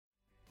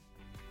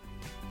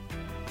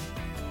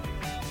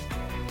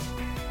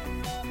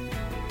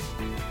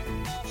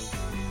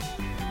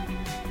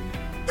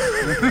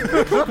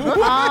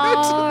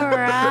All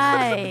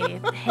right.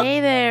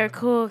 Hey there,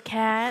 cool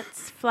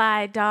cats,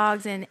 fly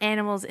dogs, and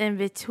animals in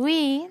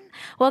between.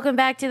 Welcome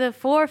back to the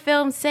For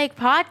Film's Sake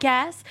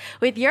podcast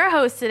with your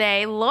host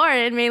today,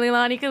 Lauren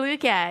Melilani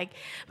Kalukag.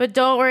 But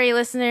don't worry,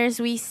 listeners,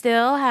 we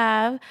still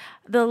have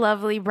the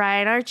lovely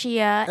Brian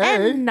Archia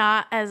and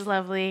not as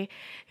lovely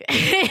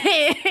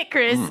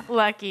Chris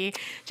Lucky.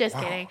 Just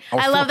kidding.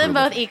 I love them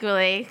both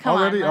equally. Come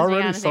on,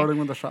 already starting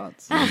with the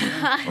shots.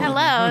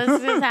 Hello,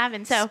 this is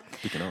happening. So,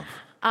 Speaking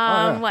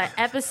of. what,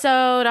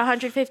 episode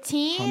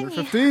 115?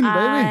 115,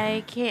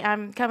 baby.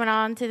 I'm coming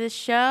on to this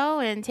show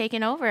and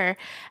taking over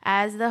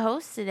as the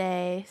host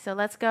today. So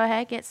let's go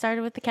ahead, get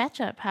started with the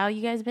catch-up. How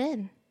you guys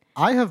been?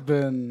 I have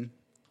been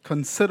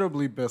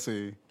considerably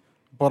busy,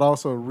 but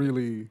also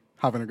really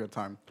having a good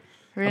time.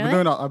 Really?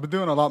 I've been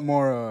doing a lot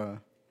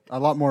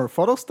more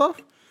photo stuff.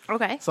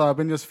 Okay. So I've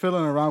been just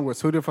fiddling around with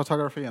studio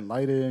photography and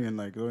lighting and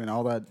like doing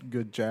all that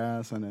good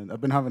jazz, and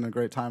I've been having a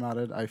great time at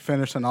it. I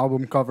finished an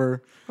album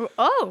cover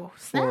Oh,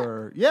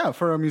 snap.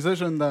 for a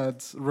musician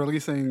that's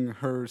releasing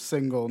her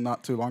single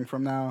not too long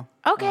from now.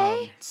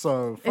 Okay.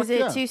 Fuck Is it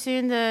yeah. too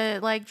soon to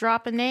like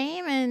drop a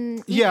name and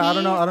EP? Yeah, I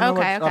don't know. I don't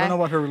Okay. know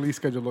what her release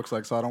schedule looks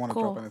like, so I don't want to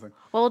Cool. drop anything.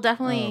 Well,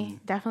 definitely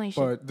should.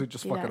 But dude,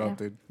 just do fuck that, it up, yeah.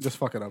 dude. Just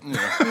fuck it up.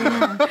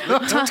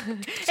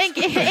 In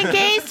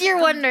case you're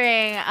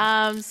wondering,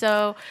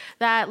 so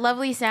that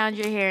lovely sound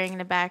you're hearing in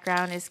the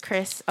background is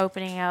Chris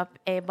opening up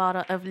a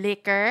bottle of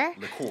liquor.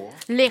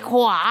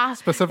 Liqueur.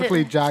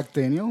 Specifically, Jack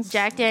Daniels.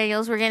 Jack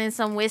Daniels. We're getting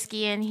some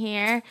whiskey in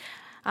here.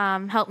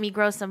 Help me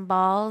grow some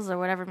balls or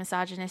whatever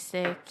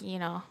misogynistic,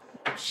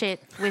 shit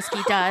whiskey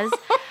does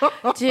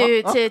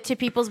to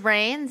people's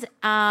brains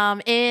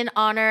in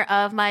honor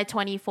of my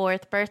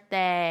 24th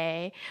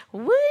birthday. Woo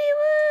woo!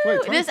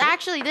 Wait, This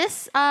 24th?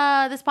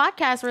 this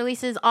podcast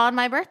releases on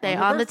my birthday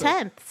your on the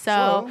birthday. 10th.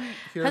 So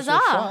here's your huzzah!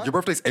 shot. Your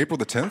birthday's April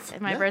the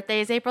 10th? My birthday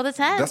is April the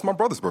 10th. That's my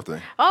brother's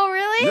birthday. Oh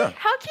really? Yeah.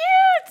 How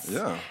cute!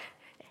 Yeah.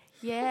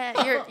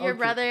 Yeah, your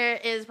brother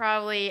is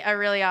probably a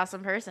really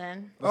awesome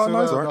person. Oh, So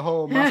nice, the, art. the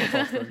whole Mazel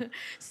Tov thing.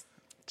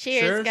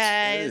 Cheers, Cheers.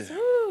 guys. Hey.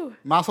 Woo.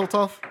 Mazel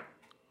Tov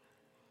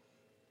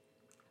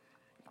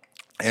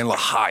And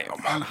L'chaim.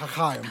 and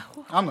Chaim.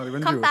 I'm not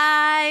even Come Jewish.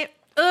 by.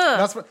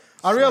 Ugh.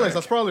 I realize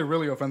that's probably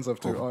really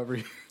offensive to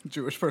every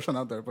Jewish person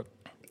out there, but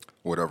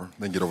Whatever.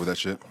 Then get over that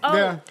shit.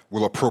 yeah.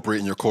 We'll appropriate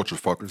in your culture,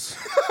 fuckers.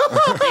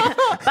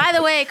 By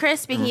the way,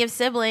 Chris, speaking of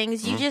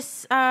siblings, you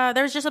just there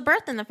was just a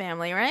birth in the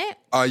family, right?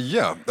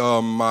 Yeah.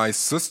 My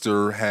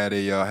sister had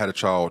a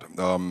child.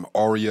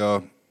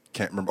 Arya,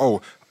 can't remember.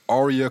 Oh,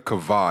 Arya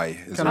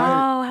Kavai. Is Can her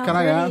name. how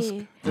I ask?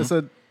 pretty. Is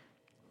it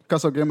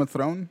because of Game of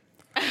Thrones?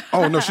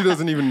 Oh, no, she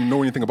doesn't even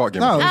know anything about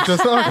Game No, of Thrones.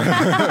 it's just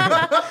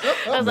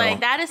I was like,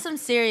 that is some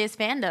serious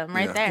fandom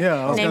right Yeah. there.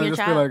 yeah. I was Name gonna your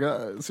just child. be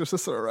like, it's your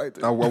sister,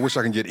 right? I wish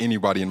I can get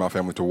anybody in my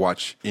family to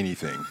watch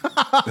anything.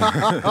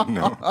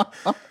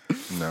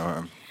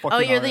 No. Oh,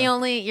 you're the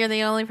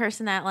only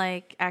person that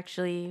like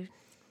actually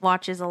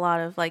watches a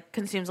lot of like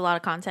consumes a lot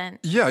of content.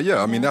 Yeah.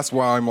 I mean, that's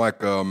why I'm like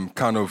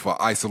kind of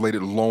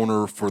isolated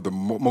loner for the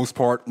most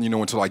part,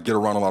 until I get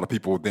around a lot of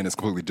people, then it's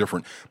completely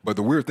different. But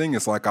the weird thing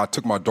is like I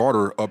took my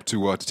daughter up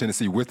to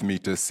Tennessee with me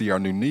to see our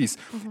new niece,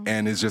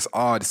 and it's just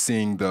odd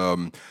seeing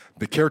the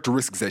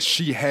characteristics that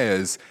she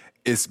has.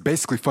 It's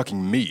basically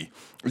fucking me.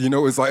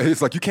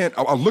 It's like you can't.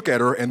 I look at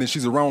her, and then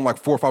she's around like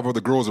 4 or 5 other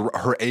girls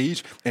her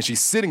age, and she's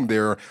sitting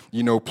there,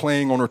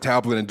 playing on her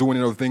tablet and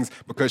doing other things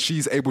because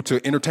she's able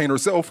to entertain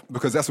herself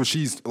because that's what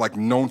she's like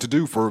known to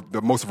do for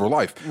the most of her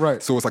life.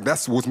 Right. So it's like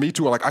that's with me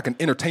too. Like I can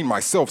entertain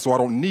myself, so I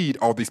don't need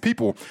all these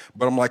people.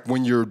 But I'm like,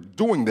 when you're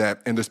doing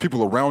that, and there's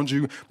people around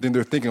you, then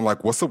they're thinking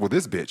like, "What's up with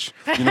this bitch?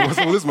 What's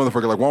up with this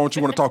motherfucker? Like, why don't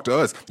you want to talk to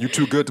us? You're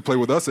too good to play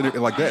with us," and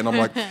like that. And I'm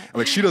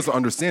like, she doesn't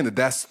understand that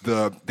that's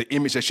the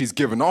image that she's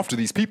giving off to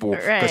these people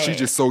because she's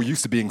just so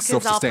used to being It's all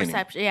self-sustaining.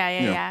 perception.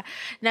 Yeah.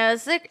 No,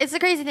 it's the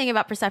crazy thing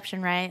about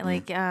perception, right?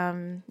 Like,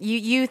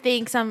 you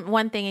think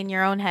one thing in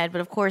your own head,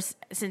 but of course,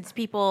 since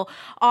people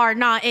are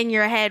not in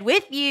your head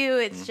with you,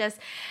 it's just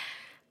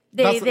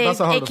That's the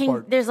hardest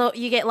part.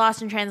 You get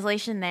lost in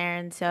translation there,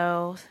 and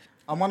so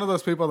I'm one of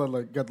those people that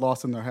like get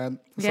lost in their head.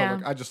 So Yeah.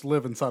 like I just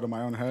live inside of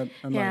my own head,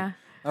 and Yeah. like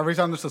every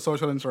time there's a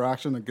social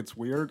interaction that gets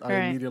weird, I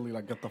Right. immediately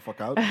like get the fuck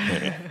out.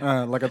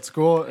 Like at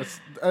school, it's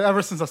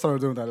ever since I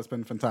started doing that, it's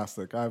been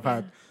fantastic. I've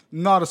had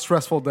not a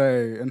stressful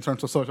day in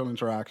terms of social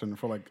interaction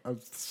for like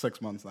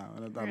 6 months now.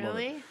 And I love it.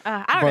 really,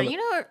 I don't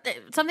But- know.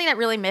 Something that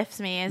really miffs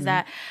me is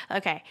that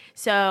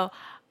so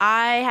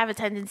I have a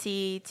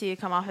tendency to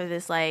come off of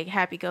this like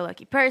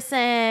happy-go-lucky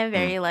person,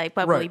 very like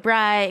bubbly, Right.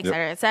 bright,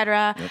 et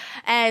cetera.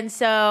 And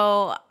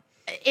so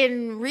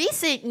in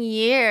recent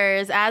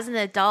years, as an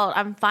adult,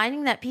 I'm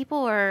finding that people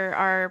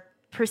are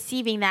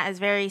perceiving that as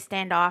very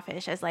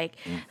standoffish, as like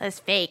as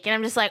fake, and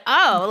I'm just like,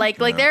 oh, like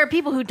there are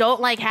people who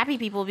don't like happy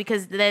people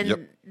because then Yep.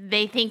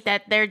 they think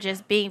that they're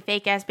just being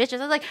fake ass bitches.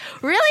 I was like,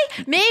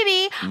 really?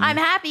 Maybe I'm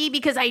happy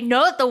because I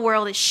know that the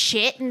world is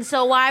shit, and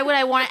so why would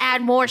I want to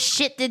add more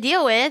shit to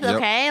deal with? Yep.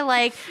 Okay,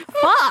 like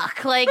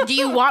fuck. Like, do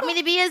you want me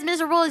to be as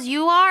miserable as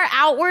you are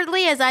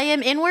outwardly as I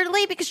am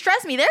inwardly? Because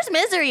trust me, there's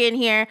misery in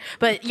here,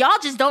 but y'all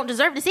just don't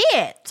deserve to see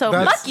it. So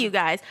fuck you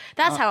guys.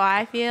 That's how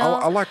I feel.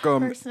 I like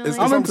personally.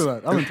 I'm into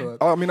that. I'm into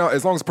that. I mean,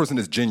 as long as the person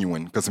is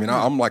genuine, because I mean,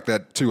 I'm like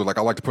that too. Like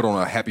I like to put on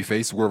a happy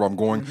face wherever I'm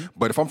going.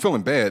 But if I'm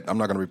feeling bad, I'm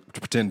not going to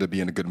pretend to be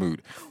in a good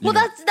mood. Well,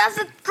 that's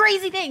the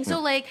crazy thing. So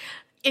like,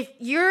 if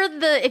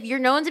you're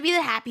known to be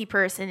the happy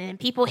person and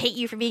people hate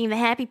you for being the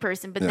happy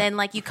person, but then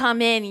like you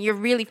come in and you're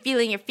really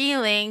feeling your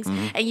feelings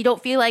and you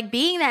don't feel like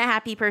being that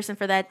happy person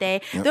for that day,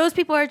 those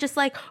people are just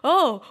like,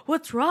 oh,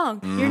 what's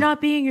wrong? You're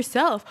not being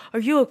yourself. Are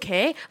you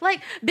okay?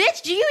 Like,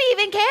 bitch, do you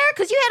even care?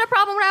 Because you had a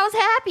problem when I was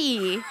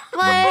happy.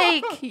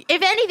 Like,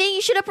 if anything,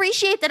 you should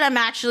appreciate that I'm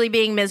actually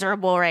being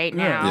miserable right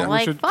now. We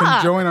Like, should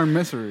fuck. join our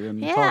misery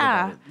and talk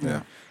about it.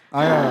 Yeah.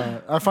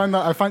 I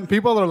find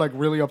people are like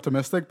really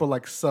optimistic, but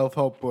like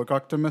self-help book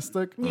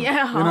optimistic.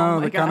 Yeah. You know, Oh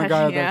my the kind of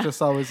gosh, guy yeah. that's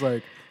just always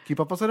like, keep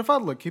a positive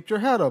outlook, keep your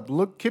head up,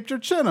 keep your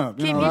chin up.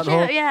 You Keep know, your that chin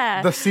whole, up,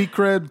 yeah. The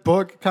Secret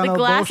book kind The of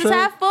glass bullshit. is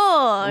half full.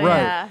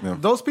 Right. Yeah.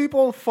 Those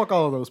people, fuck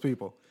all of those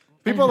people.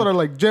 People that are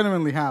like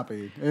genuinely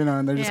happy, you know,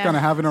 and they're just Yeah. kind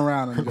of having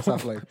around and just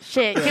have like,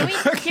 Shit.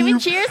 Can we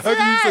cheers to How can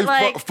that? you say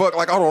Like, fuck?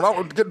 Like,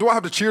 do I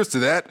have to cheers to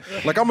that?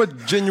 Like, I'm a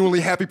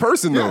genuinely happy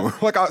person though.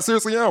 Like, I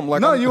seriously am.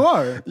 Like, no, you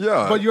are.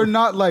 Yeah. But you're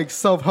not like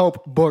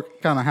self-help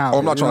book kind of happy. Oh,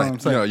 I'm not you know trying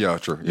what to. I'm saying? Yeah,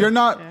 sure. Yeah. You're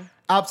not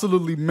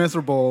absolutely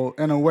miserable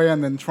in a way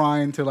and then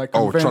trying to like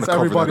Oh, trying convince to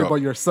cover everybody that up.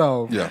 but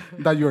yourself Yeah.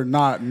 that you're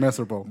not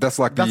miserable. That's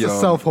like the the,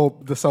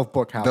 the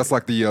self-book happy. That's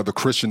like the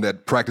Christian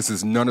that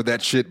practices none of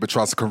that shit but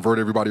tries to convert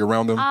everybody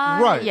around them.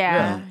 Right,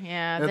 Yeah.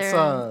 yeah. There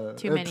are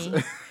too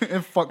many.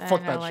 fuck I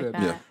that know like shit.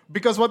 that. Yeah.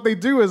 Because what they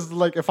do is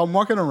like if I'm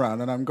walking around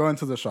and I'm going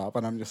to the shop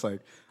and I'm just like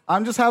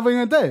I'm just having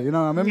a day, you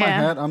know, I'm in my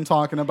Yeah. head, I'm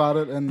talking about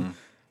it and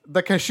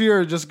the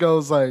cashier just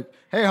goes like,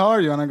 "Hey, how are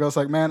you?" And I goes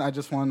like, "Man, I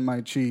just want my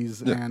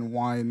cheese and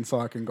wine so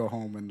I can go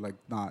home and like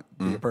not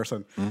be a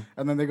person."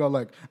 And then they go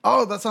like,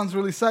 "Oh, that sounds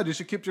really sad. You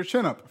should keep your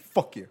chin up."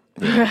 Fuck you.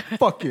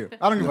 Fuck you.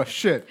 I don't give a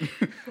shit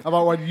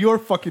about what your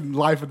fucking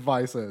life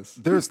advice is.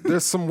 There's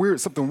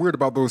something weird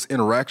about those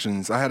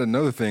interactions. I had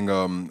another thing.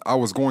 I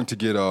was going to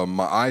get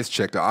my eyes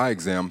checked, an eye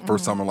exam,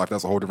 first time in my life.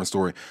 That's a whole different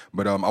story.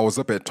 But I was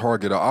up at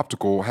Target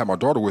Optical, had my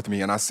daughter with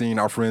me, and I seen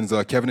our friends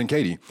Kevin and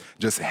Katie.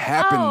 Just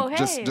happened,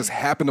 just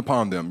happened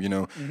upon them. You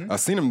know, I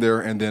seen them there,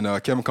 and then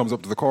Kevin comes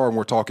up to the car and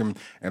we're talking,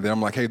 and then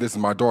I'm like, "Hey, this is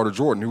my daughter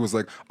Jordan," who was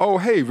like, "Oh,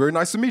 hey, very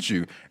nice to meet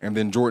you." And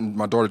then Jordan,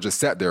 my daughter, just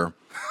sat there.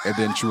 And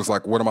then she was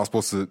like, "What am I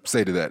supposed to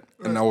say to that?"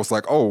 And I was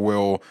like, "Oh,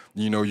 well,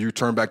 you know, you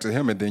turn back to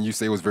him and then you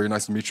say it was very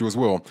nice to meet you as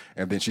well."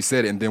 And then she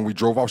said it, and then we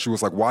drove off. She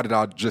was like, "Why did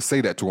I just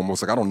say that to him?" I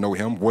was like, "I don't know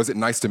him. Was it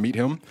nice to meet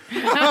him?"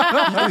 You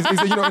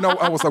know, and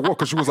I was like, "Well,"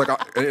 because she was like,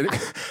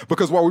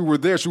 because while we were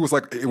there, she was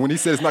like, when he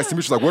said it's nice to meet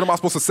you, she's like, "What am I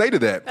supposed to say to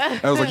that?"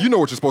 And I was like, "You know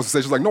what you're supposed to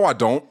say." She's like, "No, I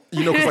don't."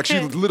 You know, because like she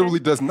literally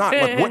does not.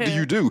 Like, what do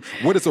you do?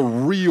 What is a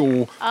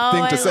real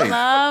thing to say? I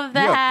love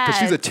that. Yeah, because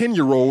she's a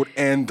 10-year-old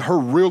and her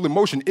real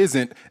emotion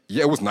isn't,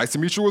 "Yeah, it was nice to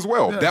meet you as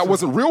well." That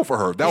wasn't real for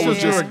her. That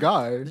was You're just a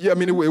guy. Yeah, I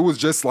mean, it was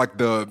just like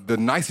the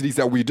niceties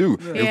that we do.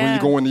 And when Yeah.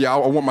 you go in, I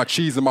want my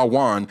cheese and my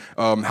wine.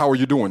 How are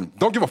you doing?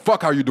 Don't give a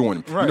fuck how you're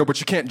doing. Right. You know, but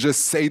you can't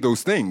just say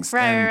those things.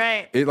 Right, And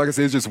right. It, like I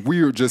said, it's just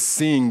weird just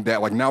seeing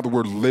that. Like now that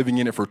we're living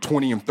in it for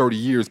 20 and 30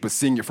 years, but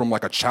seeing it from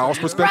like a child's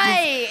perspective.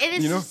 Right, and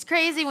it's you know? just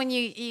crazy when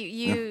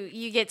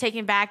you get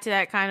taken back to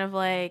that kind of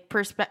like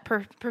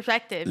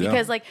perspective Yeah.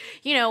 because like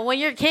you know when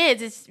you're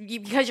kids it's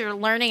because you're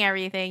learning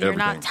everything. You're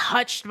not Everything.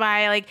 touched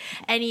by like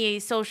any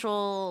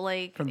social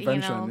like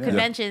Convention, yeah.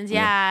 conventions.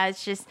 Yeah.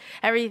 It's just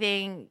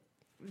everything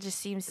just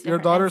seems Your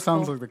different. daughter It's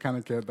sounds cool. like the kind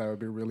of kid that would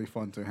be really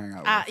fun to hang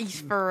out with.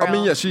 For real. I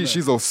mean, yeah,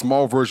 she's a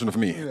small version of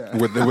me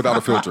without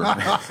a filter.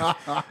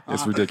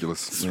 It's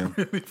ridiculous. Yeah.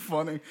 Really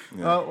funny.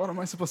 What am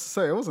I supposed to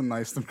say? It wasn't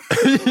nice to me.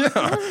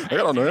 I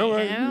don't know.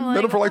 Yeah,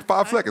 Met him for like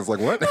 5 seconds. Like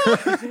what?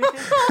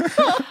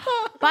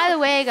 By the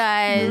way,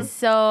 guys,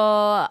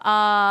 so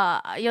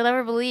you'll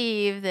never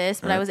believe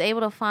this, but I was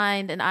able to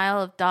find an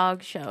Isle of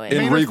Dogs showing. In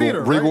Famous Regal,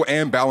 theater, Regal right?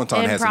 and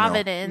Ballantyne in has it now.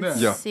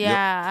 Providence.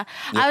 Yeah.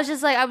 I was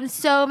just like, I'm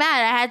so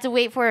mad. I had to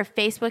wait for a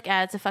Facebook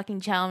ad to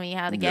fucking tell me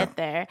how to get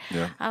there.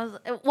 Yeah. I was.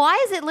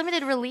 Why is it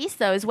limited release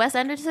though? Is Wes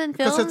Anderson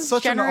films Because it's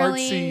such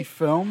generally? an artsy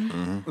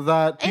film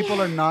that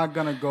people are not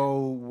gonna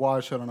go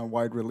watch it on a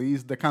wide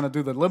release. They kind of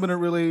do the limited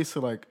release to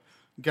like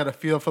get a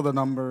feel for the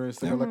numbers.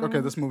 They go like, okay,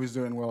 this movie's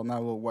doing well.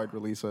 Now we'll wide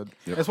release it.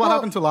 It's what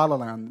happened to La La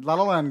Land. La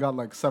La Land got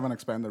like 7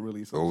 expanded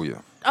releases. Oh yeah.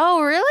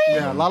 Oh really?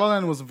 Yeah, La La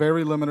Land was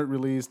very limited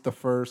release the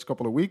first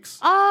couple of weeks.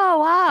 Oh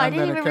wow! I And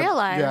didn't then it even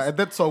realize. Yeah, it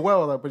did so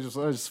well that we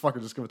just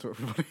fucking just give it to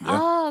everybody.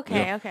 Oh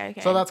okay, okay.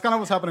 So that's kind of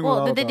what's happening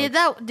Well, with did they La do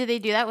La Land. that? Did they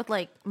do that with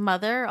like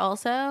Mother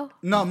also?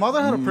 No,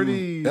 Mother had a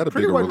pretty, They had a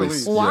pretty bigger wide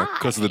release. release. Why? Yeah,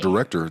 because of the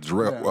director.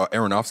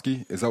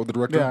 Aronofsky. Is that what the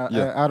director? Yeah,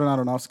 Aaron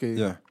Aronofsky.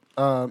 Yeah.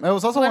 It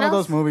was also What one of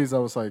else? those movies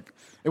that was like,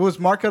 it was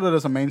marketed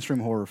as a mainstream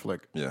horror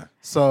flick. Yeah.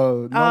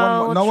 So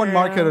Oh, no one true.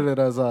 marketed it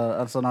as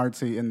an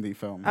artsy indie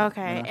film.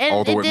 Okay, you know? and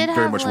Although it it did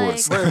very have much like,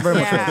 was. Very much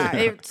yeah,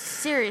 it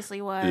seriously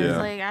was. Yeah.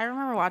 Like I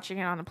remember watching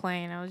it on a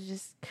plane. I was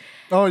just,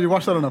 Oh, you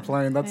watched that on a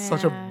plane? That's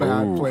such a Yeah.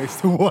 bad Ooh. place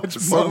to watch.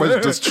 So movies.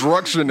 much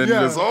destruction and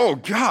Yeah. just, oh,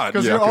 God.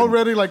 Because Yeah, you're I couldn't-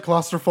 already like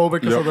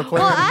claustrophobic because Yep. of the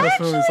plane. well, and I this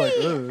movie's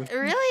actually like, ugh.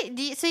 really.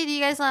 Do you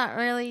guys not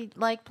really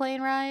like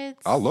plane rides?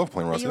 I love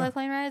plane rides, You yeah. like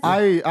plane rides?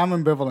 I'm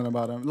ambivalent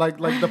about him. Like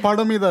the part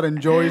of me that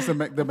enjoys the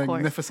course.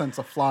 magnificence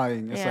of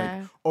flying is Yeah.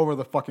 like over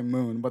the fucking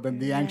moon, but then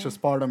the anxious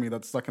part of me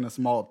that's stuck in a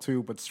small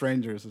tube with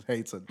strangers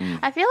hates it.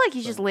 I feel like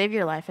you just live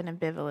your life in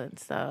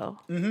ambivalence, though.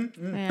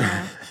 Mm-hmm.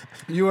 Yeah.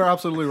 You are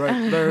absolutely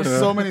right. There are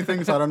so many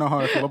things I don't know how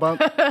I feel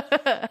about.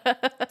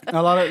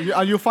 A lot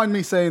of you'll find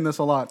me saying this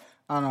a lot.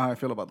 I don't know how I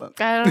feel about that.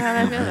 I don't know how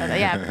I feel about that.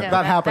 Yeah, no,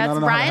 That happened. I That's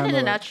don't know how to Brian in a handle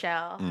it.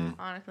 nutshell,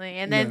 honestly.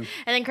 And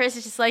then Chris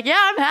is just like, yeah,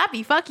 I'm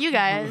happy. Fuck you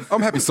guys.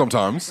 I'm happy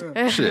sometimes.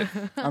 Shit.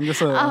 I'm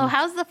just Oh,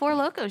 how's the Four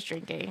Locos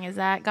drinking? Has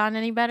that gone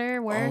any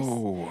better, worse?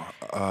 Oh,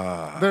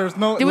 there's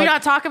no. Do we like,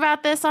 not talk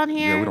about this on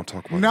here? yeah, we don't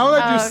talk about Now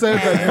that you said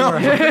that, you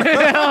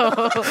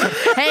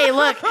are, Hey,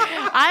 look,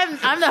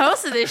 I'm the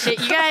host of this shit.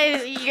 You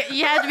guys,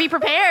 you had to be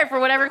prepared for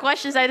whatever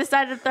questions I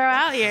decided to throw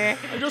out here.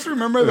 I just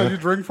remember that you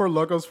drink Four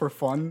Locos for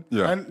fun.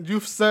 Yeah. And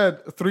you've said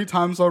 3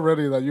 times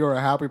already that you're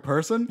a happy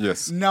person.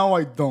 Yes. Now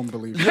I don't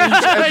believe you.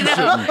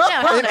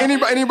 And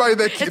anybody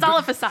that It's all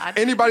a facade.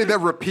 Anybody that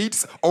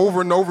repeats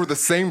over and over the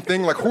same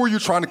thing, like who are you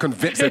trying to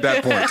convince at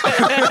that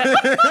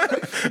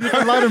point? You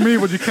can lie to me,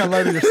 but you can't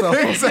lie to yourself.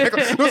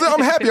 Exactly. No,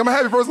 I'm happy. I'm a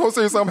happy person. Don't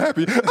say I'm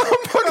happy. I'm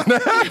fucking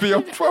happy.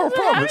 I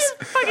promise.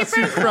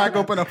 You crack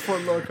open a Four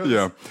Locos.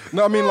 Yeah.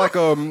 No, I mean like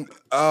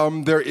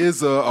there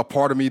is a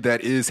part of me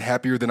that is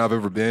happier than I've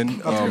ever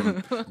been.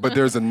 But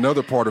there's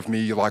another part of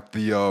me, like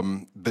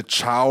the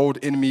child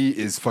in me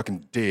is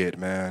fucking dead,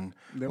 man.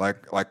 Like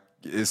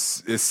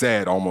it's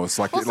sad almost.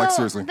 Like Well, like so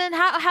seriously. then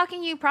how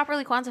can you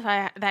properly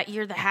quantify that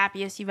you're the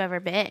happiest you've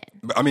ever been?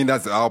 I mean,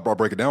 I'll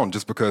break it down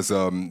just because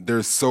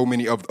there's so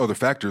many other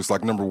factors.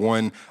 Like number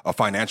one,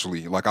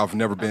 financially. Like I've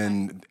never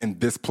been in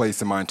this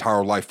place in my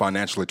entire life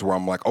financially to where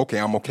I'm like, okay,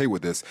 I'm okay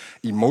with this.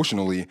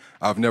 Emotionally,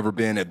 I've never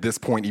been at this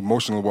point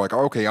emotionally where like,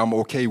 okay, I'm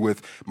okay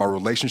with my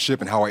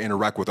relationship and how I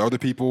interact with other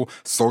people.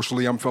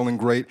 Socially, I'm feeling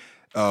great.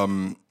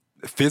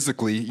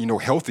 Physically,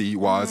 healthy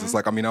wise, it's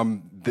like, I mean,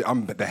 I'm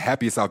the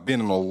happiest I've been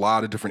in a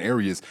lot of different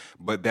areas,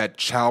 but that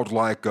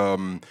childlike,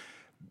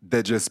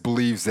 that just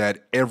believes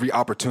that every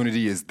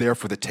opportunity is there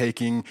for the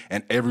taking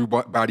and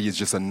everybody is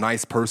just a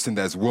nice person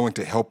that's willing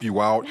to help you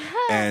out.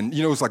 And,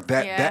 it's like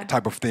that, Yeah. that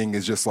type of thing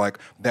is just like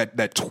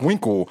that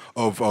twinkle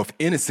of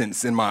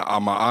innocence in my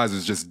eyes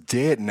is just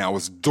dead now.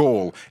 It's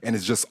dull. And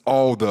it's just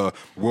all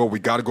we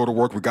got to go to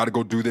work. We got to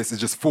go do this. It's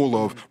just full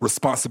of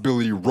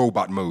responsibility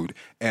robot mode.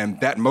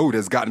 And that mode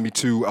has gotten me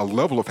to a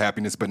level of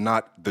happiness, but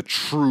not the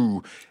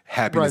true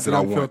happiness Right, that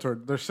I the want.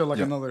 unfiltered. There's still like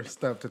Yeah. another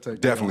step to take.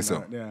 Definitely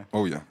beyond so. that, Yeah.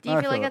 Oh, yeah. Do you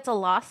I feel like feel it. that's a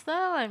loss,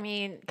 though? I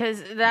mean,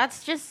 because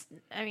that's just,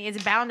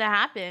 it's bound to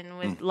happen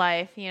with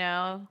life,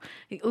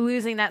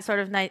 losing that sort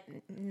of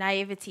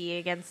naivety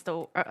against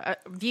the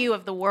view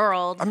of the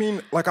world. I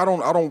mean, like I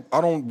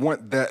don't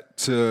want that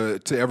to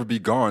ever be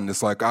gone.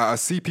 It's like I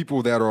see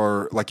people that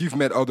are like you've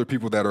met other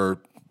people that are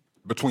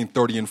between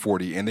 30 and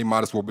 40, and they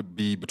might as well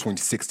be between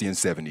 60 and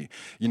 70.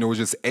 It's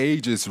just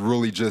age is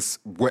really just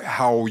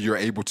how you're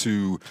able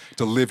to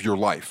live your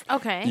life.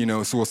 Okay.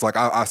 So it's like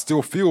I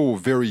still feel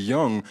very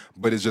young,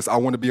 but it's just I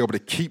want to be able to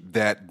keep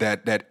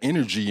that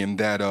energy and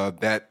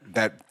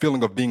that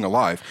feeling of being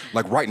alive.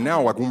 Like right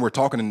now, like when we're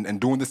talking and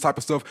doing this type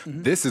of stuff,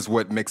 this is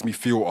what makes me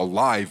feel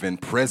alive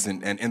and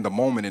present and in the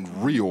moment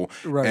and real.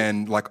 Right.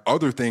 And like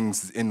other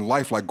things in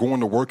life, like going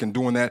to work and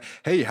doing that.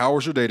 Hey, how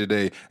was your day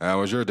today? How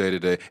was your day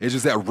today? It's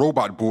just that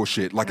robot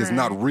bullshit. Like it's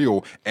not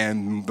real.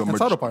 And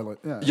It's autopilot.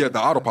 Yeah. the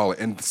autopilot.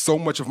 And so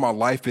much of my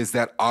life is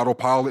that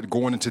autopilot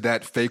going into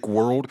that fake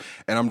world.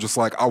 And I'm just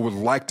like, I would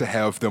like to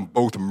have them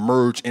both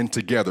merge in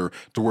together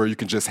to where you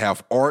can just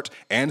have art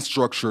and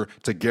structure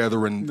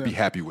together and be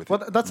happy with it.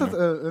 But that's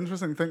an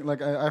interesting thing.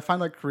 Like I find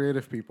like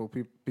creative people,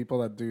 people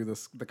that do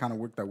the kind of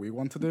work that we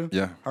want to do,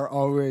 Yeah. are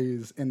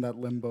always in that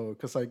limbo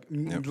because like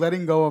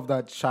letting go of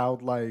that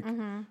childlike,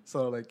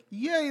 sort of like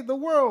yay the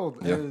world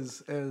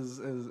is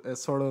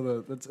sort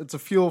of it's a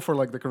fuel for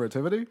like the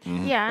creativity,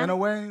 Yeah. in a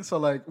way. So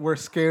like we're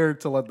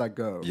scared to let that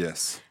go.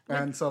 Yes.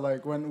 And so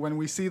like when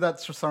we see that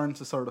starting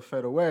to sort of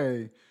fade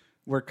away,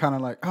 we're kind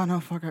of like, oh no,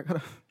 fuck, I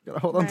gotta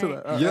hold on to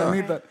Right. that. Yeah, I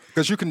need that.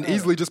 because you can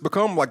easily just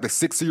become like the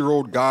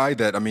 60-year-old guy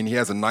that, I mean, he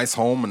has a nice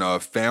home and a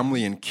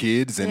family and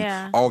kids and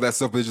Yeah. all that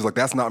stuff. But it's just like,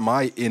 that's not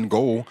my end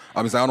goal.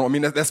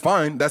 That's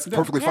fine. That's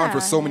perfectly fine for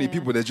Yeah, so many yeah.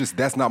 people.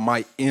 That's not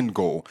my end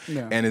goal.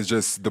 Yeah. And it's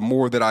just the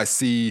more that I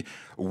see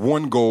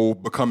one goal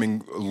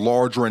becoming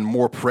larger and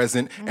more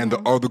present, and the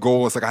other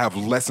goal is like I have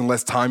less and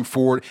less time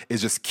for it,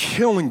 is just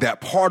killing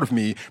that part of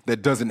me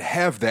that doesn't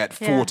have that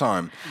full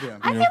time. Yeah.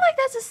 I feel like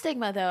that's a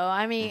stigma, though.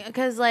 I mean,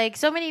 because like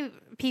so many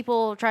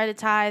people try to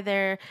tie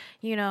their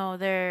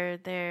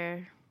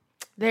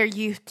their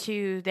youth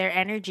to their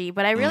energy,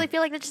 but I really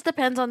feel like that just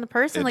depends on the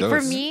person. It Like for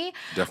does. me,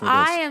 Definitely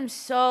I does. am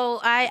so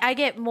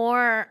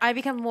I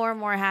become more and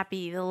more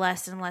happy the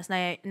less and less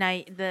the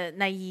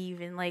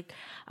naive and like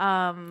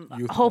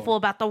hopeful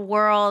about the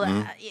world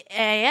I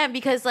am,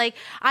 because like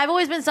I've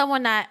always been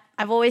someone that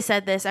I've always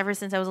said this ever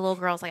since I was a little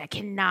girl. It's like I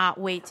cannot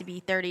wait to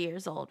be 30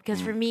 years old,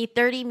 because for me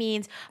 30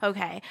 means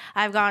okay,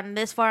 I've gotten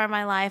this far in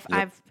my life.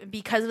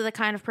 Because of the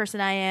kind of person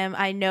I am,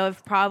 I know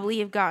I've probably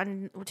have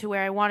gotten to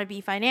where I want to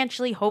be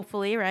financially,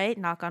 hopefully, right?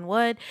 Knock on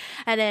wood.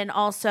 And then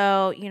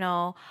also, you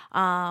know,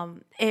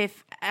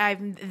 if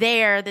I'm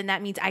there, then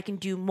that means I can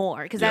do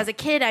more. Because as a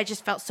kid, I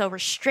just felt so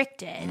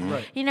restricted.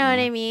 Right. You know what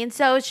I mean?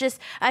 So it's just,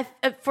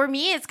 for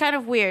me, it's kind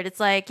of weird. It's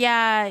like,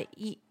 yeah,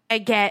 I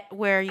get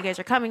where you guys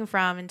are coming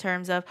from in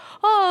terms of,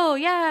 oh,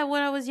 yeah,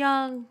 when I was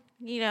young,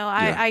 you know,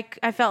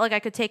 I felt like I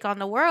could take on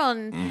the world.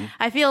 And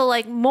I feel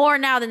like more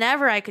now than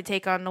ever I could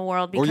take on the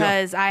world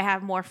because I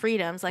have more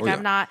freedoms. Like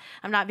I'm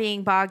not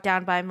being bogged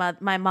down by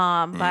my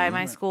mom, by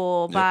my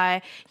school,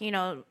 by, you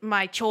know,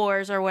 my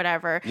chores or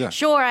whatever. Yeah.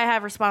 Sure, I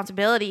have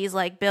responsibilities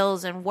like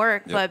bills and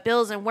work, but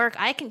bills and work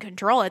I can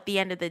control at the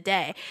end of the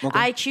day. Okay.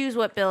 I choose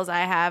what bills I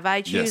have.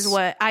 I choose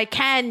Yes. I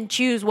can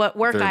choose what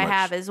work Very I much.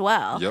 have as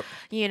well. Yep.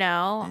 You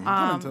know?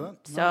 I'm into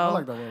that. So I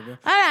like that way of it.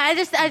 I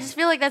don't know, I just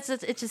feel like it's a I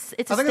think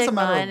stigma. it's a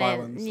matter of and balance.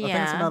 I think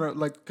it's a matter of,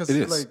 like, because It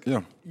is, like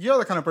yeah. you're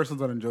the kind of person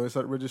that enjoys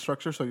that rigid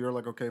structure, so you're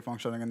like okay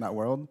functioning in that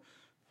world,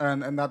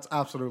 and that's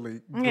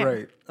absolutely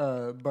great.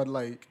 But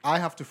like I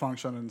have to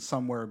function in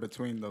somewhere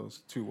between those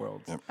two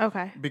worlds.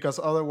 Okay. Because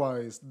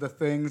otherwise the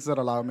things that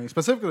allow me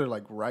specifically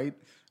like write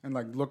and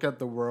like look at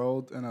the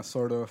world in a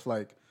sort of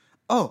like,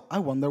 oh, I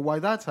wonder why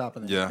that's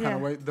happening Yeah. kind Yeah.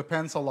 of way,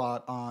 depends a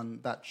lot on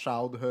that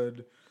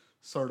childhood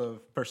sort of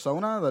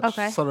persona, that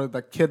Okay. sort of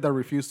that kid that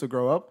refused to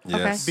grow up.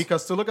 Yes.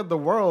 Because to look at the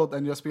world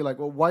and just be like,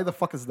 well, why the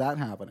fuck is that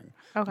happening?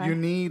 Okay. You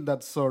need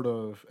that sort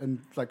of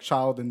like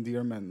child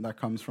endearment that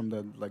comes from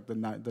the like the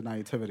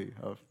naivety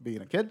of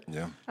being a kid.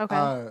 Yeah.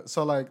 Okay.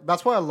 So like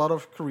that's why a lot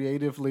of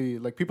creatively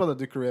like people that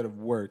do creative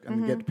work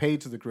and get paid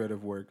to do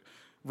creative work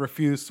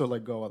refuse to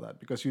let go of that,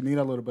 because you need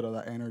a little bit of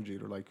that energy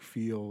to like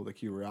feel the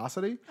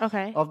curiosity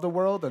Okay. of the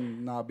world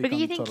and not become But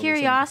do you think totally cynical.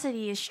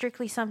 curiosity is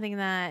strictly something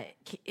that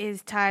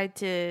is tied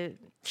to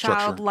Structure.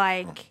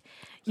 childlike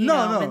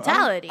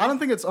mentality? I don't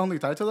think it's only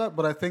tied to that,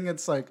 but I think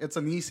it's like it's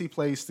an easy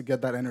place to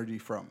get that energy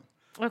from.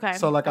 Okay.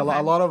 So like a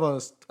lot of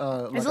us,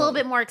 like it's a little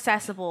bit more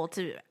accessible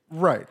to.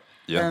 right.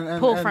 Yeah. And,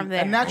 Pull from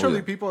there. And naturally, Oh,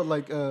 yeah. people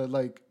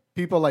like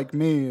people like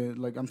me,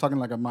 like I'm talking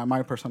like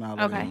my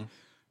personality. Okay.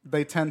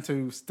 They tend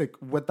to stick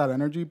with that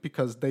energy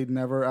because they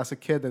never, as a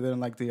kid, they didn't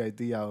like the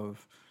idea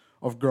of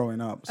growing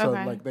up. So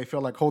Okay. like they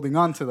feel like holding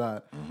on to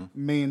that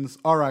means,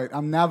 all right,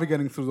 I'm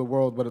navigating through the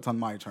world, but it's on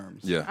my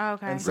terms. Yeah.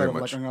 Okay. Instead Very of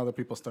much. like on other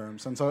people's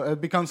terms. And so it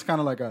becomes kind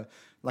of like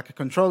a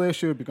control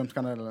issue. It becomes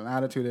kind of an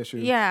attitude issue.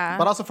 Yeah.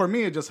 But also for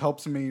me, it just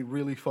helps me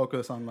really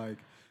focus on like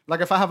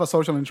if I have a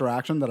social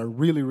interaction that I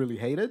really, really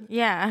hated,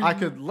 Yeah. I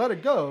could let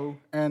it go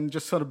and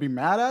just sort of be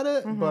mad at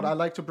it. But I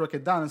like to break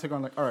it down and say,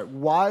 going like, all right,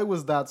 why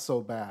was that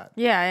so bad?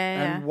 Yeah.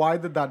 And why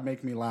did that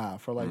make me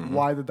laugh? Or like,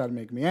 why did that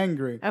make me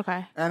angry?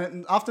 Okay.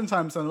 And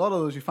oftentimes in a lot of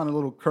those, you find a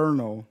little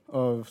kernel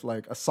of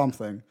like a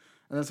something.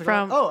 And it's like,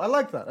 From- oh, I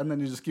like that. And then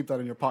you just keep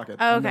that in your pocket.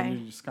 Oh, And then okay.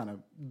 you just kind of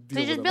So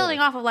you're just building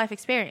off of life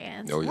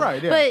experience. Oh, yeah.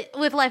 Right, yeah. But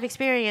with life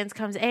experience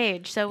comes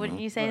age. So wouldn't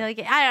you say like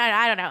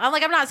I don't know.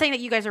 I'm not saying that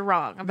you guys are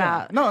wrong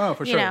about No,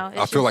 for you sure. know,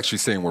 I feel like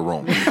she's saying we're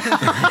wrong.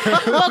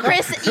 well,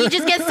 Chris, you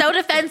just get so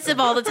defensive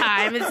all the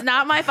time. It's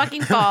not my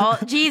fucking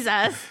fault.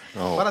 Jesus.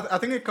 But I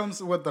think it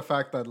comes with the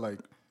fact that like,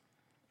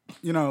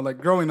 like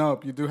growing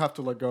up, you do have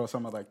to let go of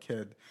some of that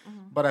kid.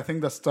 But I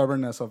think the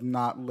stubbornness of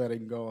not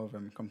letting go of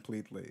him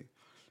completely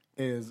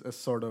is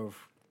sort of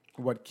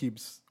what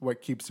keeps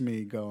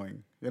me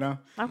going.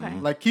 Okay.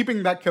 Like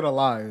keeping that kid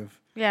alive.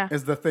 Yeah.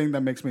 Is the thing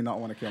that makes me not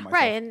want to kill myself.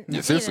 Right. And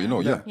Yeah, seriously,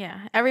 yeah. Yeah.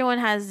 Everyone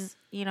has,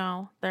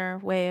 their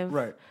way of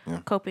Right.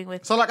 coping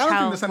with So like I don't how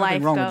think there's anything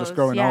life wrong goes. with just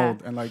growing Yeah.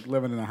 old and like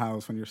living in a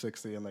house when you're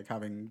 60 and like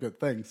having good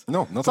things. No,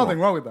 nothing There's nothing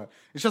wrong. wrong with that.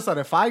 It's just that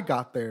if I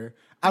got there,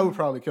 I would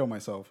probably kill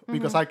myself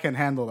because I can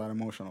handle that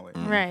emotionally.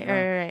 Right,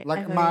 right.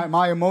 Like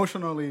my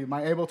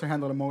able to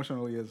handle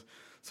emotionally is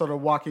sort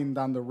of walking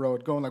down the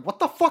road going like, what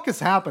the fuck is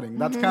happening?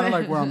 That's kind of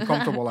like where I'm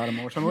comfortable at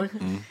emotionally.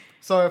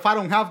 So if I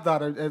don't have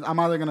that, I'm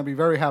either going to be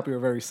very happy or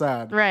very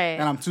sad. Right.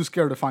 And I'm too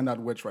scared to find out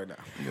which right now.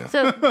 Yeah.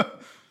 So,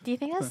 do you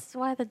think that's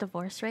why the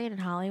divorce rate in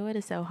Hollywood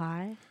is so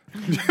high?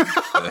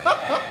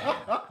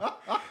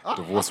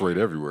 Divorce rate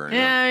everywhere.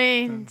 Yeah, I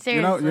mean,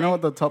 seriously. You know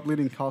what the top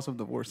leading cause of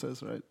divorce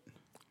is, right?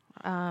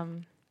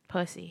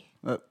 Pussy.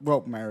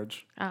 Well,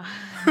 marriage.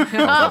 But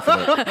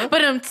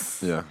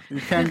Yeah.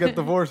 You can't get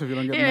divorced if you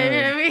don't get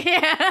married.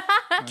 yeah.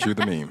 Cue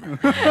the meme.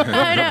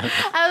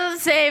 I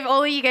was say if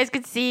only you guys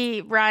could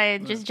see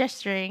Brian just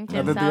gesturing to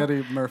I did the himself.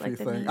 Eddie Murphy like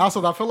the thing. meme.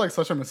 Also, that felt like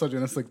such a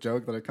misogynistic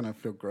joke that I kind of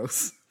feel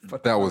gross.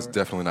 But That was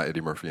definitely not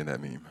Eddie Murphy in that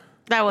meme.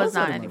 That was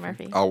That's not Eddie Eddie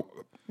Murphy. Oh,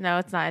 No,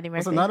 it's not Eddie Murphy.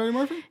 Is it not Eddie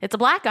Murphy? It's a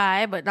black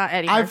guy, but not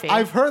Eddie Murphy.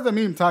 I've heard the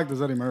meme tagged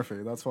as Eddie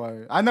Murphy. That's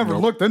why I never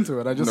looked into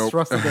it. I just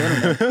trusted the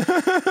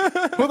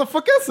internet. Who the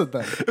fuck is it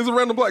then? It's a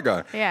random black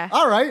guy. Yeah.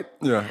 All right.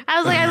 Yeah. I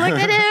was like, I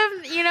looked at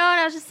him, and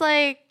I was just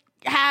like,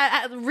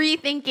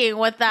 rethinking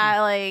what that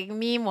like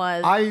meme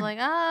was. I was like,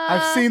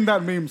 I've seen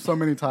that meme so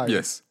many times.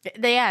 Yes.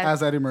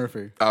 As Eddie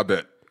Murphy. I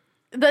bet.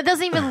 That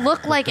doesn't even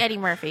look like Eddie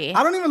Murphy.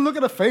 I don't even look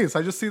at a face.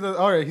 I just see that.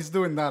 All right, he's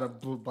doing that.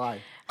 Bye.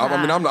 I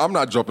mean, I'm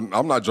not jumping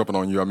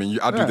on you. I mean,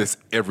 I do this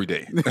every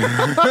day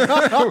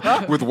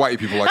with white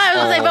people. Like, I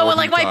was gonna say, but with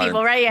like white time.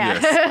 people, right? Yeah.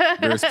 Yes.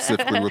 Very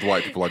specifically with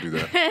white people, I do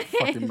that.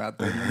 Fucking Matt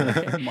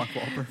Damon, Mark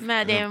Wahlberg.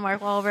 Matt Damon, Mark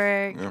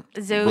Wahlberg,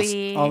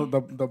 Zoe. The Russell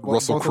both of the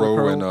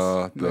Crowe and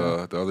Pearls.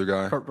 the other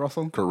guy, Kurt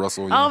Russell. Kurt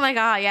Russell. Oh my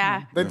god,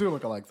 yeah. They do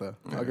look alike though.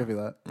 I'll give you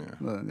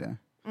that.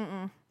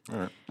 Yeah.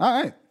 All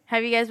All right.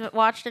 Have you guys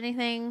watched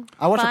anything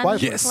I watched A fun Quiet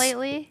Place. Yes.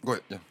 lately? Go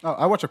ahead. Yeah. Oh,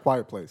 I watched A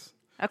Quiet Place.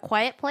 A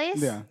Quiet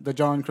Place? Yeah, the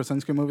John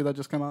Krasinski movie that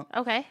just came out.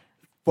 Okay.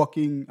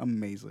 Fucking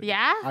amazing.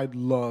 Yeah? I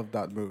loved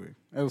that movie.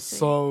 It was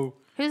so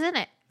Who's in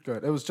it?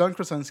 good. It was John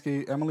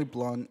Krasinski, Emily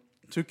Blunt,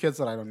 two kids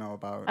that I don't know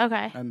about.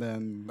 Okay. And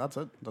then that's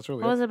it. That's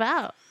really What it. was it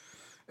about?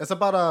 It's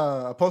about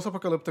a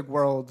post-apocalyptic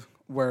world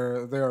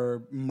where there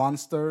are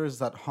monsters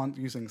that hunt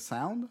using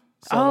sound.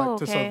 So,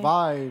 to okay.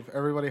 survive,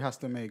 everybody has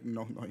to make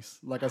no noise,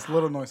 like as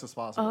little noise as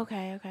possible.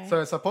 Okay. So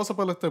it's a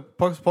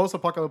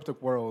post-apocalyptic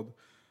world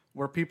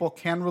where people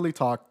can't really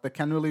talk, they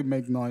can't really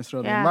make noise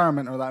through the Yeah.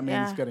 environment, or that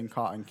means Yeah. getting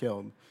caught and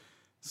killed.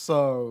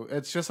 So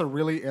it's just a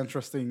really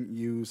interesting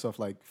use of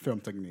like film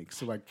techniques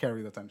to like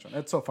carry the tension.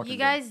 It's so fucking You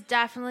good. guys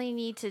definitely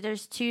need to.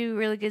 There's two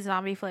really good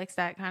zombie flicks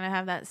that kind of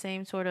have that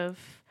same sort of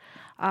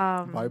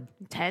Vibe.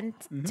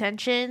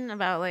 tension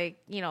about like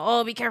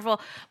be careful,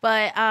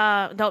 but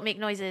don't make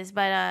noises.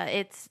 But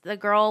it's The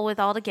Girl with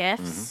All the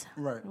Gifts,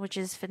 Right. which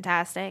is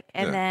fantastic,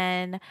 and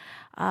then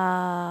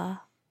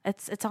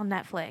it's on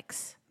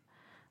Netflix.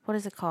 What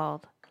is it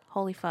called?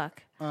 Holy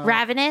fuck!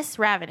 Ravenous.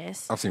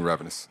 I've seen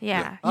Ravenous.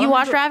 Yeah, you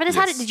watched Ravenous?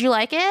 How Yes. did you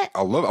like it?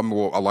 I love.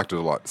 I liked it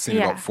a lot. Seen it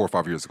Yeah. about 4 or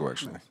 5 years ago,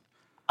 actually.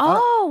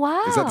 Oh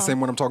wow! Is that the same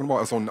one I'm talking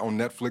about? It's on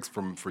Netflix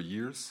for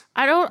years.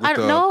 I don't With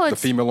know. the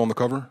It's female on the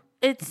cover.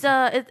 it's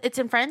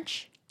in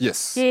French.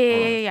 Yes.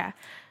 Yeah.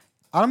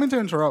 I don't mean to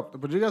interrupt,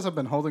 but you guys have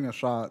been holding a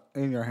shot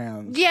in your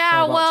hands.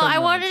 Yeah, for about well, 10 I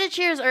minutes. wanted to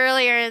cheers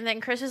earlier, and then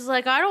Chris was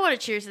like, I don't want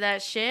to cheers to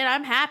that shit.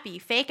 I'm happy.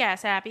 Fake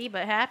ass happy,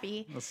 but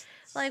happy.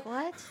 Like,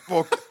 what?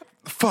 Well,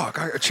 fuck.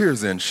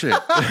 Cheers then. Shit.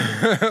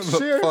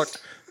 Cheers. Fuck.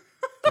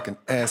 Fucking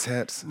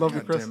asshats. Love you,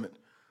 God Chris. damn it.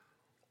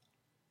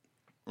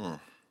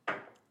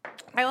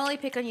 I only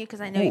pick on you because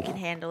I know you can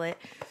handle it.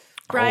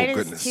 Brian is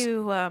goodness.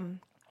 too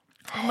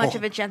much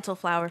of a gentle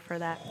flower for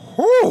that.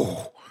 Whew.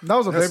 That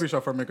was a baby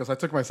shot for me because I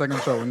took my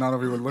second shot when none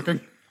of you were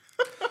looking.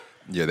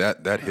 Yeah,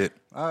 that hit.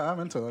 I'm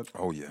into it.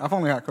 Oh, yeah. I've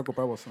only had Cocoa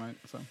Pebbles tonight,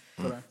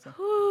 today.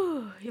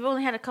 You've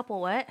only had a couple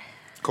what?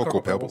 Cocoa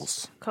Cocoa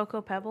Pebbles.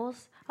 Cocoa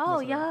Pebbles?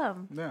 Oh,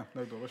 yum. Yeah,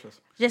 they're delicious.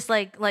 Just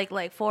like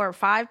 4 or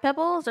 5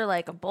 pebbles or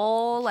like a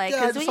bowl? Like,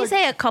 Yeah, because just when you like-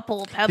 say a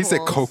couple pebbles. He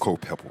said Cocoa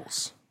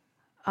Pebbles.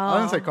 I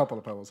didn't say couple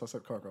of pebbles. I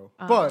said cocoa.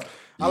 But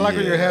I like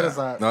where your head is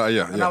at.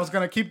 Yeah, And yeah. I was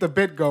going to keep the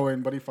bit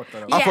going, but he fucked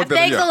that up. I Yeah, fucked that up,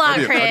 thanks yeah. a lot, I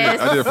did. Chris.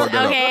 I did fuck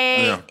that up.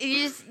 Okay, Yeah.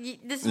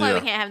 this is why we Yeah.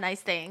 can't have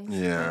nice things.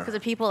 Yeah. because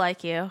of people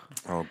like you.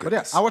 Oh, But yeah,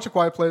 goodness. I watch A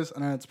Quiet Place,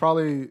 and it's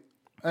probably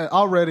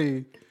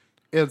already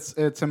it's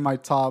in my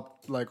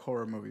top like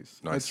horror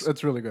movies. Nice.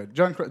 It's really good.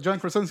 John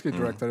Krasinski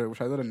directed it, which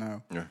I didn't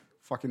know. Yeah.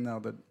 Fucking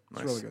nailed it. It's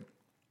Nice. really good.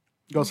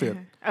 Go see it.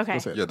 Okay, Go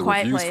see it. Yeah, the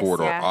Quiet reviews Place, for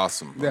it are yeah.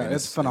 awesome. I Yeah, mean,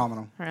 it's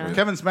phenomenal. Really?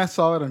 Kevin Smith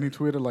saw it and he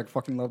tweeted like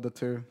fucking loved it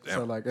too. So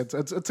Damn. like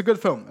it's a good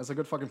film. It's a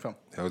good fucking film.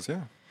 Hells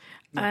yeah.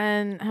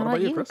 And how What about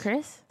about you, you, Chris?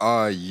 Chris?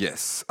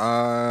 Yes.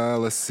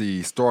 Let's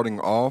see.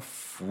 Starting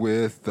off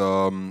with,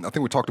 I think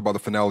we talked about the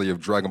finale of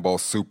Dragon Ball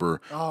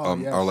Super. yes.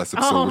 Our last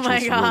episode, Oh which my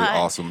was really God.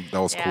 awesome. That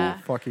was Yeah.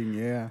 Fucking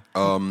yeah.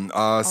 cool.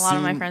 A lot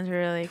of my friends were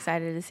really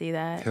excited to see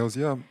that. Hells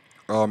yeah.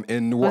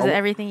 In Was it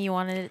everything you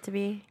wanted it to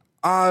be?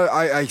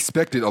 I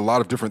expected a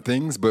lot of different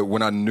things, but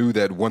when I knew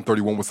that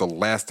 131 was the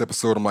last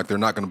episode, I'm like, they're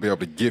not going to be able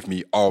to give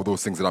me all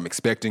those things that I'm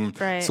expecting.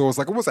 Right. So it's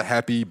like, it was a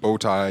happy bow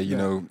tie, I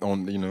knew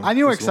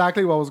this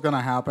exactly what was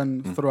gonna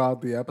happen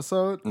throughout the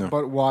episode,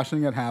 but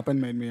watching it happen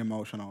made me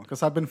emotional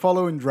because I've been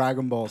following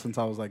Dragon Ball since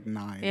I was like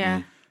 9.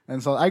 Yeah.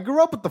 And so I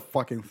grew up with the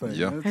fucking thing.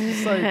 Yeah. It's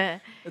just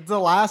like it's the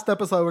last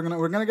episode.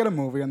 We're gonna get a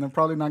movie, and they're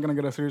probably not gonna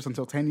get a series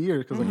until 10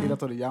 years because Akira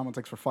Toriyama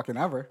takes for fucking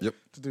ever Yep.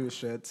 to do his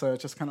shit. So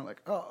it's just kind of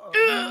like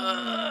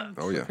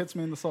Oh yeah. hits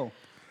me in the soul.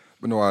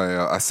 But no,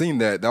 I seen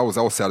that. That was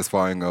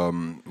satisfying.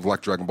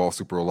 Like Dragon Ball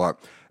Super a lot.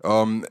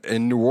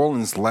 In New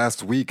Orleans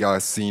last week, I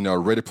seen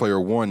Ready Player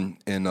One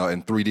in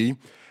 3D.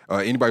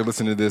 Anybody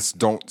listening to this,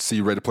 don't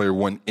see Ready Player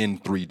One in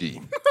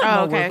 3D.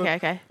 Oh,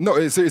 okay. No,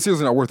 it's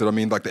seriously not worth it. I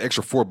mean, like the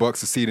extra $4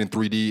 to see it in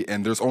 3D,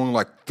 and there's only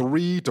like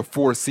 3 to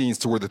 4 scenes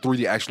to where the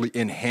 3D actually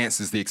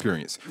enhances the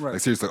experience. Right.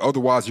 Like seriously,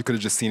 otherwise you could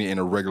have just seen it in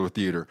a regular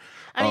theater.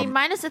 I mean,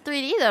 minus the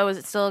 3D though, is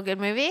it still a good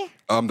movie?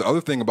 The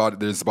other thing about it,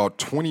 there's about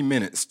 20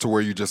 minutes to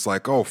where you're just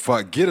like, oh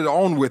fuck, get it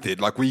on with it.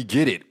 Like we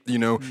get it, you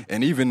know.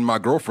 And even my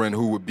girlfriend,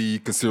 who would be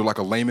considered like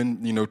a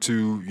layman, you know,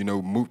 to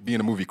being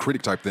a movie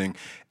critic type thing,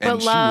 and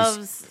But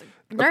loves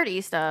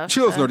nerdy stuff. She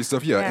loves nerdy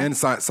stuff, yeah, and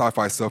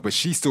sci-fi stuff, but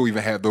she still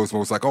even had those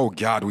moments like, oh,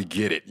 God, we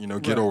get it, you know,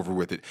 get over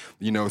with it.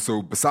 You know,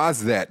 so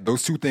besides that,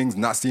 those two things,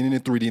 not seeing it in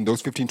 3D in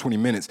those 15, 20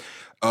 minutes,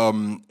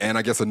 and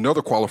I guess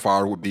another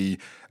qualifier would be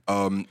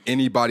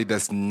anybody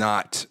that's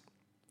not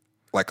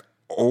like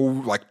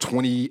old, like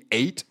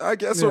 28, I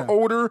guess, or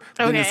older,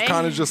 then it's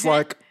kind of just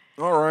like,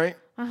 all right.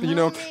 You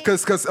know,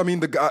 because I mean,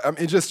 the guy. I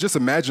mean, just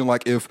imagine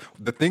like if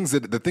the things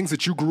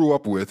that you grew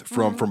up with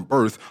from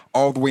birth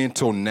all the way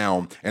until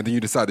now, and then you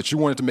decide that you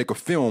wanted to make a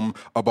film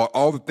about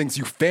all the things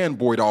you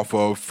fanboyed off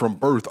of from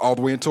birth all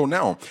the way until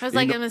now. It was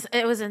like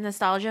it was a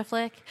nostalgia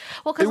flick.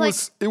 Well,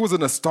 because it was a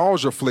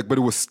nostalgia flick, but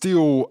it was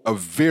still a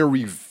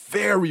very,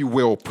 very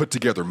well put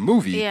together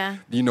movie. Yeah.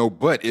 You know,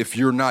 but if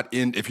you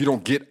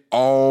don't get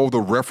all the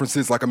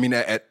references, like I mean,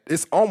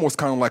 it's almost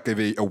kind of like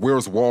a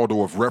Where's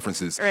Waldo of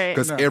references,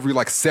 because every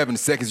like 7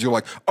 seconds you're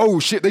like, oh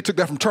shit, they took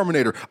that from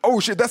Terminator. Oh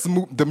shit, that's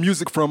the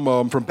music from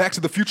Back to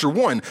the Future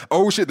 1.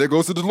 Oh shit, there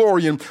goes the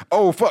DeLorean.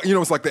 Oh fuck, you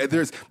know, it's like that.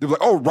 They're like,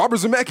 oh, Robert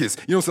Zemeckis.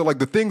 You know, so like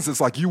the things it's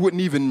like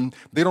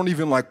they don't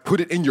even like put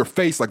it in your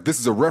face. Like this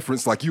is a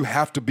reference. Like you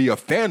have to be a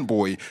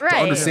fanboy to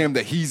understand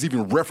that he's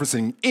even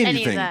referencing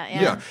anything.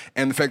 Yeah,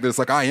 and the fact that it's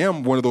like I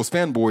am one of those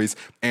fanboys,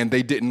 and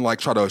they didn't like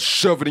try to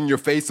shove it in your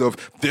face of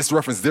this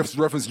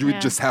reference. You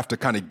would just have to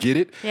kind of get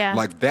it. Yeah.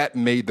 Like that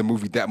made the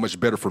movie that much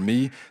better for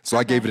me. So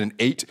I gave it an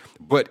 8.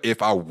 But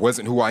if I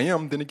wasn't who I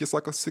am, then it gets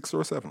like a 6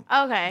 or a 7.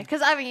 Okay,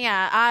 because I mean,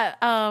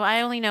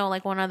 I only know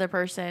like one other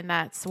person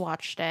that's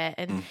watched it,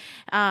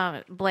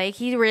 and Blake,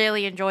 he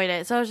really enjoyed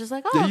it. So I was just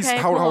like, oh, okay,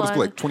 how cool. old is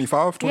Blake?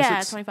 25, 26?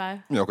 Yeah, 25.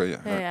 Yeah, okay, yeah.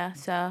 Yeah.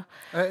 So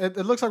it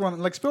looks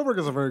like Spielberg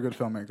is a very good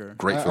filmmaker.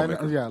 Great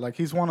filmmaker. Yeah, like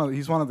he's one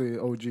of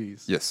the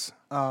OGs. Yes.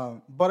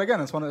 But again,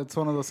 it's one of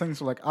those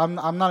things where like I'm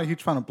not a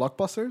huge fan of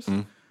blockbusters,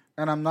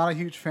 and I'm not a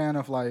huge fan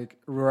of like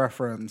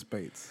reference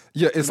baits.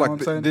 Yeah, it's You know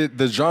like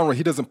the genre.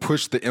 He doesn't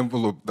push the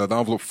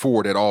envelope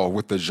forward at all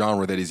with the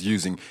genre that he's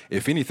using.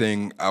 If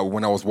anything,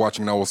 when I was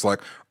watching, I was like,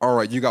 all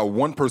right, you got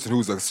one person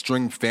who's a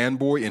string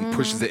fanboy and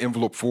pushes the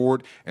envelope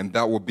forward, and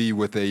that would be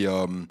with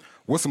a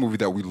what's the movie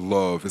that we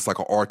love? It's like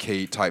an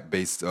arcade type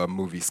based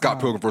movie, Scott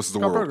Pilgrim versus the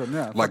World. Pilgrim,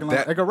 yeah, like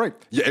that. Edgar Wright.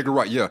 Yeah, Edgar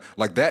Wright. Yeah,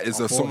 like that is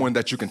someone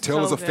that you can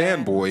tell is a good.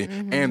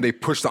 fanboy, and they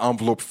push the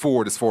envelope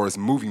forward as far as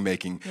movie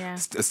making. Yeah.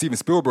 Steven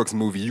Spielberg's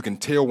movie, you can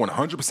tell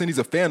 100% he's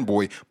a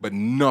fanboy, but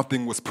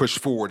nothing was pushed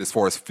forward as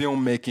far as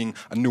filmmaking,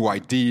 new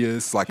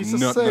ideas, like He's a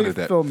none safe of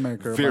that.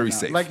 filmmaker. Very by now.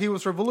 safe. Like he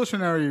was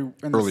revolutionary in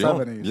Early the on,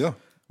 70s. yeah.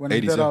 When he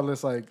 80s, did yeah. all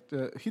this, like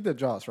he did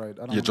Jaws, right?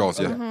 I don't know.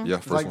 Jaws, yeah, Okay. yeah.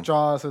 It's First like one.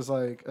 Jaws is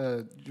like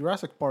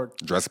Jurassic Park.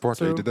 Jurassic Park,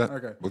 yeah, he 2? did that.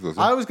 Okay. Both of those,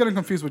 I was getting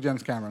confused with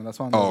James Cameron. That's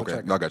why I'm Oh, double okay.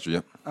 checking. No, I got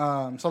you.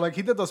 Yeah. So like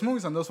he did those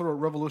movies, and those were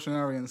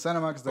revolutionary in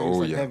cinema because they used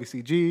like yeah. heavy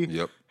CG,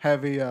 Yep.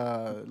 heavy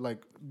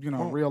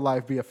real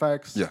life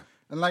VFX, Yeah.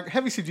 and like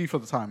heavy CG for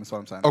the time. Is what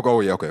I'm saying. Oh,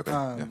 yeah. Okay.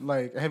 Yeah.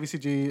 Like heavy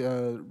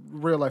CG,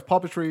 real life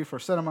puppetry for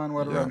cinema and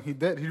whatever.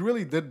 Yeah. And he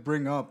really did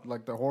bring up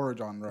like the horror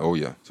genre. Oh,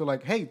 yeah. So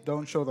like, hey,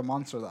 don't show the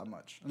monster that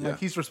much. And Yeah. like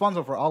he's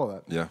responsible for all of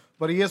that. Yeah.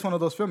 But he is one of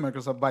those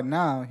filmmakers that by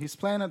now he's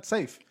playing it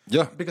safe.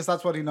 Yeah. Because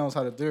that's what he knows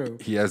how to do.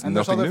 He has and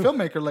nothing there's new. other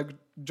filmmaker like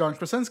John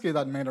Krasinski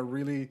that made a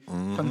really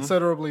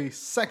considerably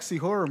sexy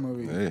horror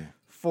movie Hey.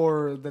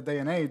 for the day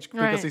and age because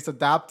Right. he's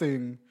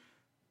adapting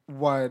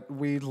what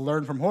we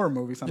learned from horror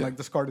movies and Yeah. like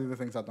discarding the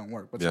things that don't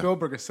work. But Yeah.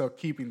 Spielberg is still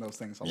keeping those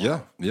things alive. Yeah.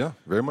 Yeah.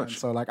 Very much.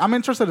 So like I'm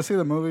interested to see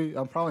the movie.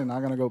 I'm probably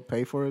not gonna go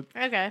pay for it.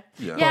 okay,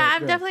 Yeah. yeah,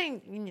 I'm yeah.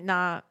 definitely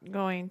not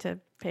going to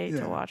pay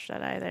Yeah. to watch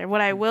that either. What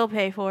I will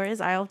pay for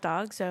is Isle of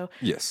Dogs. So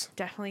Yes.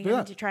 definitely Yeah.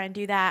 going to try and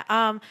do that.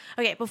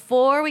 Okay,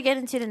 before we get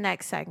into the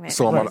next segment.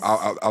 So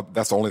because-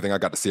 that's the only thing I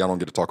got to see. I don't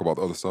get to talk about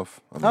the other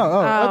stuff. I mean,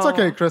 That's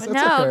okay, Chris. It's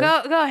no,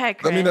 okay. go ahead,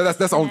 Chris. I mean, that's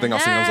the only thing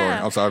I've seen. I'm sorry.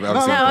 I'm sorry. I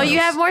haven't seen No, anything you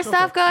else. have more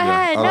stuff. Go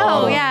ahead. I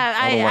No, don't- yeah,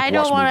 I I like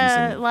don't watch want movies to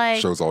and like.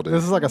 shows all day.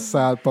 This is like a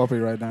sad puppy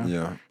right now.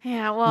 Yeah.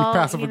 Yeah, well,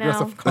 Passive you know.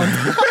 aggressive.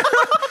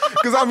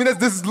 Because I mean,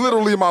 this is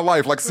literally my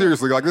life. Like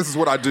seriously, like this is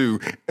what I do.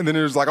 And then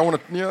there's like, I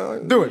want to,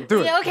 Do it.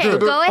 Yeah, okay, do it,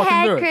 go fucking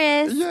ahead, do it.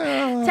 Chris.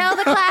 Yeah. Tell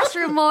the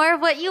classroom more of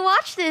what you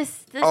watched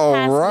this All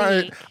past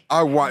right. week.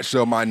 I watched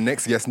My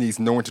Next Guest Needs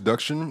No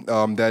Introduction.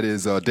 That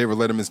is David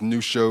Letterman's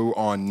new show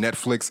on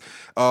Netflix.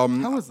 How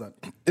is that?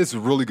 It's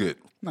really good.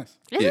 Nice.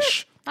 Is it?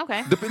 Ish.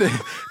 Okay.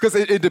 Because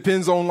it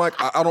depends on like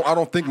I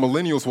don't think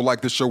millennials will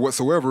like this show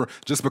whatsoever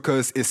just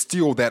because it's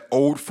still that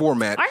old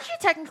format. Aren't you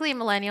technically a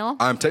millennial?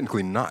 I'm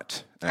technically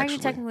not. Are Actually,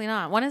 you technically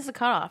not? When is the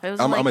cutoff? It was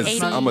I'm like a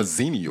 80. I'm a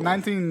Xennial.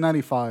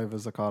 1995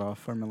 is the cutoff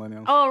for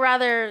millennials. Oh,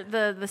 rather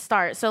the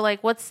start. So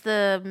like, what's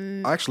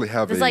the? I actually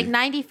have It's a like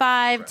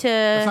 95 It's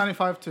to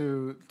 95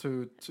 to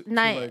Ni-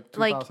 like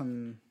like-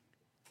 2000.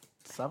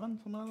 97,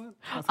 something like that.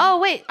 I think. Oh,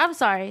 wait. I'm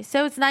sorry.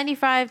 So it's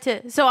 95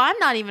 to... So I'm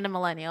not even a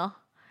millennial,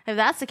 if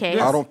that's the case.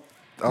 I don't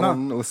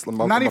know. Listen,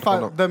 I'm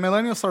 95. The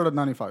millennials started at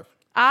 95.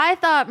 I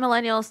thought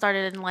millennials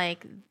started in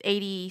like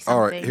 80 something.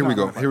 All right,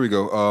 here we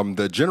go.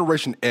 The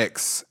Generation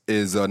X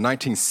is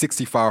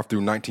 1965 through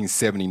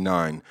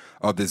 1979.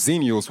 The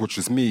Xennials, which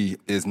is me,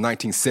 is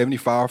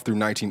 1975 through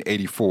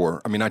 1984.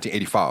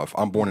 1985.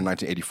 I'm born in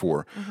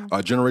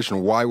 1984.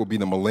 Generation Y will be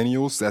the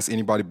millennials. That's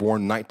anybody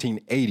born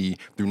 1980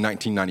 through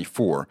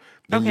 1994.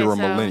 Then you're a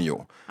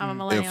millennial. I'm a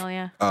millennial,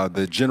 yeah.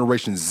 The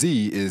Generation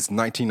Z is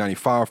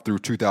 1995 through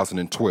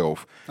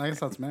 2012. I guess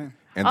that's me.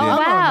 And Oh, then,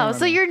 wow.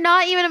 So you're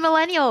not even a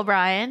millennial,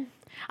 Brian.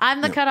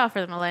 I'm the cutoff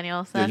for the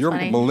millennials. So yeah, that's you're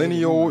funny.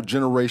 millennial,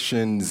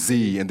 Generation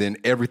Z, and then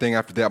everything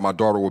after that, my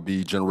daughter will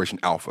be Generation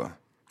Alpha.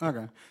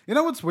 Okay. You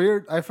know what's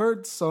weird? I've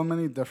heard so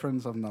many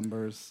difference of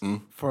numbers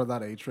for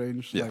that age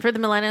range. Yeah. Like, For the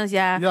millennials,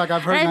 yeah. yeah, like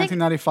I've heard And I think-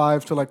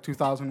 1995 to like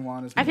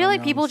 2001. Is I feel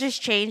like people millennials.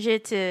 just change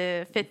it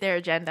to fit their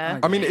agenda.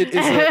 I mean, it's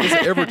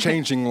an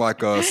ever-changing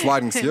like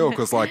sliding scale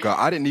because like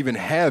I didn't even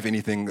have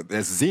anything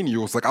as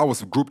Xennials. Like I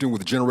was grouped in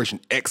with Generation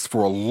X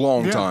for a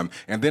long time,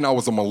 and then I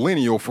was a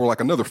millennial for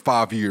like another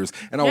 5 years,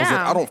 and I was like,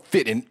 Yeah. I don't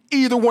fit in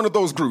either one of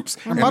those groups.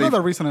 And And part they- of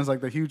the reason is like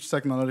the huge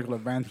technological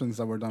advancements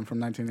that were done from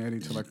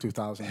 1980 to like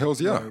 2000.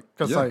 Hells yeah.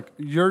 Because Yeah. like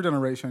your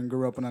generation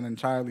grew up in an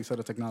entirely set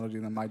of technology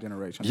than my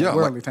generation. Yeah, Like,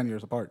 we're like- only 10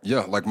 years apart.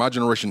 Yeah, like my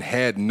generation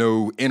had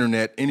no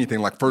internet, anything.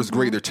 Like first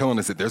grade, they're telling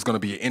us that there's going to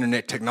be an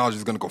internet, technology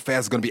is going to go fast,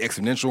 it's going to be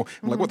exponential.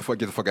 I'm like, what the fuck?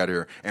 Get the fuck out of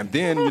here. And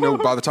then,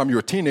 by the time you're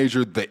a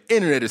teenager, the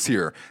internet is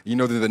here. Then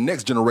the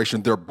next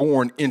generation, they're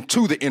born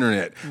into the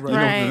internet.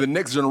 Right. The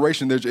next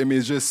generation,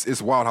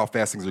 it's wild how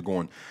fast things are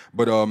going.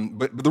 But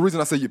the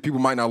reason I say people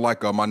might not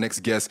like my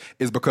next guest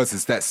is because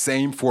it's that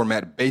same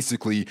format,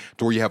 basically,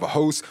 to where you have a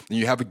host and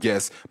you have a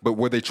guest, but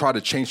where they try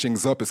to change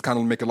things up, it's kind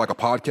of make it like a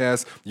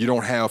podcast. You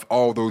don't have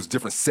all those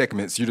different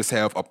segments. You just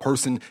have a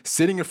person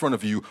sitting in front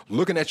of you,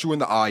 looking at you in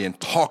the eye, and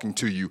talking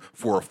to you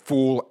for a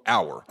full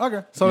hour.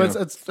 Okay. So You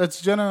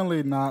it's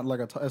generally not like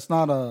it's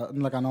not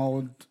like an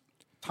old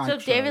time So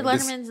show. David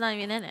Letterman's not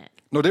even in it.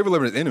 No, David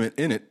Letterman is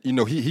in it.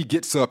 He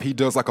gets up, he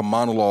does like a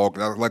monologue,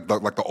 like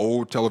the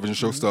old television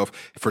show stuff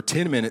for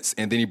 10 minutes,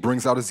 and then he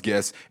brings out his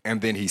guests,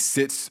 and then he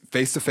sits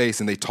face to face,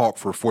 and they talk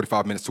for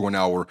 45 minutes to an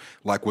hour,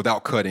 like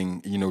without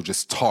cutting,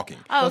 just talking.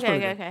 Oh, That's okay,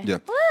 pretty okay. good. Yeah.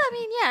 Well, I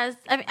mean,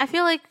 yeah. I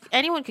feel like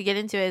anyone could get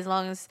into it as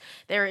long as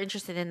they're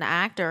interested in the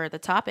actor or the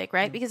topic,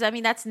 right? Because I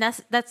mean, that's pretty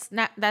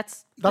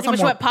a much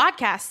more- what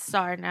podcasts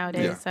are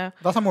nowadays. Yeah. So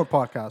That's a more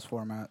podcast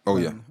format. Oh,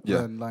 than, yeah.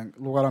 Than like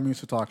what I'm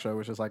used to talk show,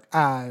 which is like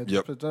ads,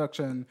 Yep.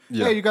 production.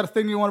 Yeah. Hey, you got a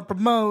thing you want to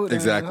promote?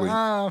 Exactly. And,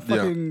 Yeah.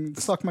 fucking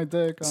suck my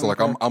dick. So like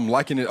I'm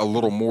liking it a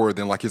little more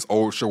than like his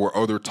old show or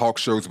other talk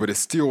shows, but it's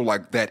still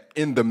like that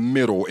in the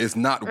middle is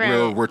not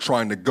where Right. we're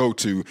trying to go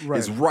to. Right.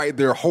 It's right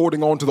there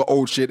holding on to the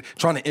old shit,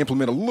 trying to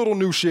implement a little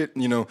new shit,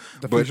 The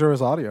but future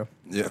is audio.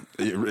 yeah,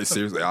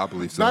 seriously, I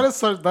believe so.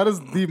 That is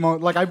the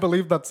most like I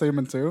believe that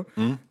statement too.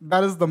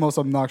 That is the most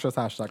obnoxious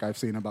hashtag I've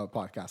seen about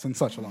podcasts in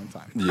such a long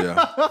time. Yeah,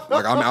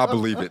 like I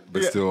believe it,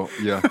 but still,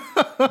 yeah.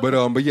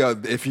 But yeah,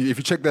 if you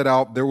check that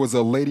out, there was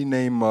a lady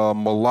named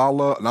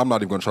Malala, and I'm not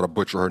even going to try to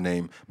butcher her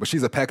name, but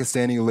she's a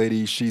Pakistani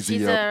lady. She's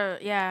she's the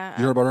you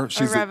heard about her?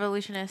 She's a a-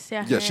 revolutionist.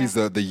 Yeah, yeah, she's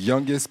the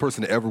youngest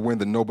person to ever win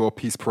the Nobel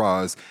Peace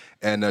Prize,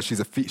 and she's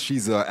an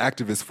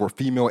activist for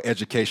female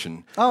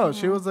education. Oh,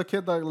 she was the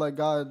kid that like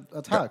got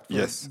attacked. for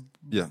Yes,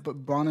 yeah,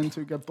 Brought in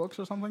to get books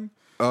or something.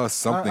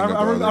 something. I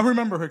about it.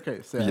 remember her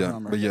case. Yeah, I Yeah,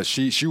 remember. but yeah,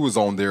 she was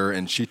on there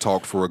and she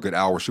talked for a good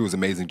hour. She was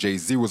amazing.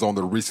 Jay-Z was on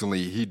there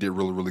recently. He did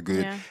really, really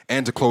good. Yeah.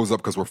 And to close up,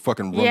 because we're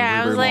fucking running Yeah,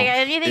 I very, was very like, long,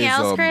 anything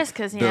else, Chris?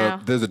 'Cause,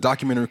 there's a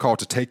documentary called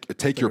 "To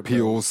Take Your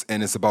Pills,"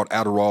 and it's about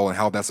Adderall and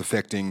how that's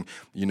affecting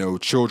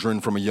children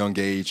from a young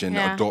age and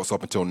Yeah. adults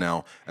up until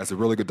now. That's a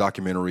really good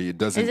documentary. It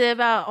doesn't Is it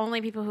about only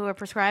people who are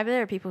prescribed it,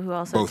 or people who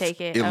also both take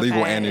it?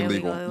 illegal Okay, and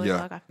illegal.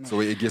 Yeah. okay. So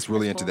it gets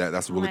really into that.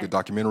 That's a really Right. good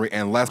documentary.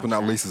 And last but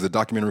not least is a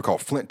documentary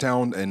called Flint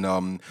Town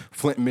in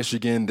Flint,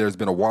 Michigan. There's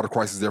been a water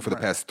crisis there for the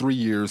past 3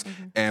 years,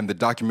 and the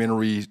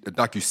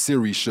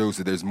docu-series shows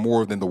that there's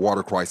more than the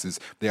water crisis.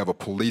 They have a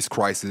police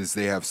crisis.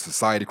 They have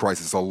society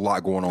crisis. A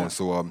lot going on.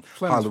 So highly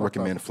fucked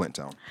recommend up. Flint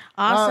Town.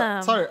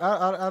 Awesome. Sorry,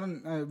 I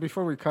didn't.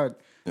 Before we cut,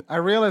 I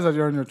realized that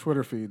you're on your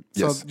Twitter feed.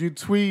 Yes. So you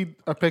tweet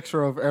a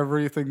picture of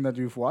everything that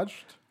you've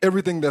watched.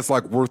 Everything that's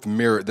like worth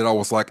merit that I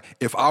was like,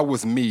 if I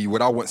was me,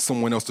 would I want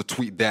someone else to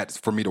tweet that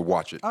for me to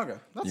watch it? Okay,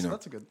 that's know.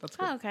 that's a good. That's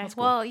good. Oh, okay. That's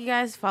cool. Well, you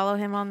guys follow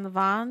him on the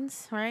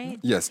Vons, right?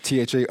 Yes,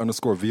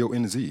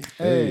 THA_VONZ.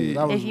 Hey,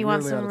 that was If you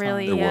want really out some of time.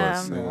 really It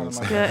was. Yeah, I don't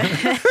like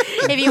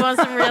good, if you want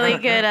some really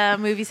good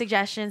movie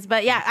suggestions.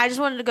 But yeah, I just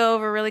wanted to go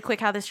over really quick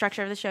how the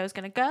structure of the show is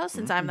going to go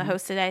since I'm the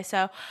host today.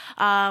 So,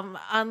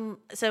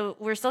 so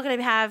we're still going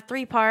to have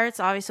 3 parts.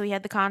 Obviously, we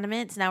had the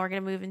condiments. Now we're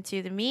going to move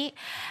into the meat,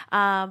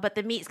 but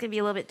the meat's going to be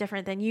a little bit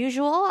different than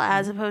usual.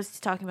 As opposed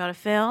to talking about a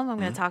film, I'm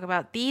going to talk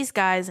about these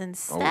guys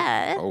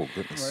instead. Oh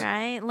goodness.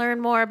 Right? Learn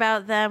more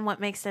about them, what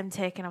makes them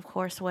tick, and of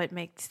course, what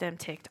makes them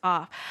ticked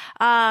off.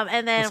 And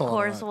then, That's of all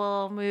course, right.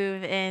 we'll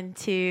move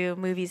into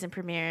movies and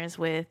premieres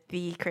with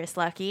the Chris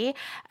Lucky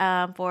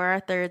for our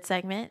third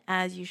segment,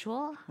 as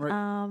usual.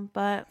 Right.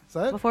 But Is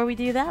that it? before we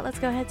do that, let's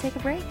go ahead and take a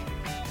break.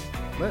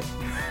 Lit.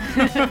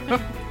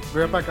 Be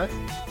right back, guys.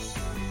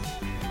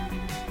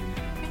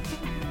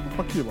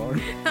 Fuck you, Lauren.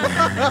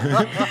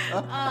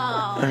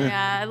 Oh,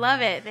 yeah, I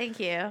love it. Thank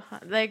you.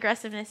 The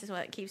aggressiveness is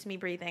what keeps me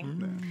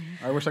breathing.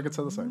 I wish I could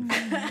say the same.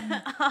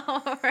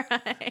 All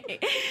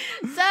right.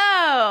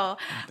 So,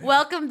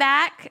 welcome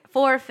back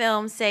for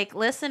film's sake,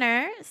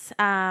 listeners.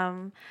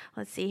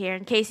 Let's see here.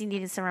 In case you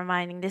needed some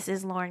reminding, this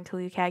is Lauren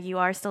Kalukag. You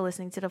are still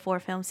listening to the For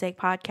Film's Sake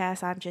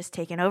podcast. I'm just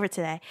taking over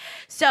today.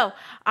 So,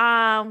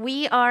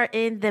 we are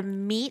in the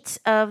meat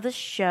of the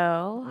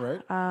show.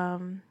 Right.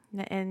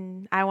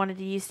 And I wanted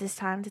to use this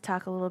time to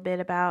talk a little bit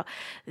about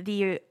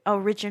the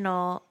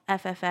original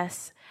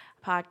FFS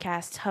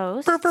podcast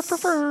host,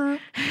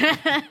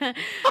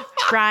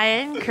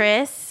 Brian,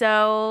 Chris.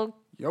 So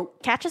Yo.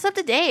 catch us up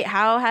to date.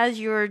 How has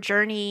your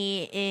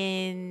journey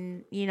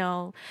in,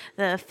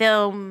 the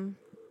film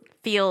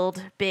field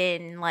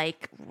been?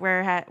 Like,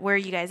 where are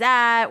you guys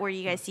at? Where do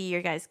you guys see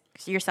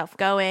yourself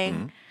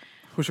going?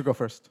 Who should go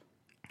first?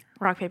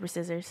 Rock, paper,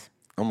 scissors.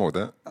 I'm with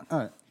that. All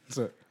right. That's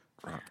it.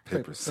 Rock,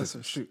 paper,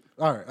 scissors. Shoot.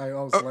 All right. I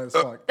always let it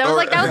slide. That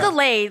was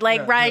delayed.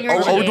 Like, Brian, you're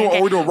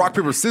We're doing rock,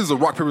 paper, scissors,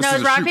 rock, paper, No, scissors,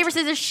 it's rock, shoot. paper,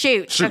 scissors,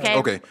 shoot. Shoot,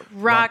 okay.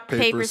 Rock,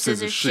 paper,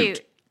 scissors,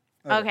 shoot.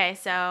 Okay,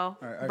 so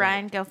right,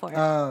 Brian, go for it.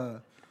 I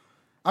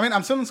mean,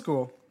 I'm still in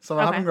school, so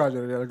I Okay. haven't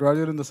graduated yet. I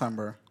graduated in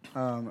December,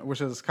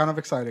 which is kind of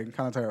exciting,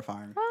 kind of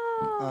terrifying.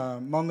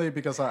 Mainly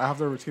because I have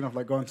the routine of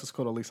like going to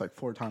school at least like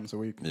 4 times a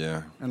week.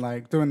 Yeah. And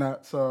like doing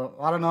that, so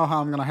I don't know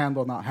how I'm gonna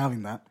handle not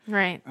having that.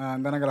 Right.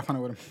 And then I gotta find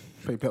a way to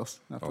pay bills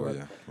after that,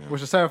 yeah.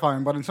 which is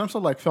terrifying. But in terms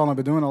of like film, I've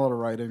been doing a lot of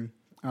writing.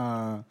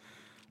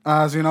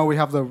 As you know, we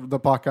have the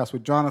podcast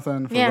with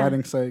Jonathan for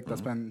writing's sake.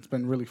 It's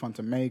been really fun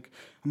to make.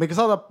 And because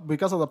of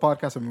the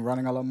podcast, I've been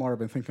writing a lot more. I've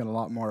been thinking a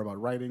lot more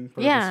about writing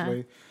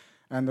purposely.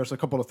 And there's a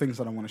couple of things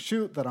that I want to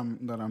shoot that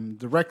I'm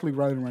directly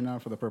writing right now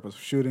for the purpose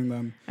of shooting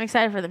them. I'm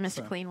excited for the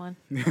Mr. Clean one.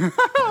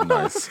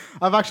 Nice.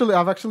 I've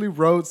actually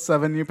wrote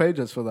 7 new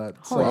pages for that.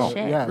 Holy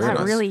shit. Yeah, That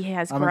nice. really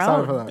has I'm grown.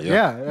 excited for that.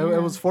 Yeah.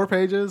 It was 4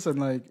 pages,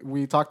 and like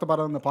we talked about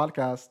it on the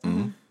podcast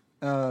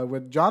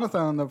with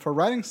Jonathan for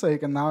writing's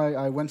sake, and now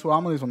I went to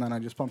Amelie's one day and I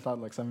just pumped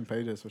out like 7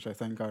 pages, which I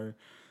think are.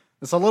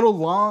 It's a little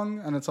long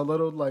and it's a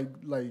little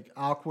like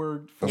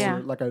awkward for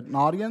like an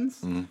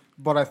audience,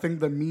 but I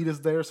think the meat is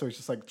there, so it's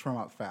just like trim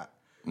out fat.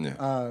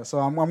 Yeah. So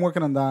I'm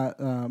working on that.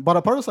 But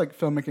as far as like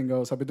filmmaking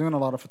goes, I've been doing a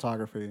lot of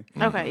photography.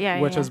 Okay, yeah,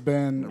 Which yeah. has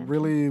been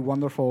really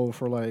wonderful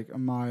for like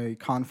my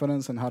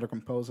confidence in how to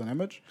compose an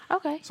image.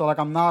 Okay. So like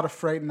I'm not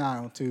afraid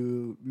now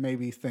to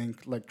maybe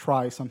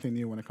try something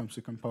new when it comes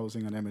to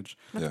composing an image.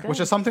 That's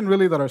Which is something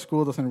really that our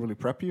school doesn't really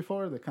prep you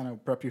for. They kind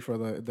of prep you for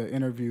the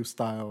interview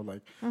style,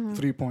 like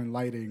 3-point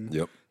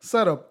lighting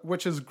setup,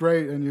 which is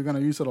great, and you're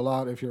gonna use it a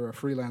lot if you're a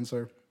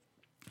freelancer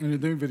and you're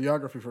doing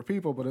videography for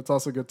people, but it's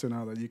also good to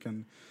know that you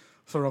can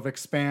sort of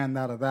expand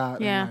out of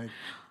that and like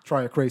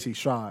try a crazy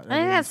shot. I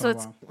think that's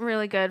what's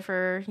really good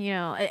for,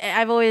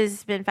 I've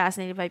always been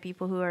fascinated by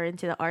people who are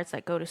into the arts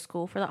that go to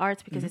school for the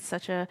arts because it's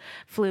such a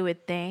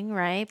fluid thing,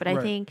 right? But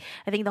I think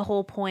the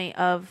whole point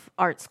of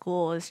art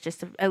school is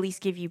just to at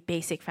least give you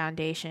basic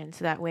foundation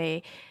so that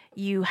way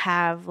you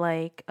have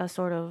like a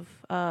sort of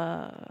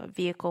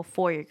vehicle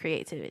for your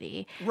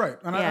creativity. Right,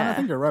 and I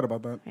think you're right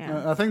about that.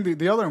 Yeah. I think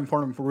the other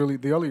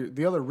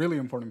really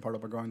important part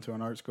about going to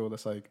an art school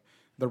is like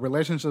the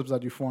relationships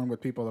that you form with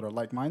people that are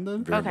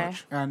like-minded. Very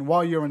much. And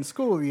while you're in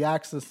school, the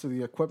access to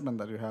the equipment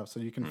that you have, so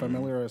you can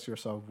familiarize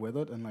yourself with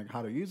it and like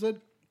how to use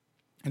it,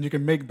 and you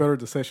can make better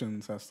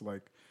decisions as to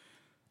like,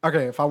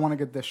 okay, if I want to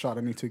get this shot,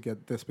 I need to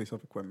get this piece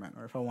of equipment,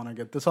 or if I want to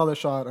get this other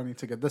shot, I need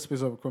to get this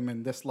piece of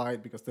equipment, this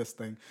light, because this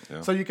thing.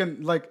 Yeah. So you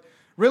can like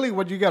really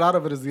what you get out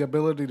of it is the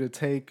ability to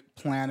take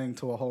planning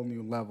to a whole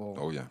new level.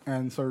 Oh, yeah.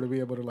 And sort of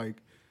be able to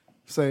like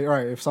say, all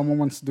right, if someone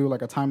wants to do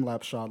like a time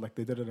lapse shot, like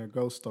they did in a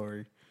Ghost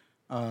Story.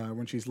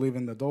 When she's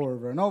leaving the door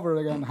over and over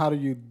again, how do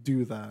you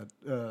do that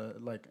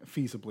like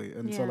feasibly?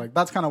 And so like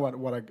that's kind of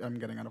what I'm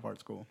getting out of art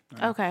school.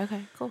 Okay,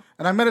 cool.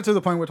 And I made it to the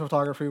point with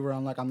photography where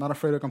I'm like, I'm not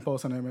afraid to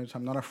compose an image.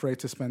 I'm not afraid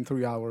to spend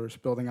 3 hours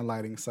building a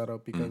lighting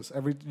setup because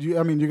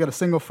you get a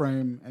single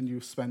frame and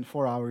you spend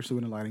 4 hours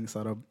doing a lighting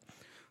setup.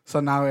 So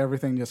now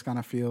everything just kind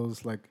of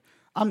feels like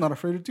I'm not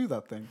afraid to do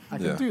that thing. I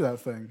can do that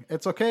thing.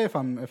 It's okay if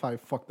I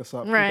fuck this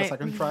up because I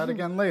can try it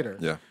again later.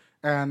 Yeah.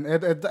 And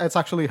it's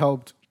actually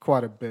helped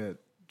quite a bit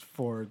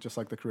for just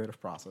like the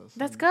creative process.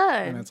 That's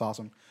good. And it's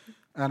awesome.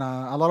 And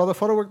a lot of the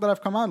photo work that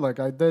I've come out, like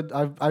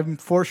I've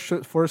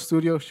 4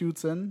 studio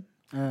shoots in,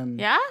 and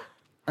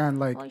And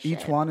like Holy each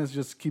shit. one is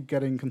just keep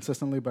getting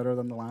consistently better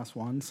than the last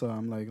one. So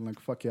I'm like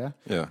fuck yeah,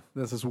 Yeah.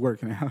 this is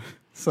working out.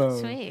 So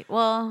Sweet.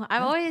 Well, I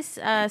always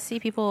see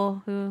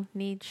people who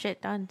need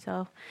shit done,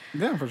 so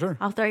yeah, for sure.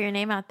 I'll throw your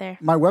name out there.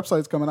 My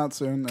website's coming out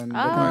soon, and they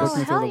can book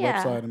me hell through the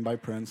yeah. website and buy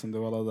prints and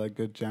do all of that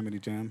good jammity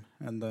jam,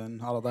 and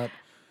then all of that.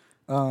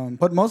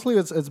 But mostly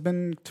it's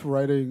been to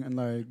writing and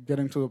like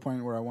getting to the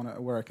point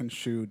where I can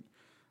shoot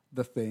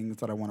the things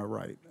that I want to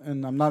write,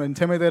 and I'm not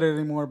intimidated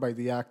anymore by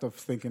the act of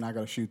thinking I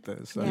gotta shoot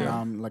this. And Yeah.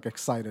 I'm like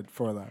excited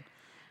for that,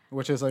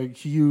 which is a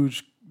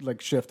huge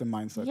like shift in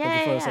mindset. 'Cause Yeah,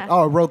 before it's yeah. like,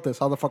 oh, I wrote this.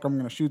 How the fuck am I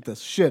gonna shoot this?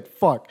 Shit,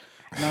 fuck.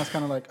 Now it's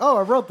kind of like, oh,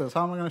 I wrote this.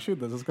 How am I gonna shoot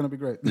this? It's gonna be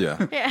great. Yeah.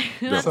 Yeah,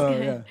 that's So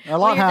good. yeah, a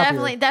lot you're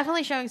happier.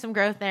 definitely showing some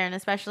growth there, and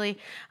especially,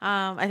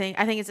 I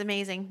think it's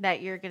amazing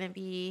that you're going to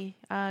be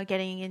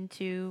getting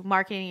into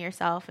marketing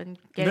yourself and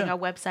getting Yeah. a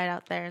website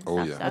out there and Oh,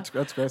 stuff. yeah. So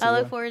That's great. I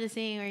look yeah. forward to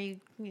seeing where you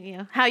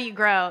know how you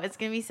grow. It's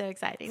going to be so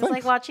exciting. It's like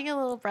Thanks. watching a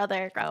little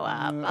brother grow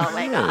up. Oh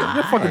my You're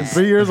god! fucking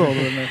 3 years older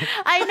than me.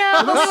 I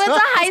know, but we went to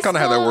high school. kinda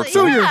how that works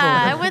Yeah, out. 2 years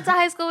I older. went to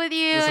high school with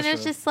you, This and is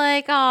it's true. just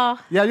like, oh.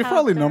 Yeah, you how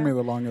probably it's know me grown.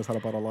 the longest out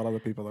about a lot of the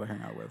people that I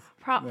hang out with.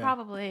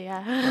 Probably,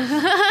 yeah.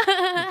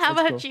 How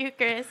about cool. you,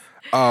 Chris?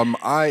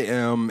 I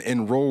am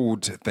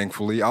enrolled,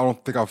 thankfully. I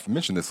don't think I've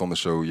mentioned this on the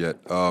show yet.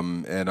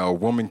 At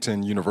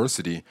Wilmington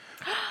University.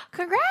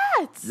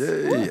 Congrats!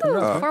 Yay.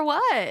 Woo. For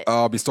what?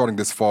 I'll be starting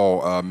this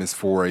fall. Is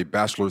for a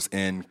bachelor's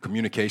in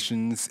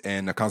communications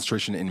and a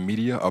concentration in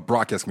media,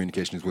 broadcast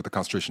communications with a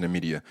concentration in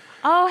media.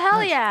 Oh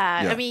hell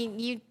yeah. Yeah. I mean,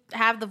 you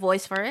have the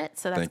voice for it,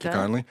 so that's Thank good. you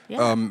kindly.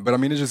 Yeah. But I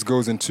mean, it just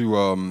goes into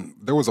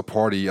there was a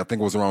party, I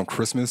think it was around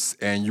Christmas,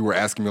 and you were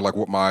asking me like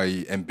what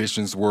my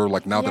ambitions were.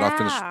 Like now that I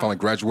finished Yeah. finally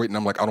graduating,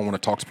 I'm like, I don't want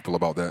to talk to people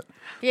about that.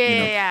 Yeah, you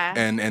know? yeah.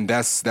 And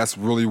that's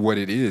really what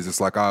it is.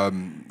 It's like I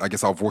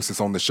guess I'll voice this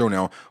on the show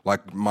now.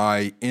 Like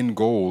my end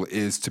goal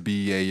is to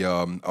be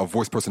a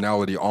voice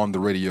personality on the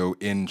radio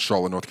in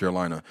Charlotte, North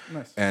Carolina.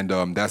 Nice.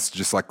 And that's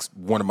just like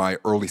one of my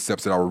early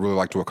steps that I would really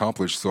like to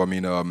accomplish. So I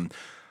mean.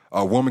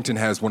 Wilmington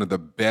has one of the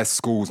best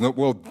schools,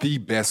 the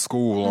best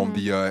school on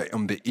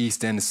the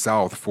east and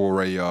south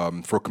for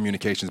for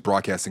communications,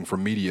 broadcasting, for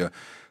media.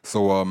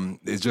 So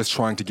it's just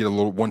trying to get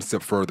one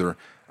step further.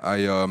 I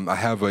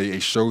have a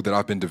show that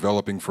I've been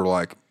developing for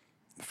like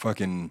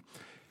fucking.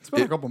 It's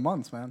been a couple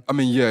months, man. I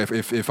mean, yeah.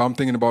 If I'm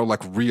thinking about it,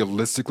 like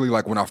realistically,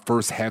 like when I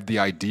first had the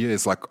idea,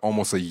 it's like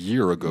almost a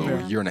year ago,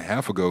 a year and a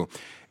half ago.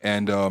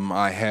 And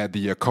I had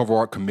the cover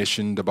art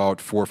commissioned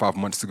about 4 or 5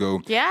 months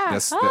ago. Yeah.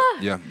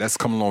 That's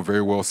coming along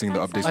very well. Seeing the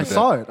updates I with that.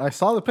 saw it. I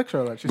saw the picture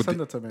of that. She With sent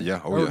the- it to me.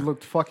 yeah, oh, It yeah.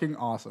 looked fucking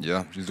awesome.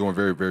 Yeah, she's doing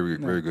very, very,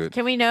 very good.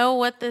 Can we know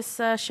what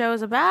this show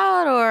is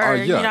about, or are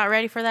you yeah. not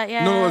ready for that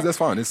yet? No, that's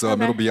fine. It's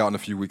Okay. it'll be out in a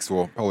few weeks,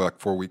 or probably like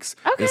 4 weeks.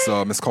 Okay.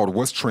 It's called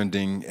What's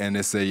Trending, and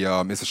it's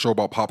a show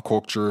about pop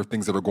culture,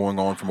 things that are going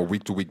on from a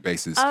week to week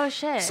basis. Oh,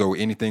 shit. So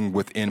anything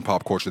within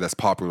pop culture that's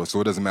popular.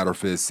 So it doesn't matter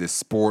if it's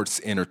sports,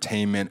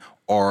 entertainment,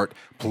 art,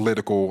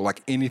 political,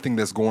 like anything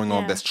that's going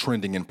on Yeah. that's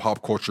trending in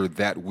pop culture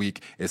that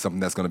week is something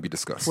that's going to be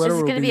discussed. Twitter Is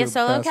it will gonna be a your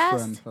solo best cast?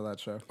 friend for that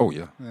show. Oh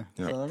yeah, Yeah.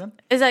 yeah, Say that again?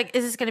 Is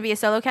this going to be a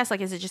solo cast?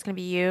 Like, is it just going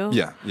to be you?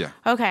 yeah, yeah.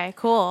 Okay,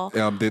 cool.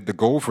 The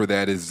goal for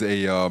that is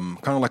a kind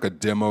of like a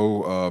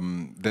demo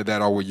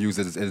that I would use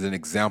as an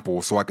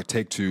example, so I could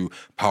take to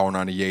Power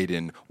 98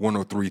 and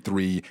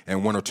 103.3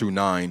 and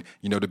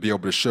 102.9, to be able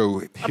to show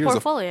here's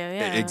portfolio,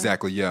 yeah.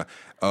 exactly, yeah.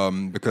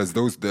 Because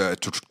the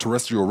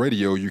terrestrial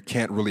radio, you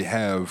can't really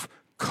have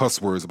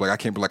cuss words. Like I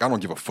can't be like, I don't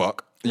give a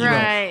fuck.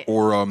 Right.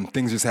 Or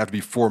things just have to be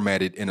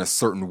formatted in a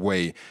certain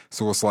way.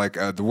 So it's like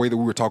the way that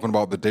we were talking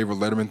about the David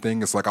Letterman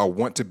thing. It's like I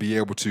want to be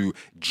able to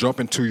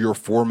jump into your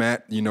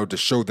format, to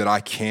show that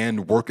I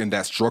can work in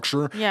that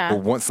structure. Yeah. But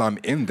once I'm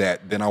in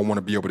that, then I want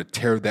to be able to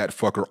tear that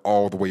fucker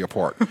all the way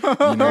apart.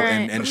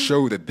 Right. and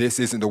show that this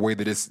isn't the way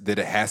that it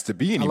has to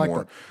be like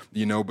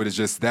anymore. But it's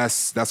just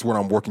that's what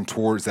I'm working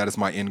towards. That is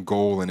my end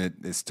goal, and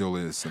it still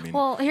is. I mean,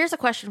 Well, here's a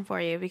question for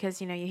you,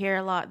 because you hear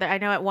a lot that I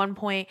know at one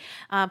point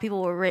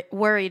people were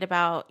worried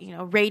about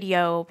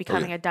radio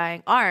becoming yeah. a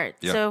dying art.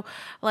 Yeah. So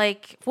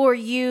like for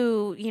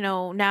you,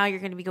 now you're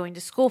going to be going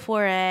to school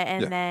for it,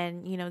 and Yeah.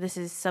 then this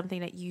is something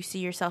that you see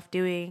yourself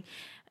doing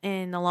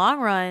in the long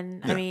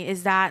run. I Yeah. mean,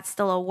 is that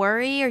still a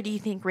worry, or do you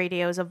think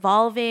radio is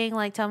evolving?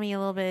 Like, tell me a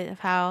little bit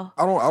of how.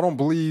 I don't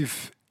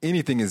believe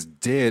anything is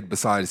dead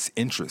besides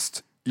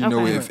interest.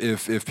 Okay.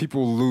 If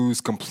people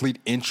lose complete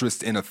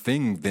interest in a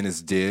thing, then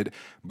it's dead.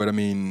 But I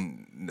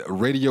mean,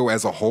 radio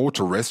as a whole,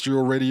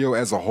 terrestrial radio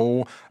as a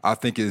whole, I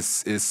think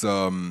is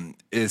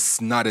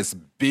not as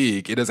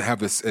big. It doesn't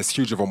have as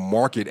huge of a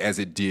market as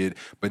it did.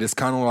 But it's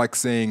kind of like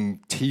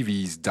saying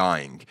TV's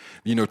dying.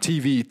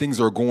 TV, things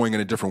are going in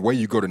a different way.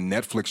 You go to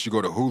Netflix, you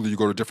go to Hulu, you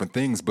go to different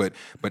things. But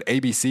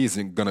ABC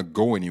isn't gonna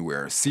go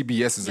anywhere.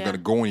 CBS isn't Yeah. gonna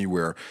go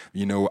anywhere.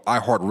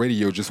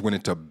 iHeartRadio just went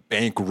into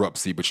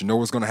bankruptcy. But you know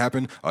what's gonna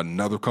happen?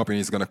 Another company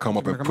is gonna come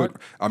up and put.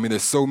 I mean,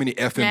 there's so many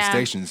FM Yeah.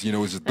 stations.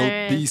 It's just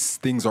There is. these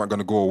things aren't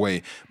gonna go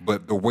away.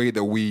 But the way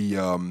that we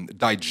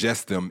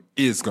digest them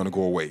is gonna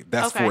go away.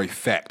 That's Okay. for a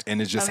fact,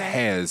 and it just Okay.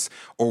 has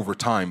over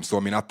time. So, I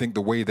mean, I think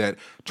the way that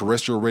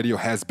terrestrial radio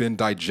has been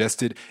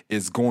digested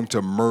is going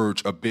to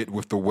merge a bit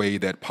with the way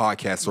that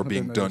podcasts are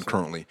being done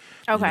currently.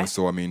 Okay.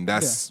 So, I mean,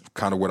 that's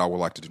kind of what I would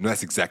like to do.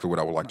 That's exactly what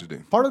I would like to do.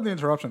 Part of the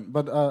interruption,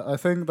 but I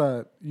think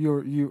that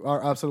you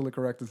are absolutely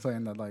correct in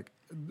saying that like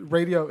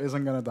radio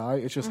isn't gonna die.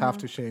 It just have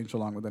to change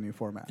along with the new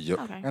format. Yep.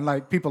 Okay. And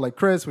like people like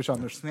Chris, which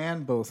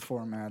understand both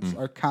formats,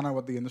 are kind of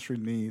what the industry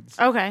needs.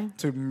 Okay.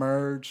 To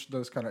merge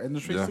those kind of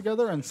industries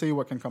together and see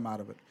what can come out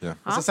of it. Yeah.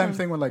 It's the same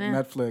thing with like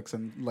Netflix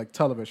and like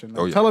television. Like,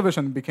 Oh, yeah.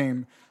 television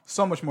became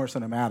so much more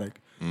cinematic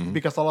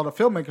because a lot of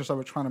filmmakers that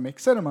were trying to make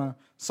cinema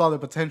saw the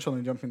potential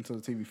in jumping to the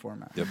TV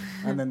format. Yep.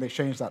 And then they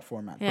changed that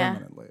format Yeah.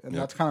 permanently. And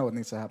that's kind of what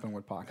needs to happen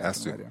with podcasts Has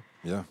and to. radio.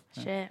 Yeah.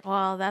 Shit.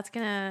 Well, it's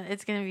gonna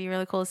be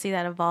really cool to see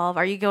that evolve.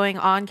 Are you going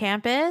on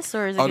campus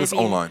or is it gonna just be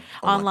online.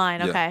 Online.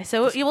 Yeah. Okay.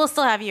 So you will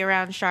still have you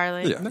around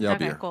Charlotte. Yeah, I'll Okay.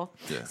 be here. Cool.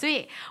 Yeah.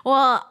 Sweet.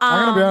 Well,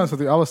 I'm gonna be honest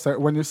with you. I was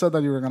when you said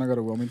that you were gonna go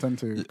to Wilmington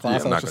to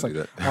class. I'm I not was just gonna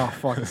like, do oh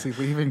fuck, is he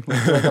leaving?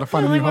 Like, I gotta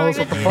find a new Like, host.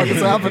 What the fuck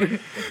is happening?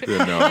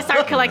 Yeah, no.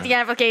 start collecting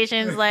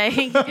applications. Like,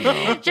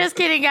 just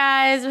kidding,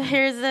 guys.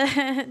 Here's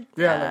the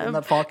Yeah, like in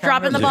that fall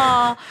dropping the campus.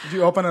 ball. Did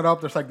you open it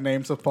up? There's like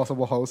names of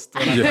possible hosts.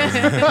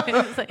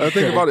 I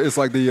think about it. It's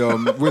like the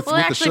with We'll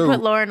the actually show.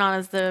 put Lauren on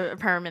as the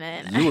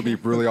permanent. You would be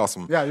really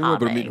awesome. Yeah, you would.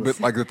 But, I mean, but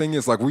like the thing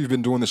is, like we've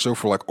been doing the show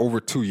for like over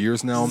 2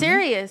 years now.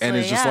 Seriously, and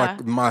it's just yeah.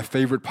 like my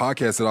favorite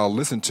podcast that I'll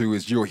listen to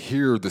is you'll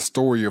hear the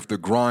story of the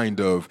grind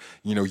of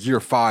year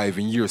 5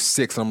 and year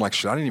 6, and I'm like,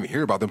 shit, I didn't even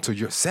hear about them till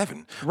year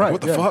 7. Right,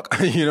 What the yeah. fuck,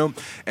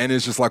 And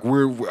it's just like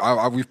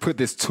we've put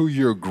this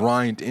 2-year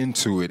grind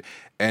into it.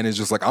 And it's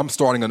just like I'm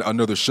starting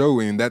another show,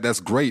 and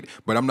that's great.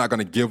 But I'm not going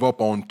to give up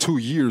on 2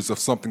 years of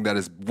something that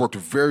has worked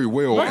very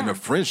well and a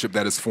friendship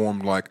that has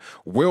formed like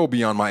well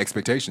beyond my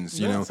expectations.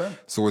 You know, same.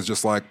 so it's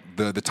just like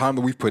the time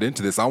that we've put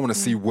into this. I want to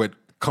see what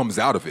comes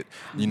out of it,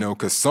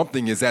 because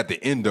something is at the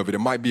end of it. It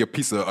might be a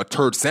piece of a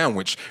turd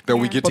sandwich that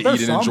we get But to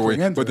there's eat and enjoy,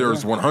 something into but it,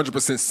 there's yeah.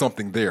 100%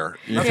 something there.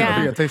 You know? That's Yeah.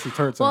 gonna be a tasty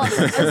turd. Well,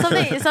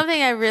 sandwich.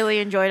 something I really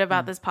enjoyed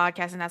about this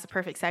podcast, and that's a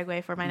perfect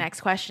segue for my next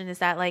question, is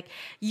that like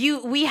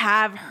we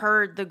have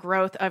heard the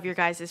growth of your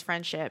guys'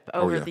 friendship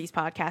over yeah. these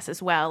podcasts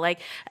as well. Like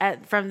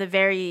from the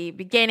very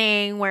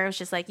beginning, where it was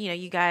just like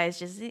you guys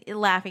just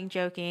laughing,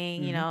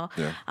 joking, Yeah.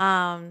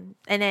 and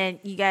then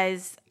you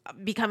guys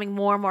becoming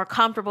more and more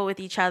comfortable with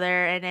each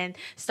other, and then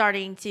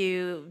starting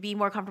to be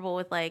more comfortable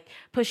with like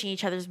pushing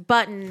each other's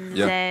buttons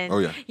Yeah. and Oh,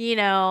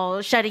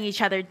 yeah. shutting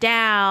each other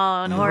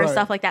down or Right.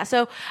 stuff like that.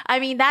 So I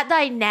mean that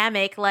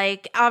dynamic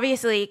like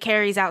obviously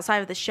carries outside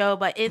of the show,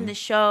 but in the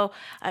show,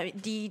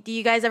 do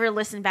you guys ever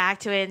listen back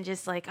to it and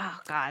just like, oh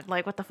god,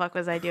 like what the fuck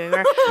was I doing,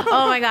 or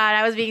oh my god,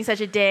 I was being such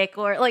a dick,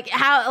 or like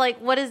how, like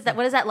what is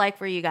that like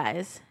for you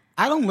guys?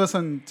 I don't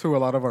listen to a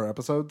lot of our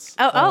episodes.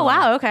 Oh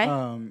wow,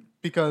 okay.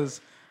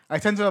 Because I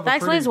tend to have That a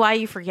explains pretty... why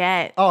you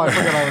forget Oh, I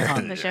forget all the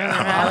time. the show.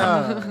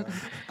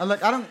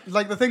 I don't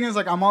like the thing is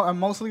like I'm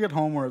mostly at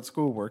home or at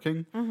school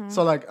working, Mm-hmm.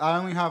 so like I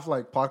only have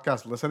like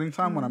podcast listening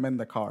time when I'm in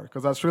the car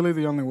because that's really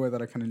the only way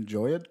that I can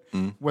enjoy it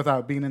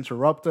without being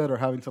interrupted or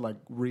having to like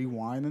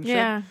rewind and shit.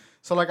 Yeah.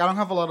 So like I don't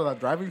have a lot of that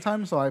driving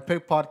time, so I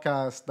pick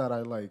podcasts that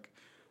I like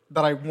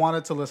that I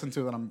wanted to listen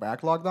to that I'm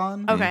backlogged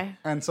on. Okay.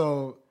 And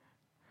so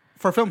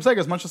for film's sake,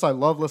 as much as I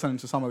love listening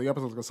to some of the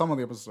episodes, because some of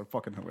the episodes are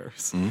fucking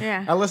hilarious.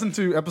 Yeah. I listened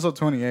to episode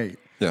 28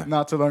 Yeah.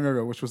 not too long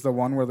ago, which was the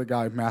one where the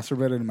guy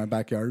masturbated in my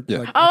backyard. Yeah.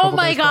 Like, a Oh couple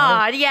my days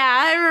prior. god,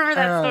 yeah, I remember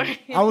that And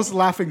story. I was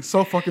laughing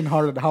so fucking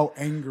hard at how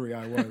angry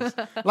I was.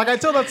 Like, I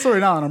tell that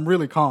story now and I'm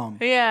really calm.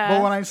 Yeah.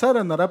 But when I said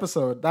in that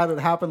episode, that had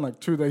happened like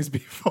 2 days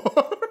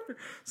before.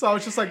 So I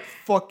was just like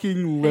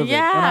fucking livid.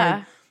 Yeah.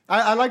 And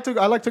I like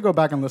to go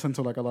back and listen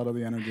to like a lot of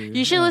the energy.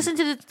 You should listen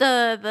to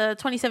the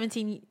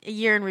 2017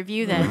 year in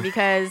review then,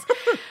 because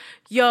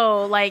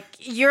like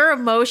your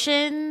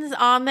emotions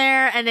on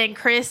there, and then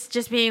Chris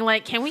just being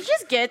like, can we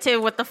just get to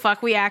what the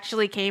fuck we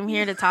actually came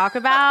here to talk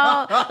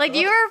about? Like,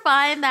 you ever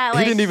find that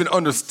like He didn't even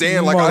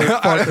understand. Like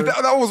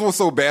that was what's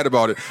so bad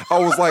about it. I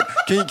was like,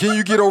 "Can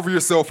you get over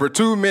yourself for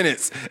 2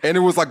 minutes?" And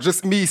it was like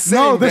just me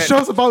saying, No, this that.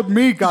 show's about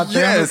me, goddamn.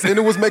 Yes, and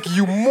it was making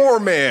you more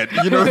mad.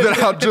 That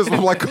I just was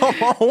like, "Come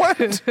on, what?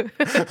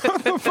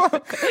 What the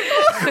fuck?"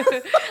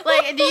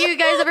 like, do you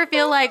guys ever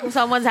feel like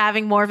someone's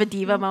having more of a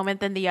diva moment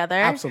than the other?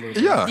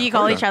 Absolutely. Yeah. Do you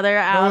call Oh, yeah. each other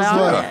out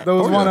on it? There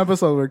was Oh, one yeah.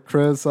 episode where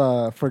Chris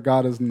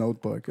forgot his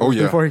notebook. It was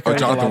before he carried the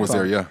Jonathan was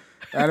there. laptop.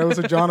 Yeah. And it was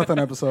a Jonathan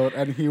episode,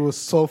 and he was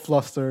so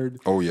flustered.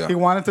 Oh, yeah. He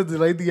wanted to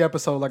delay the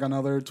episode like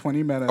another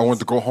 20 minutes. I wanted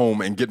to go home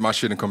and get my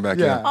shit and come back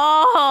Yeah. in.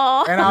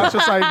 Oh, And I was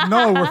just like,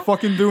 no, we're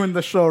fucking doing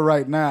the show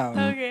right now.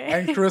 Okay.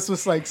 And Chris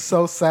was like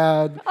so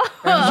sad.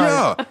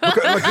 Yeah,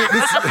 because, like,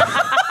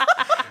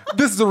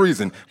 this is the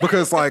reason.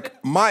 Because like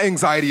my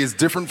anxiety is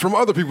different from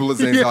other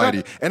people's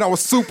anxiety, and I was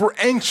super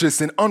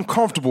anxious and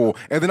uncomfortable.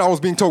 And then I was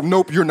being told,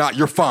 "Nope, you're not.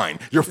 You're fine.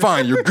 You're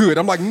fine. You're good."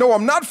 I'm like, "No,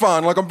 I'm not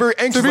fine. Like I'm very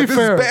anxious. To be Like, this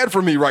fair, is bad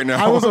for me right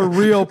now." I was a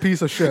real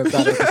piece of shit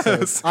that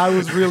episode. I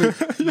was really,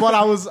 but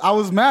I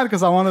was mad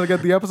because I wanted to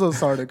get the episode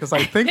started because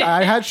I think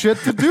I had shit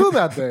to do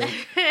that day.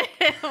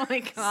 Oh my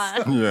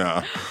god.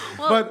 Yeah.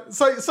 But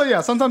so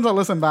yeah, sometimes I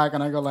listen back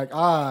and I go like,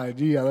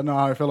 gee, I don't know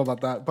how I feel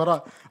about that. But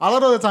a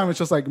lot of the time it's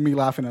just like me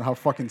laughing at how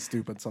fucking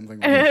stupid something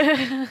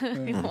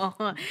was.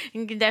 Well,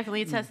 you can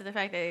definitely attest to the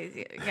fact that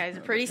you guys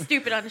are pretty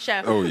stupid on the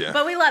show. Oh, yeah.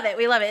 But we love it.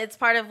 We love it. It's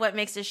part of what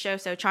makes this show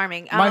so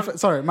charming.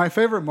 My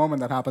favorite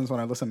moment that happens when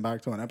I listen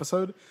back to an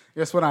episode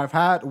is when I've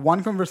had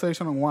one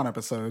conversation on one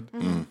episode.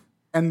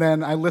 And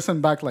then I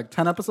listened back like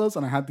 10 episodes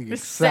and I had the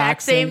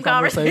exact same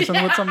conversation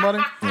with somebody.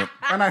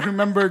 And I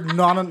remembered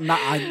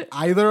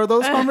either of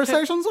those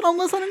conversations when I'm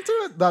listening to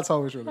it. That's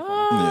always really funny.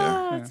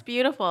 Oh, it's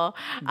beautiful.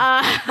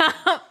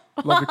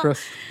 Love you,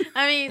 Chris.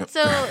 I mean,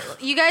 so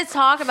you guys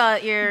talk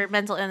about your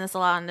mental illness a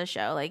lot on the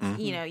show. Like,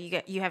 you know,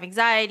 you have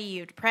anxiety,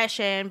 you have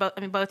depression, both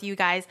of you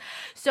guys.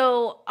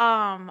 So,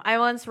 I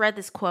once read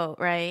this quote,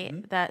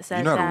 right? That says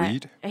You know how to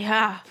read?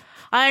 Yeah.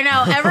 I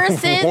know. Ever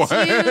since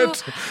you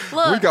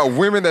look, We got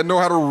women that know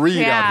how to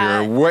read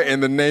out here. What in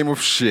the name of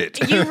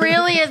shit? you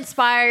really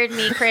inspired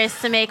me,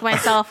 Chris, to make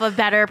myself a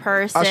better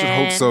person. I should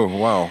hope so.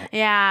 Wow.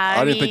 Yeah.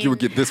 I didn't think you would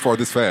get this far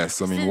this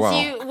fast. I mean, wow.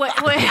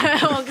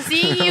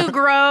 Seeing you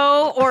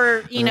grow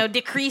or, you know,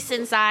 decrease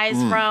in size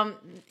from,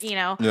 you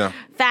know,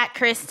 fat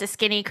Chris to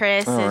skinny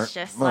Chris is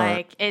just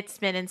like, it's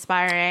been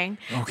inspiring.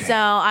 Okay. So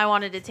I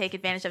wanted to take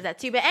advantage of that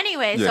too. But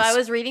anyway, so I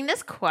was reading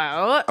this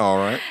quote. All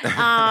right.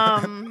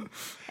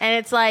 And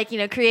it's like, you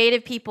know,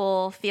 creative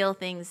people feel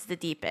things the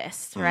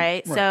deepest,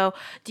 right? So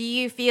do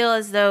you feel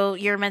as though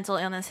your mental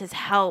illness has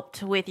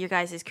helped with your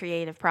guys'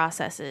 creative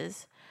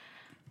processes?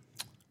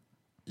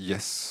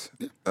 Yes.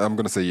 I'm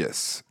going to say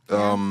yes.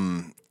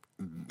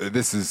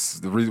 This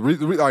is the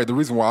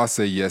reason why I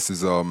say yes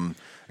is, I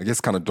guess,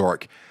 kind of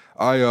dark.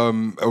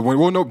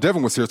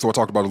 Devin was here, so I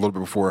talked about it a little bit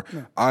before.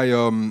 Yeah.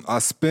 I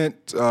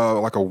spent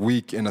like a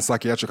week in a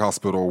psychiatric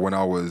hospital when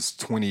I was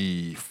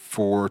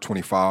 24,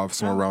 25,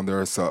 somewhere around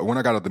there. So when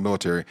I got out of the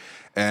military,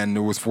 and it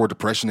was for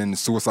depression and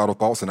suicidal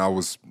thoughts, and I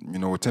was, you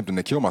know, attempting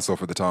to kill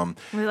myself at the time.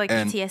 Was it like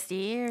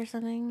PTSD or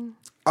something?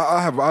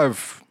 I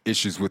have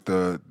issues with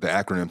the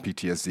acronym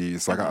PTSD.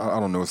 It's like I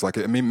don't know. It's like,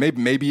 I mean,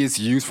 maybe it's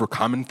used for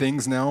common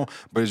things now,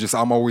 but it's just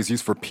I'm always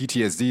used for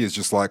PTSD. It's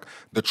just like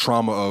the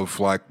trauma of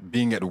like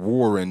being at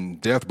war and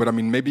death. But I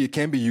mean, maybe it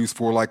can be used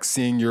for like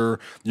seeing your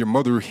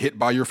mother hit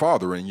by your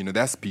father, and you know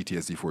that's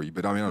PTSD for you.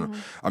 But I mean, I don't know.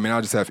 I mean,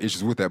 I just have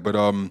issues with that. But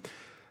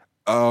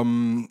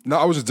no,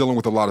 I was just dealing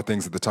with a lot of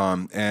things at the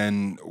time,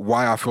 and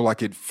why I feel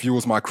like it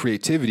fuels my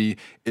creativity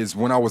is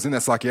when I was in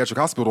that psychiatric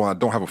hospital. I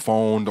don't have a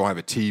phone, don't have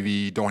a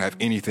TV, don't have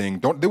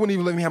anything. They wouldn't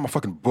even let me have my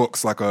fucking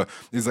books. I couldn't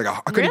even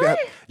have,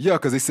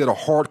 because they said a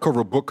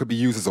hardcover book could be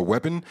used as a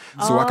weapon,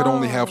 so I could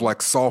only have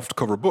like soft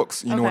cover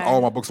books, you know, and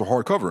all my books were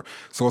hardcover.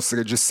 So it's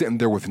like just sitting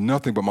there with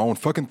nothing but my own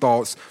fucking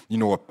thoughts, you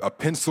know, a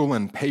pencil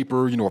and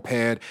paper, you know, a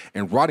pad,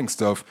 and writing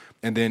stuff.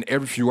 And then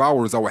every few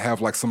hours I would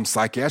have like some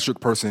psychiatric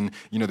person,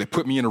 you know, they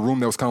put me in a room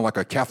that was kind of like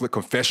a Catholic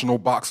confessional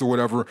box or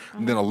whatever.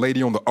 And then a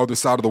lady on the other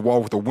side of the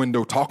wall with a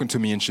window talking to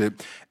me and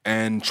shit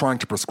and trying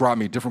to prescribe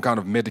me different kind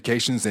of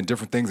medications and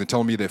different things and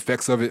telling me the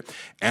effects of it.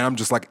 And I'm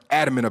just like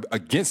adamant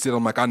against it.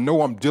 I'm like, I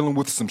know I'm dealing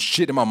with some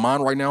shit in my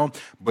mind right now,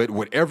 but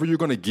whatever you're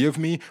going to give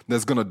me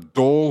that's going to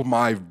dull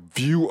my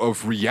view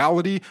of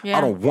reality,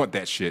 I don't want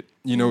that shit.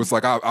 You know, it's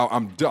like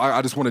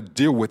I just want to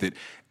deal with it.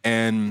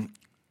 And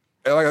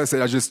like I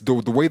said, I just the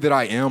way that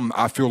I am,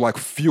 I feel like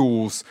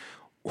fuels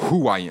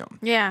who I am.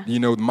 Yeah. You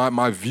know,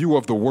 my view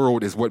of the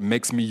world is what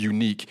makes me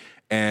unique.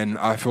 And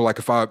I feel like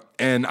I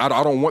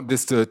don't want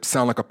this to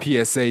sound like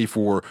a PSA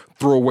for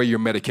throw away your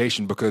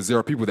medication, because there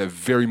are people that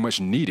very much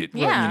need it.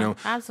 Yeah, you know?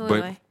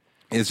 absolutely. But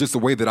it's just the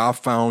way that I've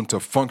found to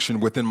function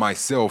within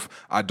myself.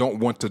 I don't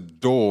want to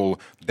dull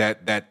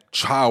that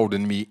child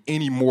in me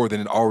any more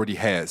than it already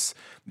has.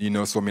 You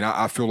know, so I mean,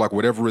 I feel like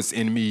whatever is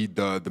in me,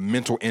 the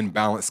mental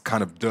imbalance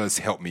kind of does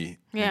help me,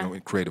 you know,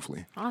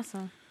 creatively.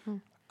 Awesome.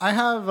 I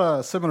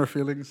have similar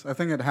feelings. I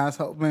think it has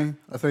helped me.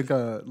 I think,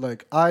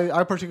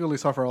 I particularly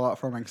suffer a lot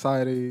from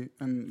anxiety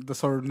and the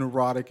sort of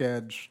neurotic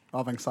edge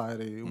of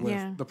anxiety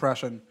with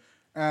depression.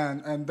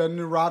 And the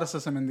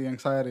neuroticism and the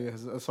anxiety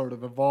has sort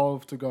of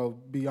evolved to go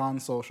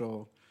beyond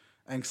social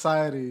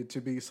anxiety to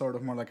be sort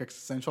of more like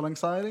existential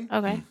anxiety.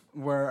 Okay.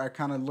 Where I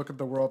kind of look at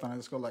the world and I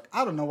just go like,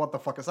 I don't know what the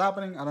fuck is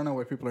happening. I don't know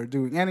why people are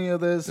doing any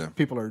of this. Yeah.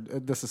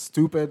 This is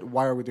stupid.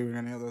 Why are we doing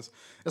any of this?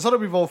 It sort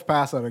of evolved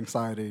past that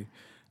anxiety.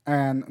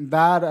 And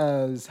that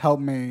has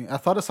helped me. I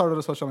thought it started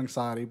as social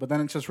anxiety, but then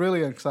it's just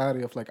really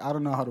anxiety of like, I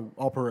don't know how to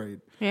operate.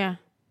 Yeah.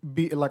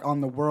 Be like on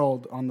the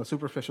world, on the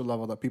superficial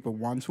level that people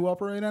want to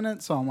operate in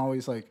it. So I'm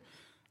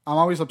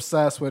always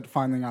obsessed with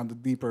finding out the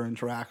deeper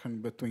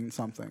interaction between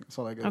something.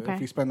 So like if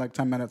you spend like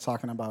 10 minutes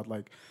talking about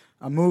like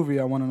a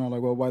movie, I want to know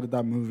like, well, why did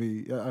that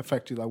movie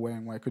affect you that way,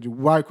 and why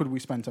could we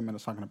spend 10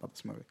 minutes talking about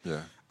this movie?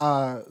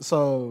 Yeah.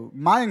 So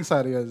my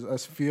anxiety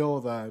is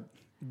feel that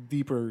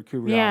deeper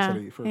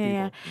curiosity for people.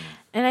 Yeah.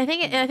 And I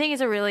think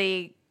it's a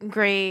really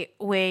great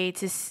way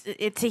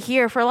to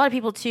hear for a lot of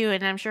people too,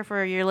 and I'm sure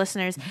for your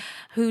listeners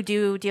who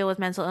do deal with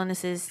mental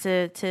illnesses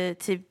to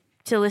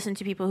listen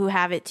to people who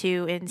have it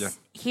too and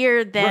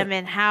hear them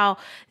and how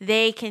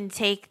they can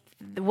take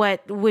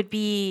what would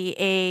be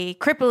a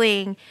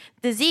crippling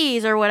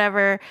disease or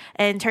whatever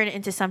and turn it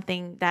into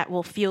something that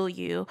will fuel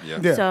you.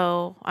 Yeah.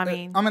 So, I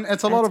mean,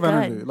 it's a lot of that's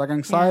energy. good. Like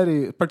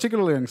anxiety,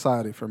 particularly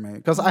anxiety for me,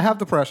 because I have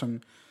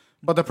depression,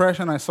 but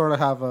depression I sort of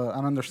have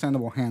an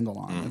understandable handle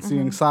on. It's the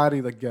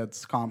anxiety that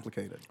gets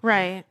complicated.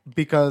 Right.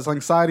 Because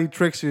anxiety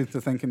tricks you into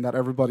thinking that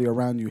everybody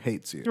around you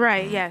hates you.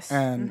 Right. Yes.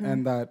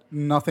 And that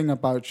nothing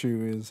about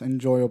you is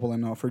enjoyable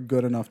enough or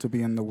good enough to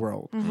be in the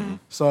world.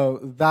 So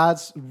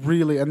that's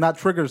really, and that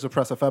triggers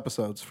depressive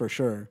episodes for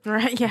sure.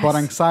 Right. Yes. But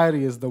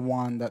anxiety is the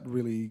one that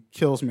really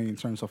kills me in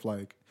terms of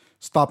like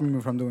stopping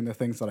me from doing the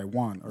things that I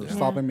want, or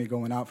stopping me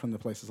going out from the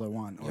places I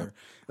want, or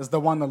it's the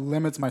one that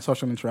limits my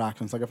social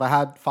interactions. Like if I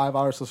had 5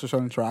 hours of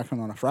social interaction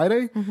on a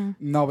Friday,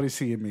 nobody's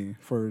seeing me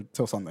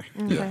till Sunday.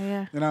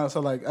 Yeah. You know, so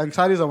like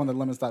anxiety is the one that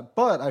limits that.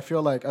 But I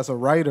feel like as a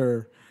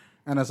writer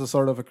and as a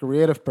sort of a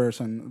creative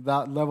person,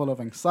 that level of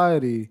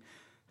anxiety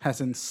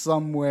has in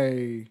some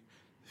way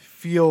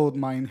fueled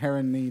my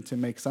inherent need to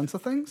make sense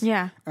of things.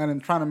 Yeah. And in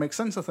trying to make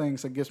sense of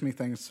things, it gives me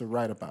things to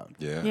write about.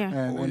 Yeah. Yeah.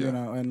 And you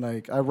know, and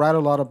like I write a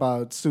lot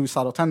about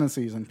suicidal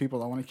tendencies and people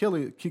that want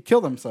to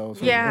kill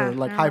themselves, or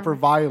like hyper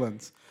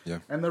violence. Yeah.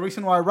 And the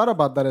reason why I write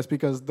about that is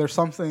because there's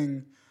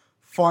something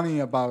funny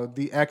about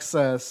the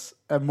excess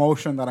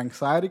emotion that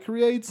anxiety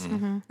creates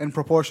in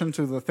proportion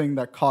to the thing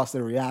that caused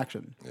the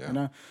reaction. Yeah. You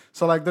know,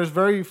 so like there's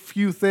very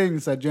few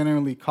things that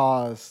genuinely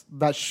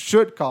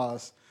should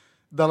cause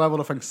the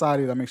level of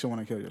anxiety that makes you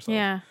want to kill yourself.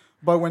 Yeah.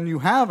 But when you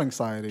have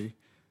anxiety,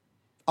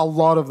 a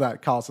lot of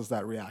that causes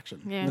that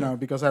reaction. Yeah. You know,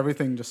 because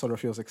everything just sort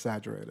of feels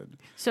exaggerated.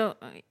 So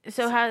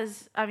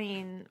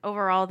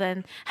overall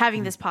then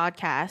having this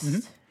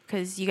podcast,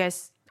 because you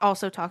guys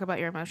also talk about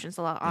your emotions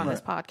a lot on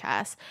this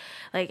podcast,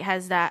 like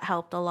has that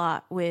helped a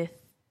lot with,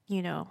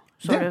 you know,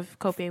 sort of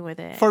coping with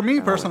it? For me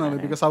or personally,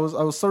 whatever? because I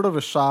was sort of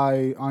a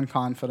shy,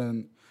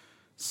 unconfident,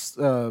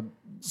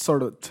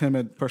 sort of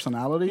timid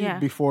personality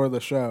before the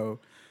show.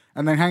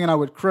 And then hanging out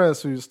with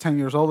Chris, who's 10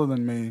 years older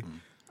than me,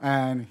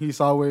 and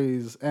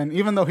and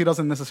even though he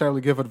doesn't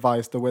necessarily give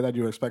advice the way that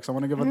you expect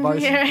someone to give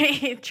advice, Yeah,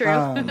 right.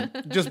 True.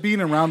 just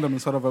being around them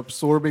and sort of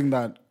absorbing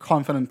that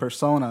confident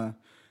persona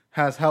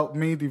has helped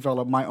me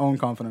develop my own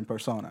confident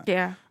persona.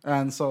 Yeah.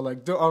 And so,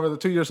 like, over the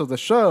 2 years of the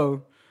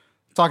show,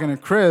 talking to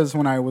Chris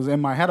when I was in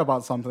my head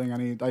about something,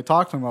 and I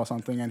talked to him about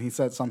something, and he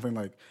said something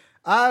like,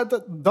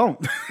 don't.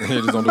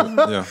 You just don't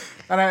do it. Yeah.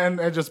 And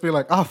I'd just be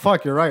like, oh,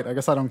 fuck, you're right. I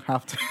guess I don't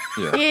have to.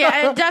 Yeah.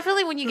 Yeah, and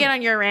definitely when you get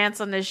on your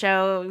rants on the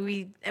show,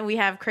 we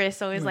have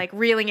Chris always like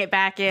reeling it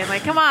back in,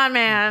 like, come on,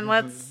 man,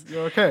 let's.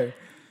 You're okay.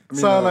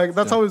 mean, So like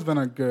that's always been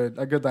a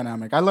good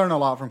dynamic. I learned a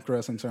lot from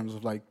Chris in terms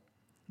of like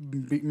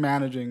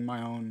managing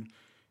my own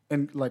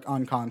like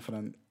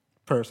unconfident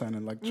person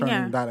and like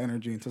turning that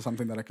energy into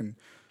something that I can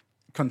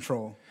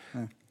control.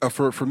 Yeah.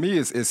 For me,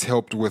 it's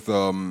helped with,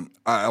 like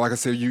I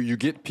said, you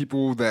get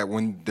people that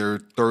when they're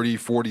 30s,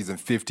 40s, and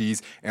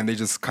 50s, and they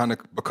just kind of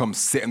become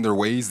set in their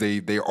ways.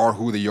 They are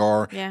who they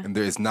are, and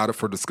it's not up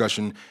for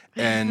discussion.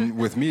 And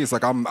with me, it's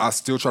like I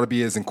still try to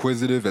be as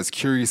inquisitive, as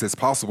curious as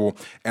possible.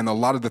 And a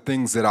lot of the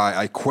things that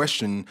I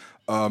question,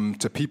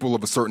 to people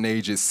of a certain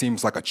age, it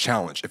seems like a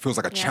challenge. It feels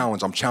like a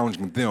challenge. I'm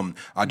challenging them.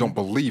 I don't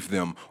believe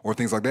them, or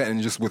things like that.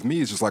 And just with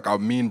me, it's just like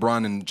me and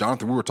Brian and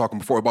Jonathan, we were talking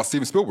before about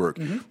Steven Spielberg,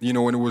 you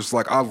know, and it was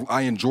like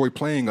I enjoy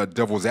playing a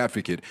devil's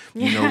advocate,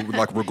 you know,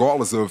 like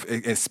regardless of,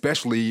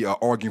 especially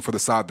arguing for the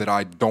side that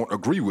I don't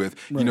agree with,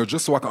 you know,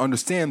 just so I can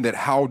understand that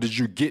how did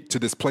you get to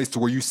this place to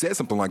where you said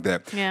something like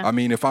that? Yeah. I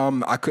mean, if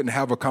I couldn't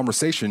have a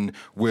conversation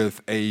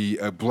with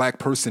a black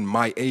person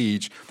my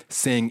age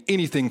saying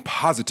anything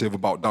positive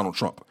about Donald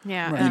Trump.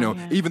 Yeah. You know,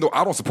 even though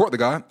I don't support the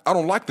guy, I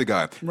don't like the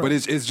guy, but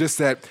it's just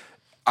that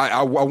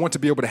I want to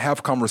be able to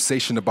have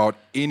conversation about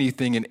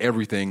anything and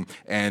everything.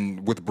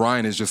 And with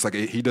Brian, it's just like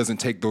he doesn't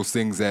take those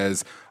things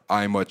as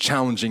I'm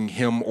challenging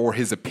him or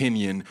his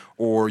opinion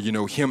or, you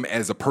know, him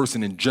as a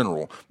person in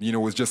general. You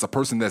know, it's just a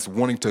person that's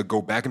wanting to go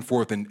back and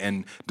forth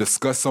and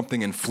discuss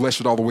something and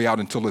flesh it all the way out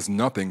until it's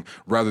nothing,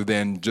 rather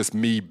than just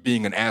me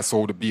being an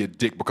asshole to be a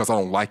dick because I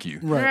don't like you,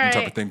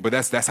 type of thing. But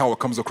that's how it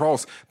comes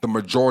across the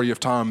majority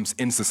of times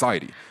in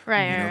society.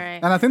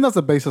 Right. And I think that's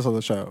the basis of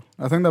the show.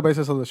 I think the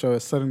basis of the show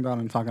is sitting down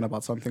and talking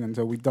about something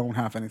until we don't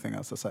have anything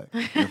else to say.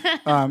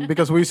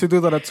 Because we used to do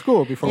that at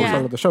school before we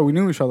started the show. We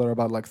knew each other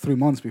about like 3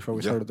 months before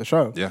we started the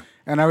show. Yeah.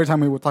 And every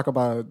time we would talk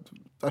about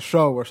a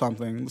show or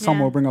something,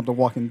 someone would bring up The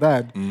Walking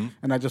Dead,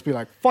 and I'd just be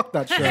like, fuck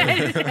that show.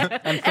 And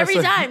Chris Every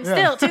would- time,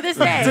 still, to this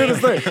day. to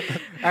this day.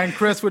 And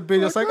Chris would be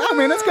just like, I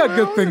mean, it's got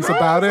good things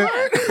about it.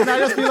 And I'd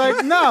just be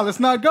like, no, let's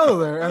not go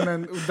there. And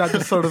then that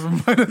just sort of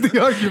invited the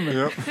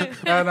argument.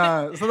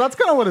 And so that's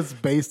kind of what it's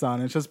based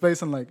on. It's just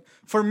based on like,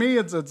 for me,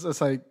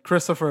 it's like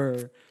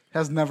Christopher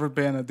has never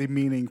been a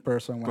demeaning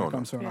person when it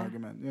comes to an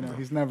argument. You know,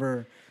 he's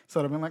never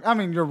sort of been like, I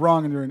mean, you're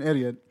wrong and you're an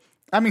idiot.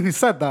 I mean, he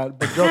said that,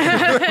 but joking.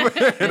 Like,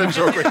 well,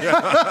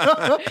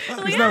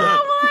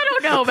 I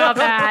don't know about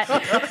that.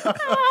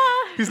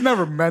 he's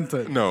never meant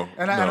it. No,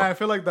 and no. I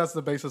feel like that's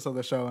the basis of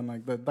the show and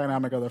like the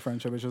dynamic of the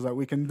friendship, which is that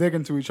we can dig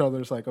into each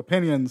other's like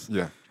opinions.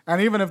 Yeah.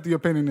 And even if the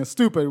opinion is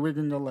stupid, we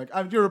can go like,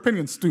 your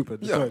opinion's stupid,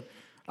 Yeah. but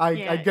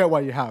I get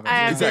why you have it. I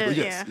have Exactly,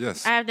 to, yes,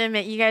 yes. I have to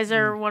admit, you guys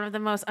are one of the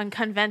most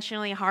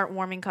unconventionally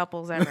heartwarming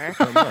couples ever.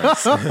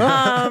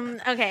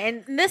 Okay,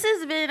 and this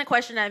has been a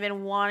question I've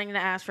been wanting to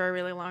ask for a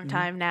really long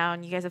time now,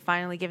 and you guys have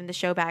finally given the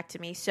show back to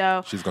me.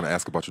 So, She's going to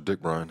ask about your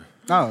dick, Brian.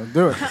 No,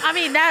 do it. I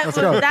mean, that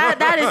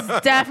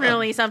is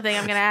definitely something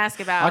I'm going to ask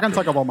about. I can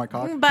talk about my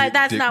cock. But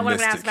that's Dick not what I'm going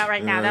to ask mystic. about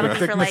right now. That'll be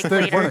Dick for like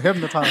mistake, later.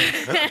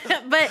 hypnotized.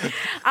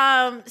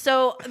 But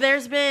so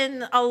there's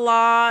been a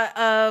lot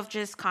of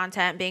just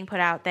content being put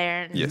out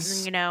there, and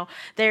Yes. you know,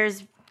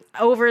 there's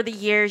over the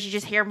years you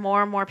just hear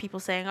more and more people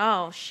saying,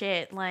 "Oh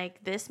shit,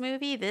 like this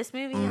movie,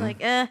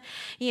 like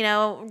you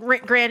know."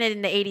 Granted,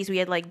 in the '80s we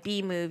had like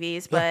B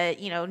movies, but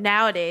you know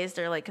nowadays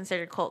they're like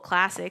considered cult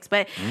classics.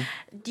 But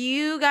do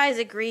you guys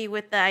agree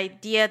with the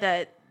idea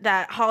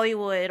that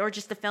Hollywood or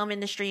just the film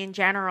industry in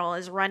general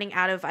is running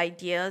out of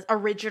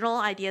original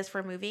ideas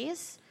for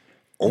movies?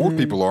 Old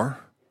people are.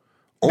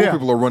 Old Yeah.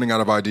 people are running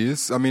out of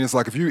ideas. I mean, it's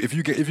like if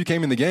you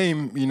came in the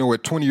game, you know,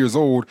 at 20 years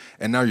old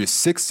and now you're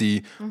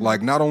 60,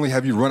 like not only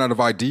have you run out of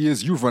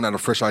ideas, you've run out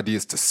of fresh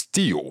ideas to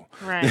steal.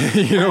 Right.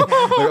 You know,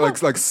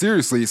 like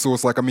seriously. So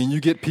it's like, I mean, you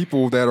get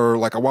people that are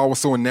like, while I was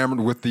so enamored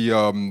with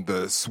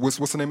the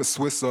Swiss, what's the name of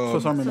Swiss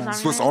Army Man.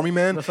 Swiss Army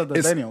Man. That's the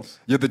It's- Daniels.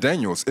 Yeah, the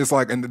Daniels. It's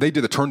like, and they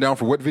did the turn down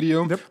for what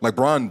video? Yep. Like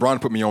Brian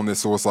put me on this,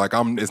 so it's like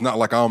it's not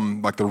like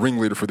I'm like the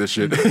ringleader for this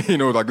shit. You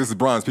know, like this is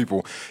Brian's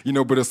people. You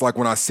know, but it's like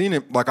when I seen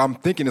it, like I'm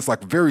thinking it's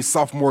like very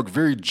sophomore,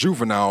 very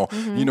juvenile.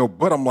 You know,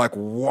 but I'm like,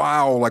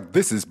 wow, like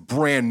this is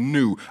brand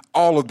new.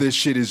 All of this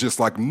shit is just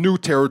like new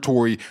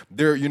territory.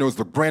 There, you know, it's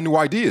the brand new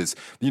ideas.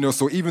 You know,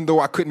 so even though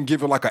I couldn't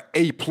give it like an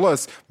A+,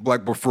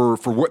 like but for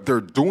what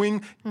they're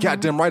doing,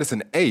 goddamn right, it's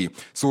an A.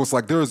 So it's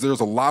like there's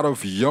a lot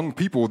of young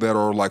people that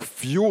are like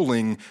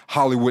fueling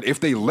Hollywood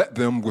if they let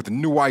them with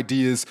new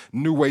ideas,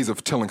 new ways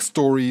of telling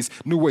stories,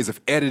 new ways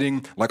of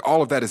editing. Like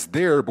all of that is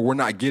there, but we're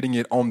not getting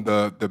it on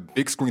the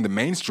big screen, the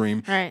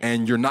mainstream. Right.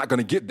 And you're not going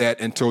to get that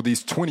until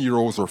these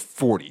 20-year-olds are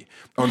 40.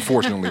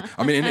 Unfortunately,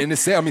 I mean, and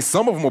it's sad. I mean,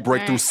 some of them will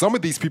break through. Some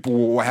of these people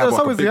will have There's like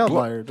a always big the blow.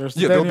 outlier. There's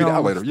There'll be the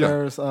Daniels, outlier. Yeah.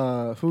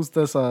 There's who's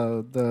this?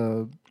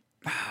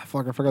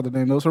 Fuck, I forgot the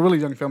name. There was a really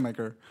young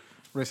filmmaker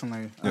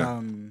recently.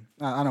 Yeah.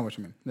 I know what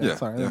you mean. Yeah,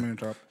 sorry, I didn't mean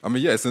to interrupt. I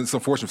mean, yeah, it's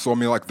unfortunate. So, I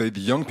mean, like the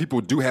young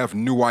people do have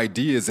new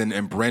ideas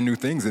and brand new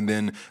things, and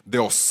then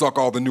they'll suck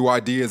all the new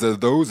ideas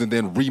of those and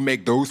then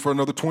remake those for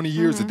another 20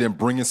 years and then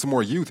bring in some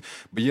more youth.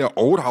 But yeah,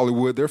 old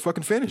Hollywood, they're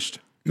fucking finished.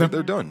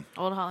 They're done.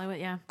 Old Hollywood,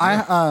 yeah.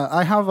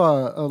 I have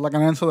a like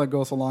an answer that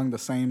goes along the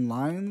same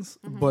lines,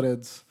 but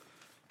it's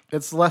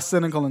less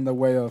cynical in the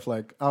way of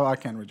like, oh, I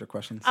can't read your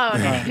questions. Oh,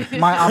 okay.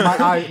 My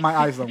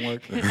eyes don't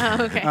work.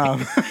 Oh,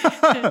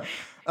 okay.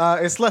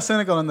 It's less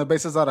cynical in the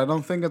basis that I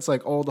don't think it's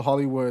like old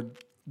Hollywood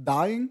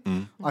dying.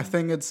 I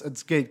think it's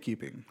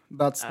gatekeeping.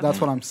 That's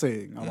what I'm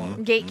seeing a lot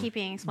of.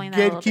 Gatekeeping, explain that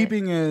a little bit.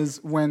 Gatekeeping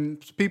is when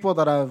people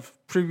that have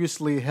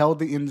previously held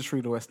the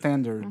industry to a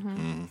standard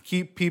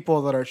keep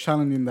people that are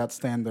challenging that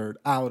standard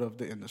out of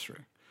the industry.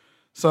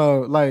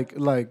 So like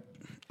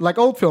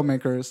old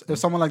filmmakers, if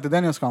someone like the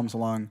Daniels comes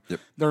along,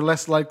 they're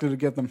less likely to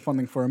get them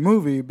funding for a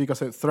movie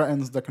because it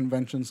threatens the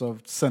conventions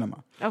of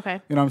cinema.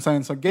 Okay. You know what I'm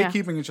saying? So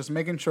gatekeeping is just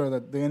making sure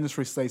that the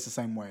industry stays the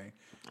same way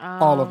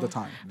all of the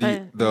time.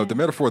 The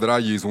metaphor that I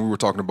used when we were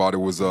talking about it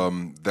was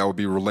that would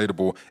be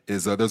relatable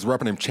is there's a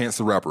rapper named Chance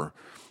the Rapper.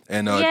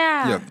 And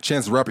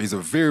Chance the Rapper, he's a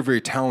very, very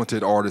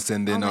talented artist.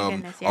 And then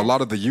a lot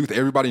of the youth,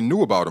 everybody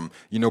knew about him,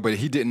 you know, but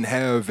he didn't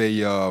have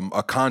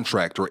a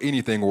contract or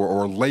anything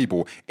or a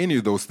label, any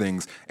of those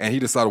things. And he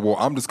decided, well,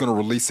 I'm just going to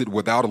release it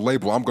without a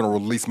label. I'm going to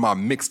release my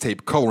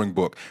mixtape coloring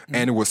book.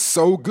 And it was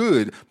so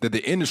good that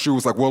the industry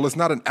was like, well, it's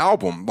not an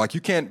album. Like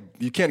you can't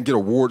get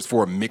awards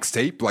for a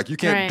mixtape. Like you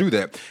can't do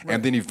that.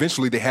 And then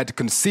eventually they had to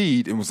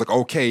concede and was like,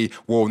 okay,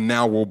 well,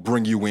 now we'll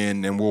bring you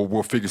in and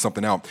we'll figure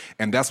something out.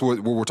 And that's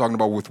what we're talking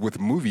about with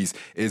movies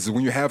is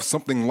when you have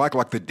something like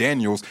the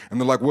Daniels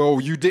and they're like,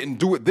 well, you didn't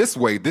do it this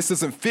way. This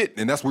doesn't fit.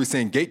 And that's what we're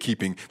saying,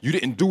 gatekeeping. You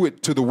didn't do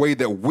it to the way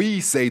that we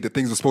say that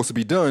things are supposed to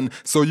be done.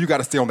 So you got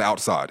to stay on the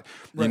outside.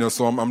 Right. You know,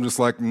 so I'm just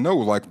like, no,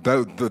 like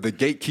the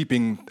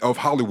gatekeeping of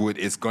Hollywood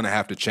is going to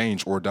have to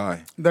change or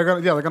die. They're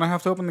gonna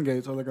have to open the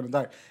gates or they're gonna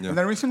die. Yeah. And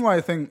the reason why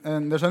I think,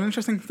 and there's an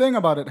interesting thing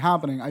about it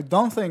happening, I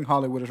don't think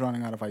Hollywood is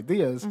running out of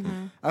ideas.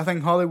 I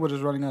think Hollywood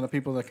is running out of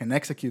people that can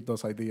execute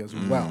those ideas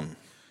well.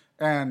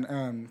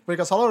 And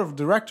because a lot of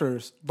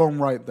directors don't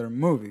write their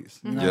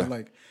movies, you know,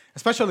 like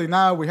especially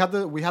now we had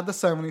the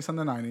 70s and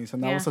the 90s,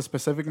 and that was a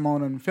specific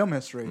moment in film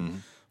history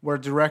where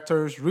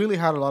directors really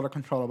had a lot of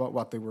control about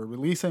what they were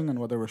releasing and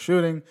what they were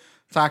shooting.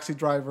 Taxi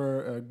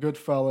Driver,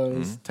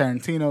 Goodfellas,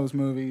 Tarantino's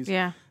movies.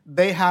 Yeah,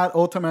 they had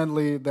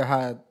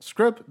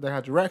script, they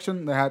had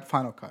direction, they had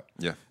final cut.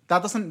 Yeah,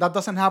 that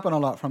doesn't happen a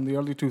lot from the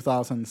early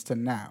 2000s to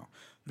now.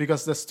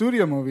 Because the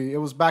studio movie, it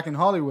was back in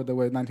Hollywood the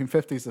way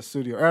 1950s, the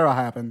studio era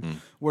happened,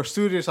 where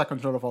studios had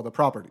control of all the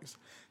properties.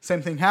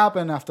 Same thing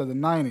happened after the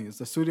 90s.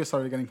 The studios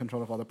started getting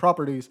control of all the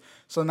properties.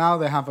 So now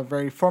they have a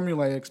very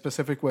formulaic,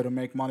 specific way to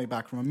make money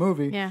back from a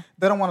movie. Yeah.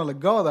 They don't want to let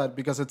go of that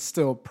because it's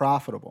still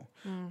profitable,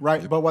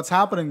 right? But what's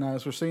happening now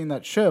is we're seeing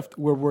that shift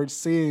where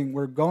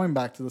we're going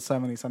back to the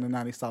 70s and the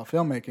 90s style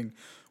filmmaking,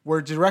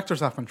 where directors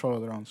have control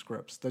of their own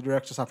scripts. The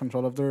directors have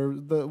control of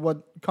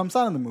what comes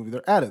out in the movie,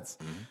 their edits,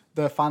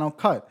 the final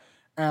cut.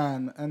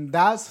 And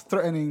that's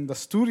threatening the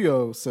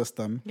studio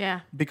system.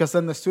 Yeah. Because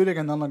then the studio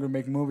can no longer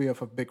make movie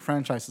of a big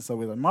franchises the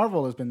way that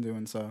Marvel has been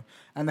doing so.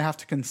 And they have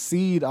to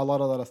concede a lot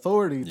of that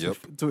authority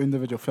to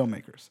individual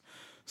filmmakers.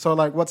 So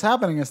like what's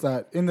happening is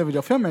that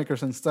individual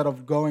filmmakers, instead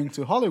of going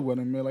to Hollywood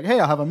and be like,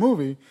 hey, I have a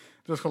movie,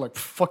 just go like,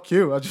 fuck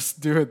you, I'll just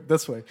do it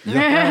this way.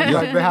 And,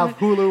 like they have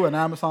Hulu and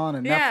Amazon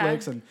and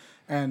Netflix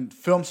and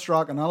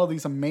Filmstruck and all of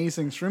these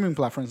amazing streaming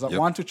platforms that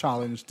want to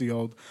challenge the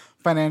old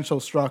financial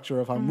structure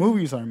of how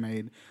movies are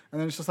made. And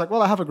then it's just like,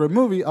 well, I have a great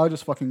movie, I'll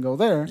just fucking go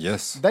there.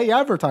 Yes. They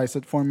advertise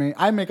it for me.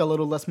 I make a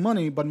little less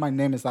money, but my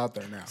name is out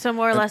there now. So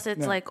more or less,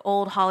 it's like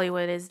old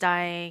Hollywood is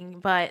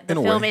dying, but the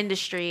film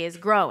industry is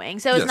growing.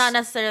 So it's not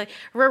necessarily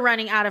we're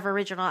running out of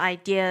original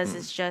ideas.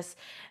 It's just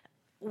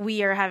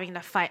we are having to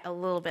fight a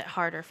little bit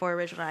harder for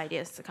original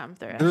ideas to come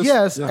through.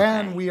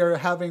 And we are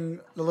having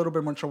a little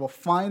bit more trouble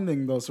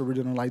finding those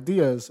original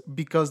ideas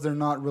because they're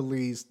not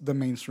released the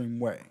mainstream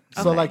way.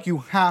 So like you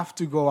have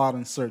to go out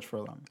and search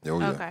for them.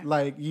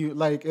 Like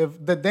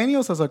if the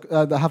Daniels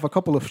have a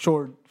couple of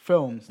short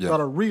films that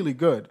are really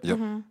good.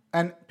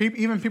 And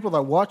even people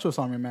that watch those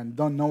Army Men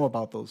don't know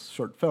about those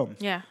short films.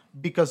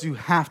 Because you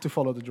have to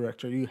follow the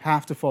director. You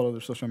have to follow their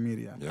social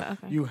media.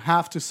 You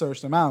have to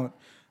search them out.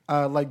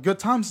 Like Good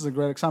Times is a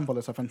great example.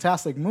 It's a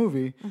fantastic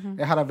movie.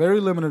 It had a very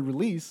limited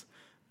release,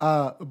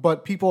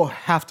 but people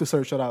have to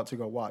search it out to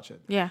go watch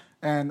it.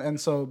 And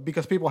so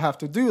because people have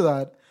to do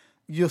that,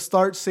 you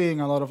start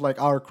seeing a lot of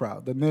like our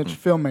crowd, the niche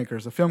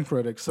filmmakers, the film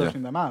critics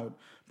searching them out,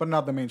 but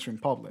not the mainstream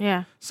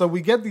public. So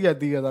we get the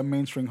idea that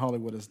mainstream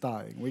Hollywood is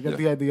dying. We get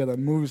the idea that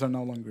movies are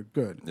no longer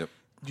good.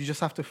 You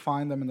just have to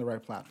find them in the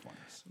right platforms.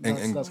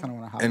 That's kind of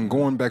what happened. And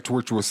going back to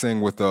what you were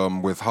saying with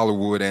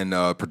Hollywood and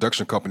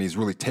production companies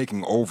really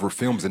taking over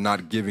films and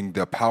not giving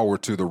the power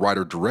to the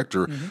writer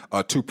director,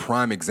 two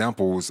prime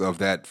examples of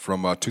that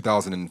from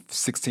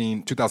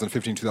 2015,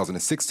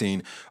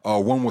 2016.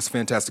 One was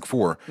Fantastic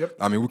Four.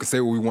 I mean, we can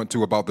say what we want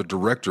to about the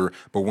director,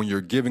 but when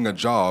you're giving a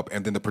job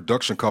and then the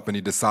production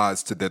company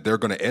decides that they're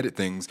going to edit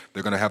things,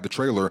 they're going to have the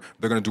trailer,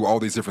 they're going to do all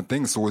these different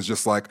things. So it's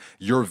just like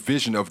your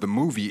vision of the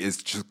movie is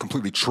just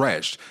completely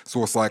trashed.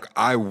 So it's like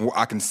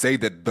I can say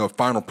that the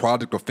final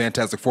product of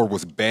Fantastic Four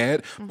was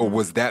bad, but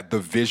was that the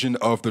vision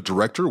of the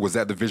director? Was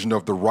that the vision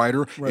of the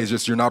writer? It's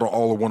just you're not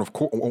all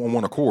on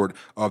one accord.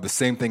 The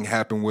same thing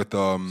happened with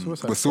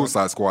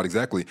Suicide Squad.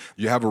 Exactly.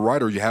 You have a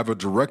writer, you have a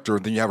director,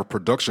 then you have a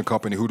production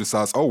company who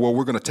decides, oh, well,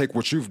 we're going to take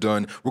what you've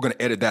done, we're going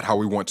to edit that how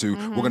we want to.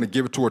 We're going to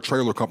give it to a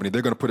trailer company.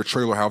 They're going to put a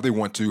trailer how they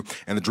want to.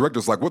 And the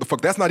director's like, what the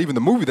fuck? That's not even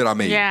the movie that I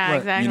made.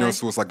 Exactly. You know,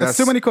 so it's like that's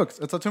too many cooks.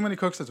 It's a too many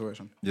cooks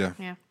situation.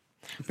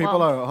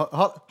 People are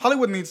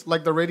Hollywood needs,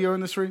 like the radio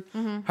industry,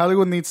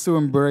 Hollywood needs to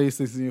embrace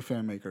these new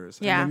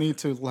filmmakers. And they need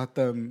to let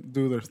them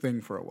do their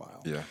thing for a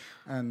while.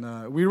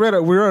 And we read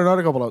an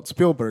article about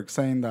Spielberg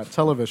saying that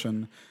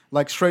television,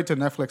 like straight to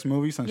Netflix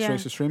movies and straight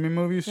to streaming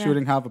movies,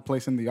 shouldn't have a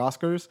place in the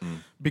Oscars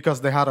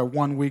because they had a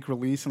 1 week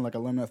release in like a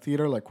limited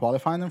theater, like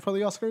qualifying them for the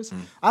Oscars.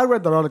 I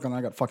read that article and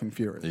I got fucking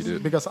furious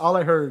because all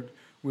I heard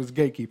was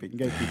gatekeeping.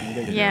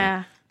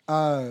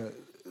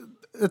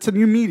 It's a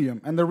new medium,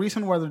 and the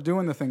reason why they're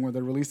doing the thing where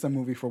they release a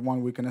movie for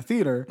 1 week in a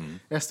theater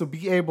is to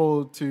be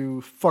able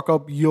to fuck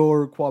up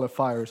your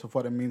qualifiers of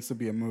what it means to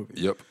be a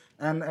movie.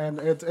 And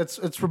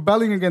it's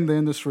rebelling against the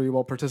industry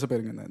while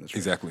participating in the industry.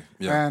 Exactly.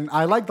 And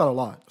I like that a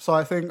lot. So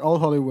I think old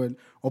Hollywood,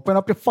 open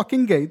up your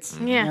fucking gates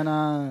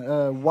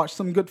and watch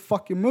some good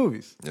fucking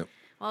movies.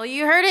 Well,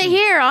 you heard it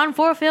here on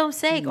For Film's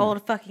Sake,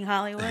 old fucking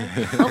Hollywood.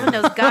 Open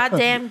those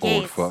goddamn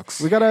gates. Old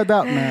fucks. We gotta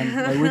adapt,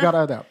 man. Like, we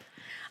gotta adapt.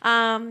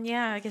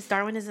 I guess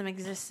Darwinism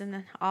exists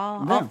in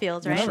all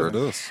fields, right? Sure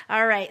does.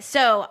 All right.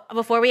 So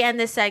before we end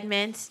this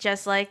segment,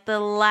 just like the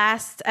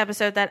last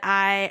episode that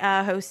I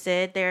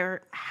hosted,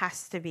 there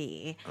has to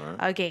be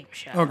a game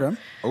show. Okay.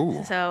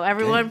 Oh. So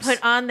everyone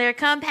put on their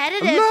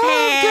competitive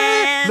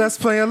pants. Let's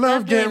play a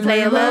love game.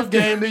 Play a love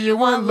game. Do you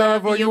want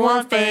love or you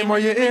want fame? Or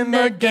you in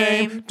the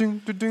game?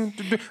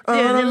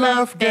 On a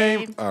love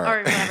game. All right.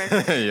 Or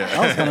whatever. That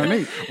was kind of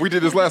neat. We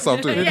did this last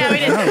time too. Yeah, we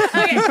did.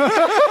 Okay.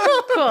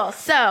 Cool.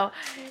 So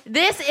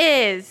this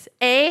is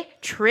a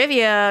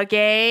trivia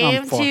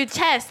game to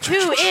test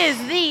who is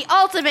the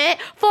ultimate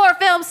For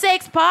Film's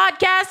Sake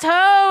podcast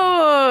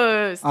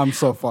host. I'm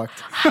so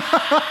fucked.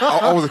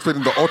 I was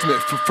expecting the ultimate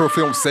for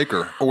film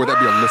saker, or would that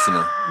be a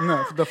listener?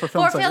 No, the For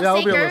For Film Film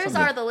Sakers Sakers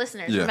are the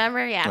listeners. Yeah.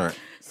 Remember? Yeah. All right.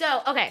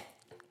 So, okay.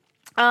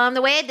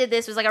 The way I did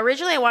this was like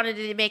originally I wanted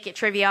to make it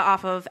trivia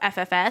off of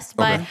FFS,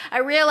 but Okay. I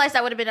realized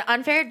that would have been an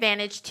unfair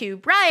advantage to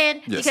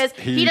Brian Yes, because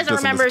he doesn't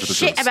remember listen to the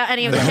shit shows. about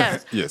any of the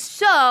shows. Yes.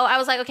 So I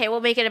was like, okay,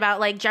 we'll make it about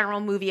like general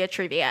movie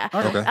trivia.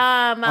 Okay.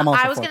 I'm also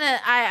I was for it. gonna.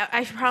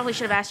 I probably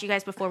should have asked you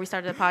guys before we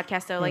started the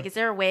podcast though. Like, is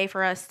there a way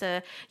for us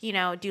to,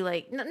 do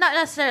like not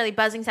necessarily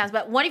buzzing sounds,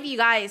 but one of you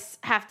guys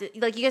have to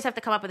you guys have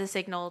to come up with a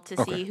signal to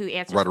see who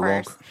answers Right or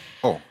wrong? first.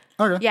 Oh.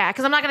 Okay. Yeah,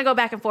 because I'm not gonna go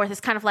back and forth.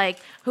 It's kind of like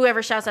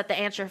whoever shouts out the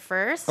answer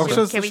first. Let's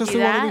just, Can we let's do just do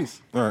one that? of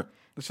these. All right.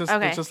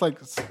 Okay. Let's just like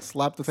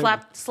slap the table.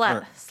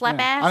 Slap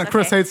Yeah. ass. I know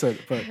Chris Okay. hates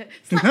it, but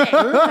Slap it.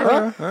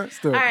 Okay. let's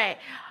do it. All right.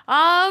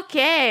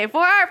 Okay,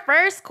 for our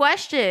first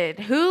question,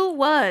 who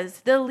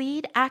was the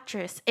lead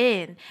actress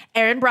in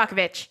Erin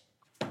Brockovich?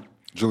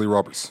 Julie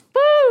Roberts.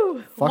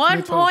 Woo! Fuck 1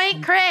 me too.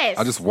 point, Chris.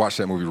 I just watched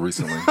that movie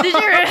recently. Did you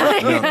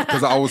really?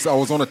 Because I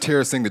was on a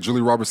tear saying that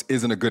Julie Roberts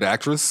isn't a good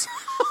actress.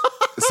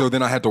 So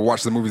then I had to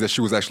watch the movies that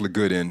she was actually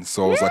good in.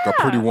 So it was like a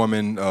Pretty Yeah.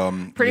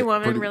 Woman. Pretty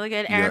Woman, really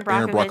good. Erin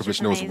Brockovich is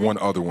And there was amazing. one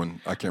other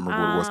one. I can't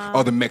remember what it was.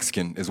 Oh, The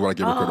Mexican is what I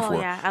gave her credit Oh, for.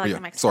 yeah. I But like the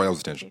Mexican. Sorry, that was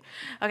a tangent.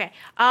 Okay.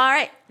 All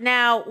right.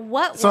 Now,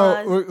 what was...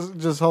 So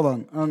just hold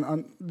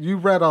on. You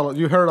heard all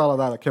of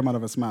that came out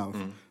of his mouth.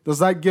 Mm. Does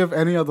that give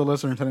any of the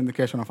listeners an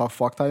indication of how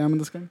fucked I am in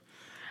this game?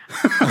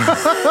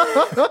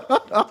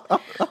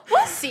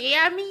 We'll see.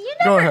 I mean, you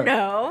Go never ahead.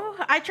 know.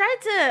 I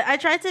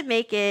tried to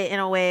make it in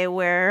a way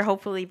where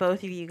hopefully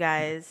both of you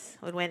guys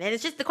would win. And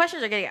it's just the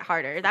questions are going to get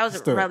harder. That was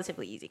Let's do a it.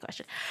 relatively easy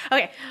question.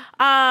 Okay.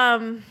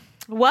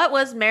 What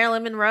was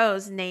Marilyn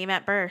Monroe's name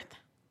at birth?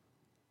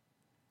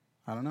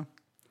 I don't know.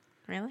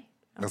 Really?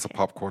 That's a Okay.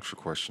 pop culture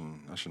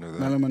question. I should know that.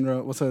 Marilyn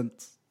Monroe. What's it?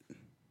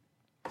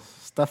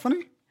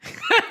 Stephanie?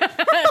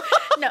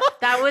 No,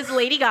 that was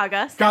Lady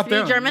Gaga.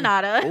 Goddamn. Stephanie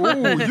Germanata.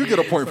 Ooh, you get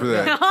a point for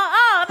that.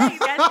 Oh, thanks,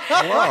 guys.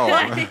 Wow.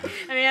 I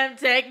mean, I'm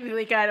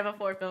technically kind of a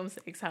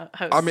 4-Film-6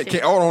 host. I mean,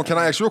 hold on. Can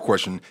I ask you a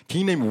question? Can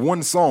you name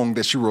one song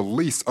that she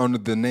released under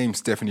the name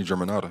Stephanie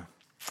Germanata?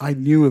 I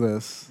knew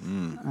this.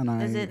 Mm. And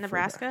I Is it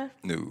Nebraska?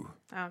 No.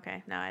 Oh,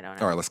 okay. No, I don't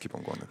know. All right, let's keep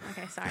on going then.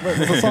 Okay, sorry.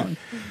 What's the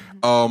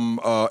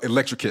song?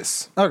 Electric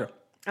Kiss. Okay.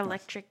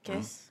 Electric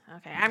Kiss.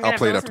 Okay, I'm I'll gonna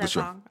play it listen after to the that show.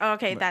 song. Oh,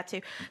 okay, that too.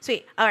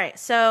 Sweet. All right.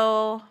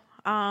 So,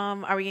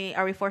 are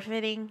we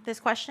forfeiting this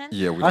question?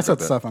 Yeah, we I looked said at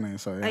that. Stephanie,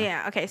 so yeah. Oh,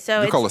 yeah. Okay. So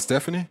You it's, call her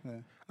Stephanie?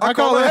 I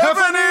call her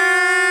Stephanie!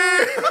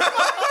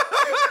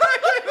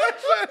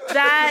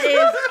 that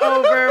is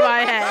over my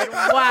head.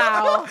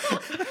 Wow.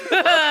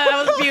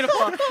 That was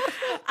beautiful.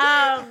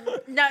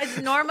 No, it's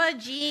Norma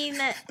Jean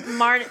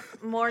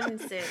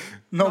Mortensen.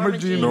 Norma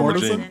Jean Norma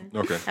Mortensen? Jean.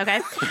 Okay. Okay.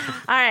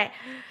 All right.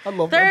 I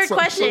love that Third song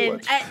so question.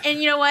 much. And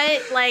you know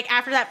what? Like,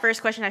 after that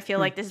first question, I feel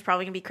like this is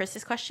probably going to be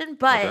Chris's question.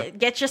 But Okay.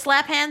 get your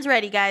slap hands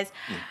ready, guys.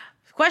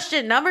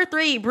 Question number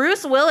 3.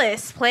 Bruce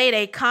Willis played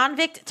a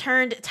convict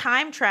turned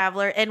time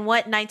traveler in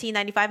what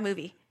 1995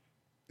 movie?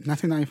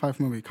 1995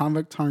 movie.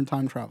 Convict turned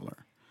time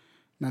traveler.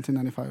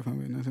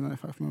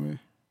 1995 movie.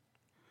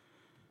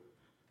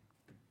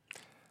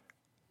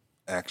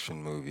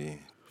 Action movie.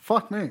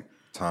 Fuck me.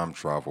 Time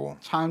travel.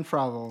 Time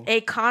travel.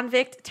 A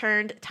convict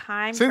turned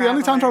time See, traveler. the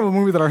only time travel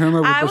movie that I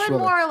remember I was would Bruce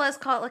Willis. more or less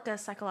call it like a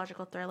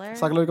psychological thriller.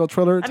 Psychological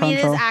thriller, I time mean, it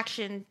is travel.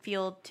 action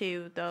fueled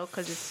too, though,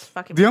 because it's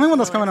fucking. The only one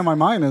Bruce that's coming to Willis.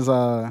 my mind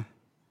is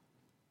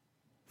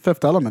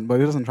Fifth Element, but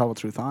he doesn't travel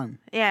through time.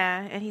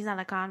 Yeah, and he's not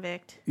a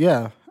convict.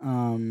 Yeah.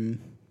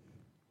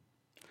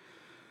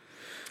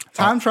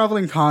 Time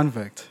traveling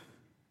convict.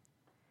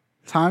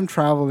 Time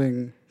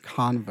traveling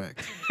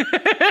convict.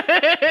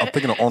 I'm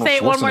thinking of Arnold Say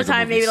it one more Schwarzenegger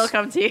time, maybe movies. it'll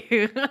come to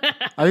you.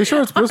 Are you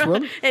sure it's Bruce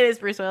Willis? It is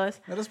Bruce Willis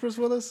That is Bruce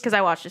Willis? because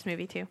I watched this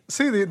movie too.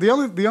 See, the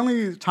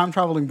only time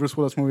traveling Bruce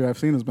Willis movie I've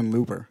seen has been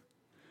Looper.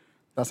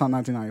 That's not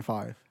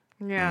 1995.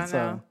 Yeah,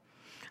 So-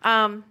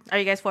 no. Are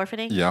you guys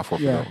forfeiting? Yeah, I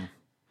forfeit Yeah. that one.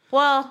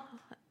 Well,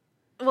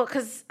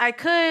 because I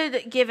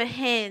could give a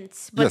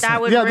hint, but Yes,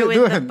 that would yeah, do ruin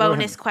a the hint, do a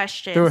bonus hint.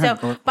 question. Do a So hint.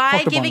 Fuck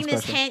by the giving bonus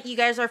this question. hint, you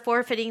guys are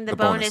forfeiting the The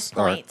bonus bonus.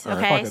 All right, point. all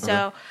right. Okay, Fuck it,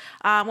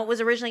 so what was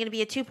originally going to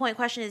be a 2-point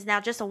question is now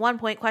just a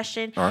 1-point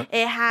question. All right.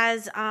 It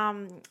has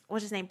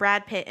what's his name,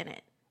 Brad Pitt in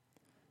it.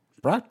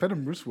 Brad Pitt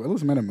and Bruce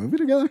Willis made a movie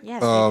together?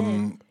 Yes, they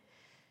did.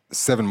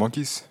 7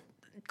 Monkeys?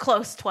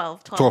 Close,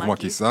 12 12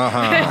 Monkeys.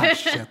 Uh-huh.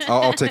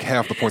 I'll take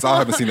half the points. I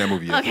haven't seen that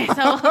movie yet. Okay,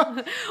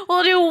 so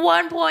we'll do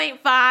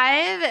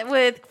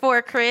 1.5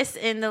 for Chris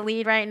in the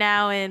lead right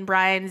now and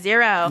Brian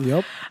 0.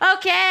 Yep.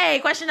 Okay,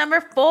 question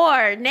number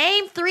 4.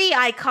 Name 3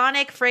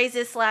 iconic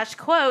phrases /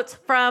 quotes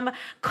from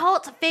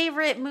cult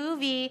favorite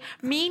movie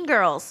Mean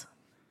Girls.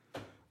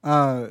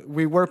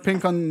 We wear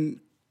pink on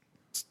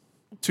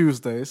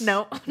Tuesdays.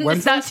 No,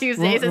 it's not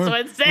Tuesdays, it's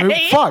Wednesday.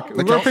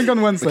 We wear pink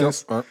on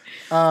Wednesdays. All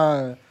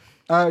right.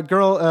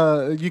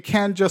 Girl, you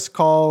can't just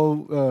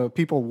call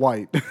people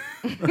white.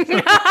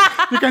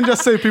 You can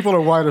just say people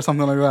are white or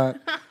something like that.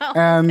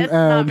 And It's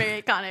not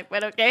very iconic,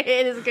 but okay,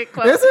 it is a good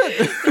quote. is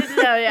it?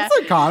 No, yeah.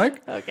 It's iconic.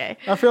 Okay.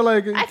 I feel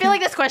like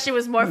This question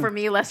was more for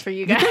me, less for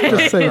you guys.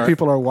 just say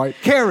people are white.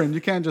 Karen, you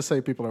can't just say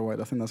people are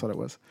white. I think that's what it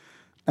was.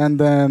 And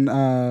then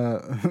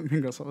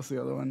what was the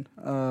other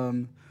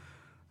one?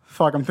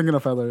 Fuck, I'm thinking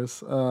of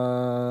others.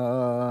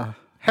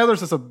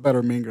 Heather's is a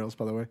better Mean Girls,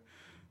 by the way.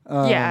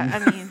 Yeah,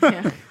 I mean,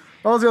 yeah.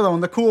 What was the other one?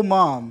 The Cool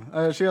Mom.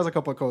 She has a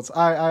couple of quotes.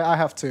 I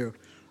have two.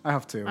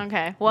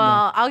 Okay.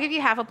 Well, I'll give you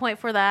half a point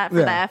for that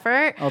the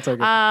effort. I'll take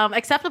it.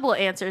 Acceptable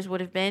answers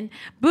would have been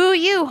 "Boo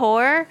you,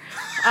 whore,"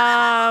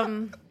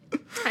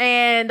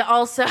 and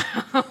also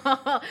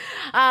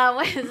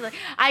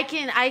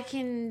I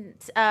can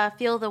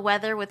feel the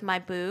weather with my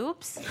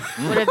boobs.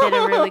 Would have been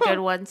a really good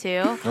one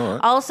too. All right.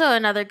 Also,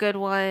 another good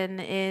one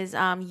is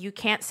 "You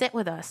can't sit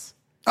with us."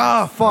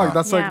 Ah, fuck.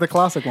 That's like Yeah. the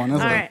classic one,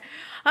 isn't All it? right.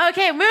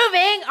 Okay,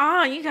 moving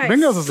on. You guys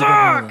Mean Girls is a good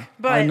suck. movie.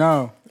 But I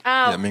know.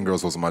 Yeah, Mean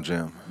Girls was my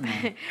jam.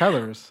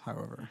 Heather's,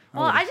 however.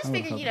 Well, I just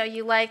figured,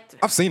 you liked.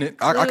 I've seen it.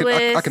 I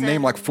Clueless can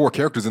name like and- 4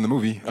 characters in the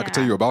movie. I can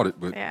tell you about it,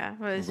 but Yeah,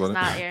 but it's Go just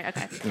ahead.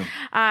 not here. Okay.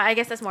 I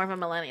guess that's more of a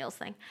millennials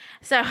thing.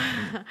 So,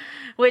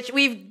 which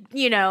we've,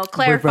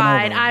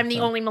 clarified. over, I'm the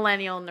so. only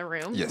millennial in the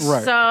room. Yes.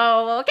 Right.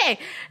 So, okay.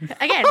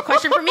 Again,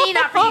 question for me,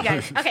 not for you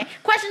guys. Okay.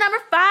 Question number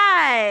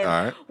 5.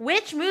 All right.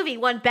 Which movie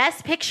won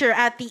Best Picture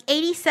at the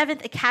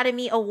 87th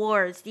Academy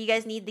Awards? Do you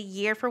guys need the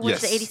year for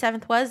which Yes. the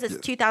 87th was? It's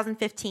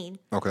 2015.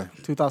 okay.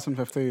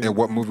 2015. And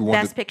what movie won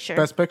Best the Picture.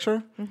 Best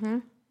Picture?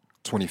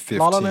 2015?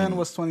 La La Land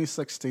was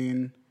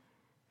 2016.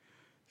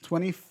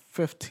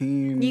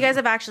 2015. You guys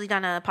have actually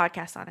done a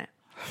podcast on it,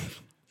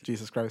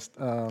 Jesus Christ.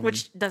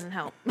 which doesn't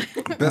help.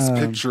 Best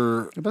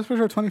Picture. The Best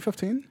Picture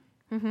 2015?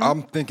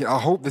 I'm thinking. I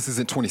hope this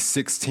isn't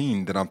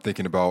 2016 that I'm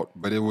thinking about,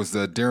 but it was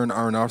the Darren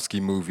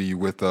Aronofsky movie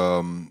with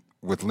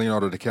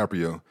Leonardo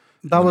DiCaprio.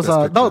 That was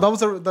Best Picture. that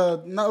was it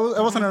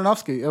wasn't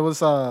Aronofsky. It was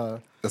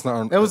That's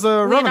not. it was a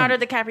Leonardo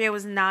Revenant. DiCaprio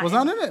was not. Was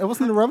that in it? It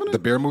wasn't the Revenant. the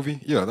Bear movie.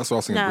 Yeah, that's what I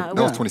was thinking. No, that it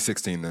was wasn't.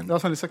 2016 then. That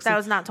was 2016. That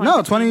was not No,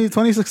 2015.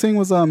 2016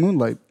 was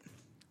Moonlight.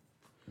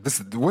 This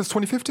was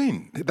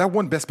 2015. That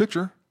won Best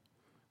Picture.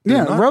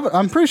 Yeah, not?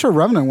 I'm pretty sure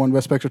Revenant won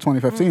Best Picture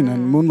 2015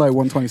 and Moonlight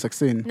won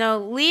 2016. No,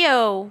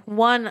 Leo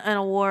won an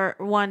award,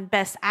 won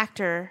Best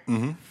Actor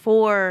Mm-hmm.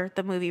 for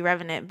the movie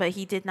Revenant, but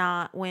he did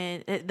not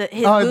win. His it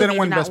movie didn't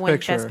win did not Best win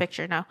Picture. Best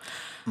Picture. No.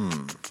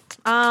 Hmm.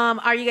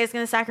 Are you guys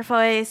going to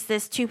sacrifice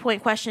this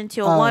 2-point question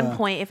to a 1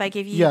 point if I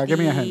give you yeah, give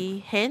me a the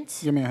hint?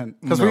 Give me a hint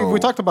because No. we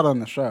talked about it on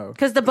the show.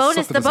 Because the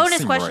bonus Something doesn't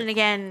seem question right.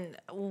 again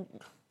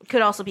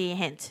could also be a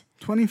hint.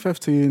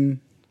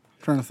 2015.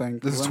 Trying to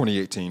think. This is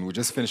 2018. We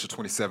just finished the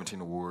 2017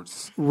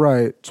 awards.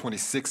 Right.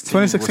 2016.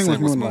 2016 we're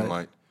saying was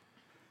Moonlight.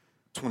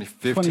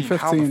 2015. How the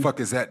 2015. fuck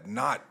is that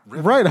not?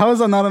 Right. How is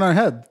that not in our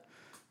head?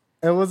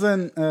 It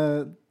wasn't.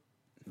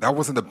 That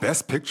wasn't the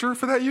Best Picture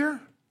for that year.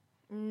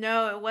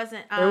 No, it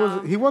wasn't. It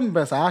was. He won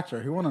Best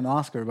Actor. He won an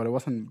Oscar, but it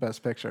wasn't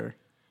Best Picture.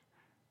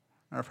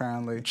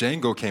 Apparently,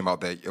 Django came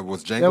out that it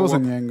was Django. that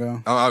wasn't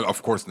up? Yango.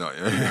 Of course not.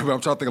 But I'm trying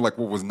to think of like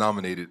what was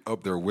nominated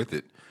up there with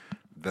it.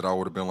 That I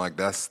would have been like,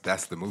 that's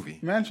the movie.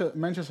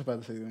 Manchester by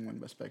the Sea didn't win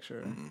Best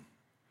Picture.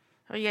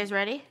 Are you guys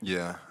ready?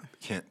 Yeah,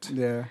 Kent.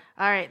 Yeah.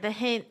 All right. The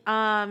hint.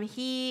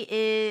 He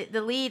is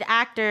the lead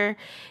actor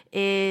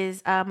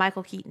is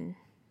Michael Keaton.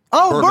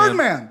 Oh, Birdman.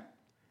 Birdman.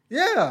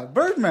 Yeah,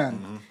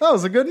 Birdman. That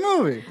was a good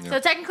movie. So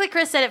technically,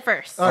 Chris said it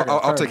first.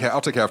 I'll take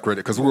half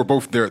credit because we were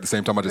both there at the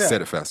same time. I just Yeah.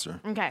 said it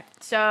faster. Okay.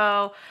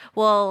 So,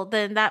 well,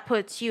 then that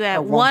puts you at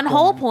At one 1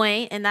 whole point.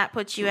 point, and that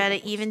puts you at an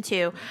even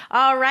 2.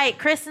 All right.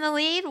 Chris in the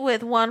lead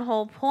with 1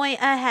 whole point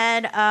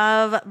ahead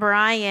of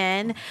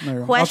Brian. There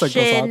you go. I'll take those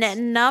Question odds.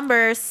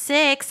 number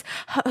 6.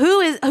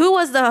 Who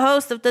was the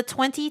host of the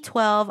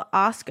 2012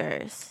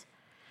 Oscars?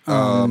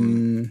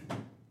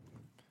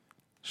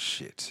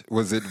 Shit.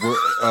 Was it?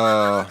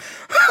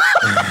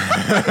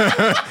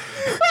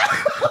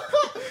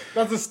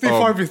 That's a Steve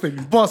Harvey thing.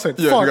 Boss it.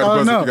 Yeah, Fuck, you got I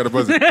to don't buzz know. it. You got to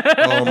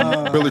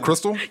buzz it. Billy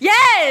Crystal.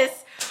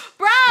 Yes.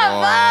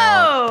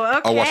 Bravo.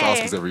 Okay. I watch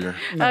Oscars every year.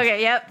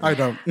 Okay. Yep. I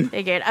don't.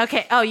 Figured.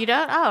 Okay. Oh, you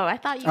don't? Oh, I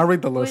thought you. I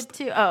read the would list.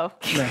 too. Oh.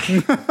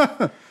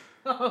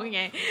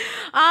 Okay.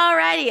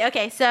 Alrighty.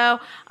 Okay. So,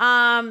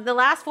 the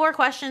last 4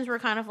 questions were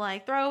kind of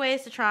like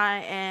throwaways to try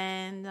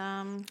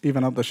and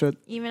Even up the shit.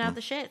 even out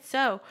the shit.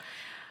 So,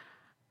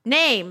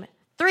 name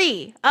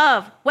 3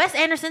 of Wes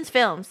Anderson's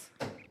films.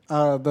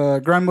 The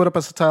Grand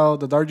Budapest Hotel,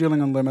 The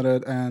Darjeeling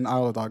Unlimited, and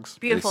Isle of Dogs.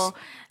 Beautiful. Nice.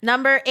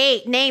 Number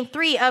 8. Name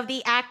 3 of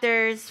the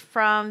actors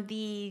from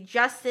the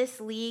Justice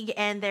League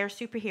and their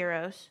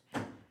superheroes.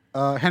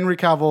 Henry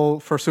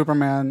Cavill for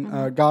Superman,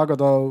 Gal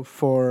Gadot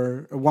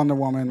for Wonder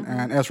Woman,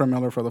 and Ezra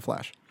Miller for The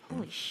Flash.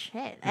 Holy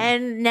shit.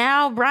 And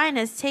now Brian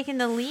has taken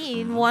the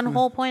lead 1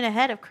 whole point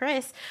ahead of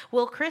Chris.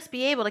 Will Chris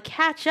be able to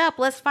catch up?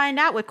 Let's find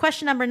out with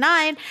question number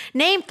 9.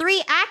 Name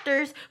 3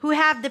 actors who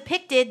have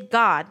depicted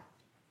God.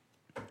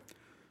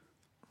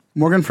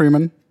 Morgan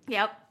Freeman.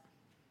 Yep.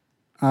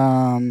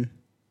 Morgan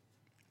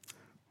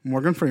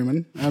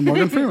Freeman. And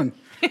Morgan Freeman.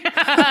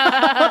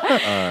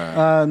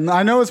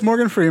 I know it's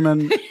Morgan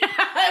Freeman.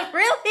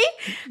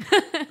 Really?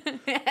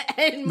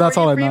 And That's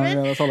all I Morgan know. Freeman?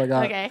 Yeah, that's all I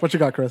got. Okay. What you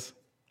got, Chris?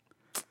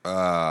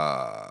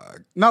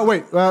 No,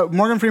 wait.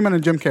 Morgan Freeman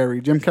and Jim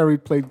Carrey. Jim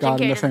Carrey played God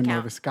in Carrey the same doesn't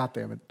count. movies. God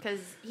damn it. Because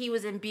he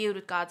was imbued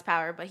with God's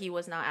power, but he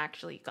was not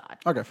actually God.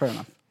 Okay, fair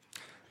enough.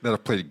 That I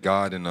played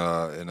God in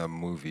a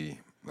movie.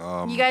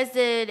 You guys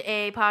did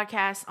a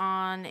podcast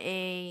on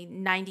a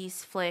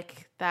 90s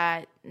flick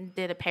that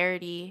did a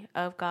parody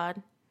of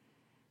God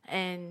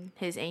and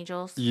his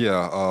angels.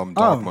 Yeah,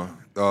 Dogma.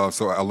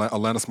 So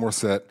Alanis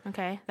Morissette.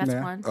 Okay, that's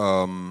Yeah.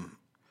 one.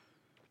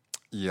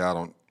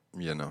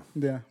 No.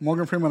 Yeah,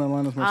 Morgan Freeman and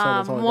Alanis Morissette.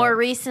 That's all I More got.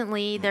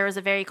 recently, there was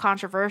a very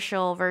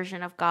controversial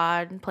version of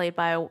God played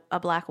by a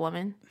black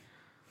woman.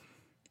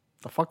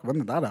 The fuck? When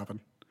did that happen?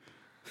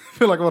 I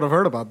feel like I would have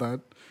heard about that.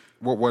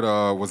 What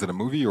was it a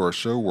movie or a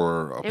show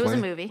or a play? It was a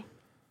movie.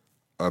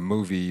 A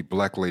movie,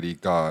 Black Lady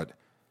God.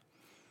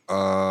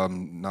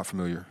 Not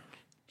familiar.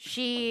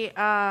 She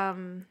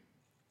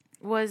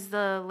was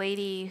the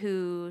lady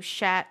who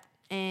shat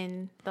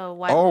in the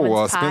white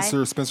woman's pie.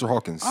 Spencer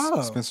Hawkins.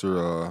 Oh.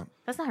 Spencer.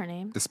 That's not her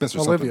name. It's Spencer.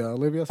 Olivia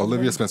something.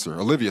 something?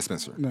 Olivia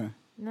Spencer. Yeah.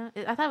 No,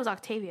 I thought it was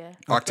Octavia.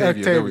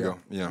 Octavia. There we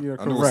Octavia. go. Yeah,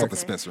 You're I knew it was correct. something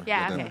Spencer.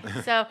 Yeah, Goddamn okay.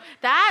 it. So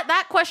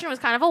that question was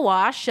kind of a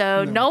wash,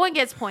 so no one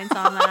gets points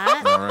on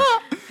that. All right.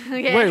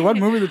 Okay. Wait, what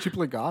movie did you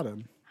play God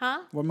in? Huh?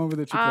 What movie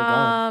did you play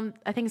God?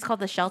 I think it's called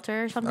The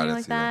Shelter or something didn't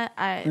like see that.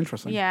 that.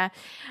 Interesting. Yeah.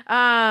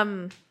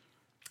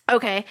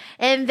 Okay.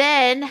 And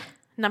then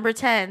number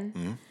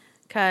 10,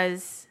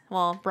 because,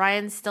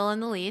 Brian's still in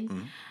the lead.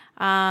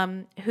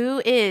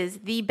 Who is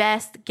the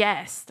best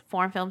guest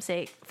For Film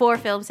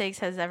Sakes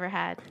has ever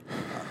had?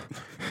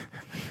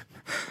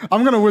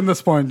 I'm gonna win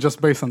this point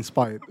just based on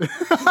spite.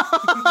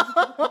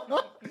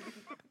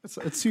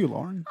 it's you,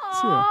 Lauren.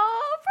 It's you.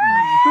 Oh,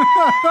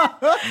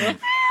 Brian!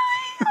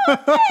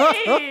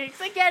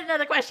 Thanks. Again,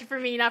 another question for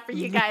me, not for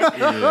you guys.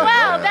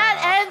 Well,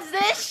 that ends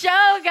this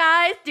show,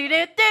 guys. Do.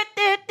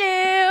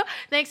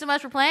 Thanks so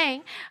much for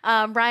playing.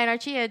 Brian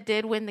Archia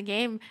did win the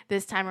game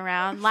this time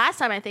around. Last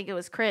time, I think it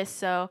was Chris.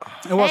 So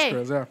It was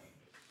Chris, yeah.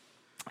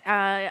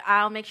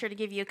 I'll make sure to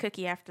give you a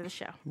cookie after the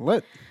show.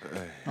 Lit.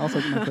 I'll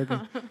take my cookie.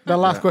 That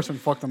last question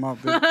fucked him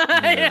up, dude.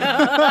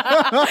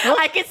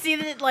 I could see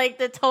that, like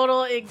the total,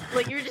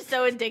 like you were just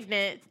so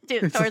indignant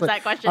towards like,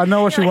 that question. I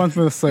know what she You're like, wants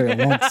me to say.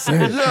 I won't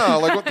say it. Yeah,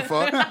 like what the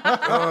fuck?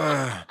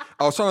 I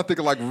was trying to think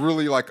of like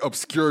really like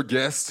obscure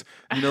guests,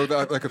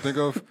 that I could think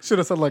of. Should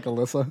have said like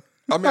Alyssa.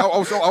 I mean, I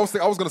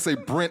was gonna say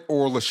Brent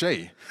or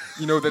Lachey,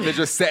 that they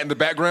just sat in the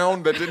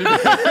background that didn't even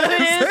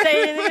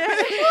say anything.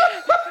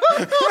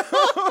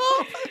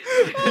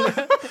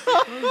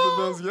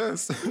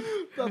 yes.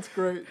 That's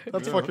great.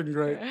 That's fucking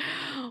great.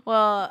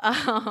 Well,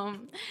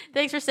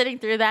 thanks for sitting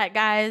through that,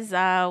 guys.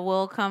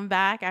 We'll come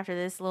back after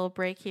this little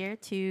break here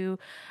to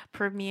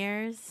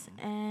premieres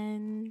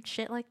and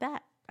shit like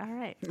that. All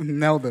right.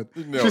 Nailed it.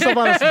 Nailed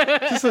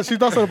She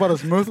does it about as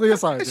smoothly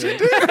as I do.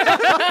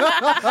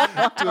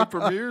 To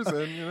premieres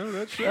and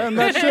that shit. And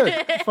that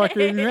shit.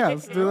 Fucking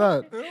let's do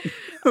that.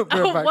 We're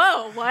back.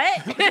 Whoa,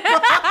 what? Please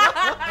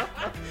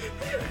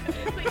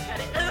cut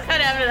it. Let's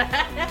cut after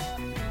that.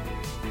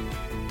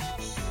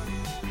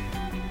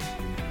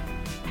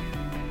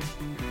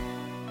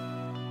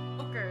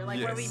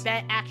 Like where we Yes.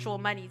 bet actual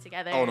money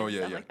together. Oh no, and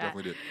yeah, stuff like that.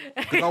 definitely did.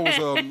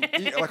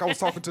 Because I was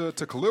talking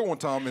to Khalil one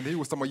time, and he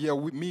was talking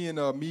about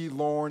me,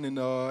 Lauren,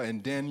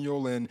 and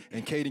Daniel, and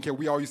Kate and Kate,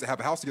 we all used to have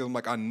a house together. I'm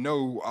like, I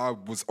know I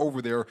was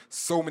over there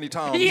so many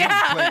times,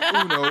 Yeah. playing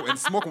Uno and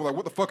smoking. I'm like,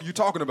 what the fuck are you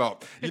talking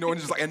about? And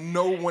it's just like, and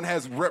no one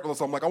has rep.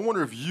 So I'm like, I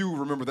wonder if you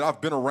remember that I've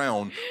been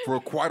around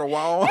for quite a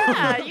while.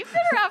 Yeah, you've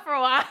been around for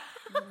a while.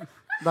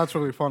 That's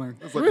really funny.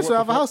 like, We used to what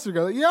have the a house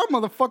together. Yeah,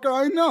 motherfucker,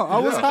 I know. I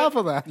was Yeah. half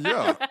of that.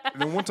 Yeah.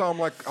 And then one time,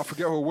 like, I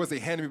forget who it was, they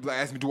handed me, like,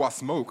 asked me, do I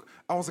smoke?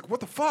 I was like,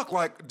 what the fuck?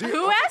 Like, dude.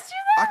 Who asked you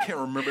that? I can't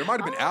remember. It might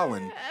have been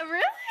Alan.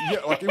 Really? Yeah,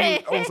 like,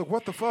 I was like,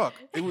 what the fuck?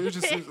 It was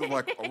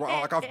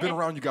like I've been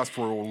around you guys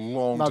for a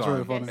long That's time,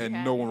 really funny.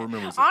 and no one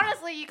remembers it.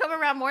 Honestly, you come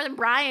around more than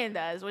Brian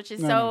does, which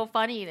is so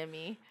funny to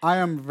me. I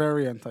am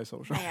very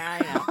antisocial. Yeah,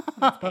 I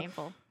know. It's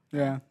painful.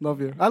 Yeah, love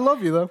you. I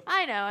love you, though.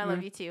 I know. I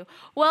love you too.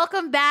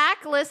 Welcome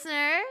back,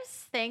 listeners.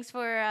 Thanks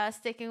for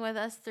sticking with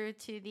us through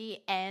to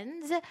the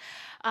end.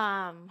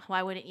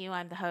 Why wouldn't you?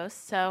 I'm the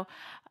host. So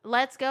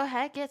let's go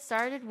ahead, get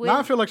started with. Now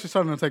I feel like she's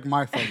starting to take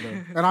my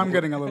thunder, and I'm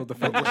getting a little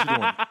defensive. What's she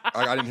doing?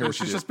 I didn't hear what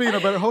she She's did. just being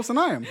a better host than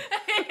I am.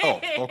 Oh,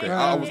 okay.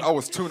 I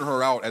was tuning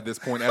her out at this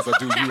point, as I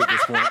do you at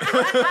this point.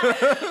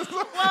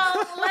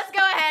 Well, let's go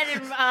ahead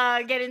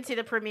and get into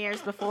the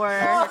premieres before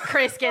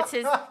Chris gets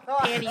his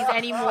panties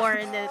any more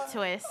in the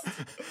twist.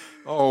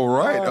 All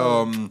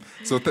right.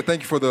 So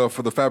thank you for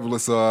the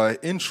fabulous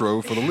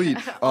intro for the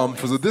lead.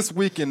 For this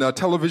week in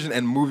television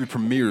and movie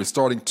premieres,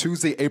 starting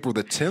Tuesday, April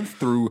the 10th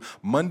through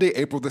Monday,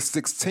 April the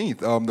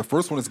 16th. The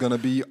first one is going to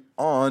be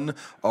on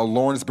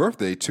Lauren's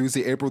birthday,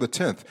 Tuesday, April the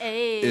 10th.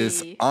 Hey.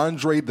 Is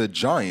Andre the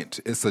Giant.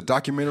 It's a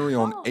documentary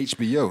on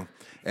HBO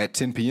at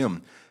 10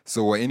 p.m.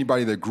 So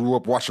anybody that grew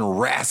up watching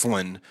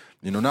wrestling,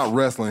 not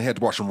wrestling, had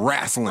to watch some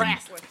wrestling.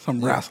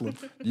 Some wrestling.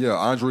 Yeah,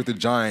 Andre the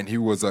Giant. He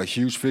was a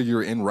huge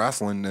figure in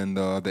wrestling in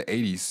the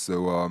 80s.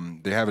 So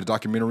they have a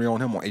documentary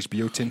on him on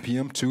HBO, 10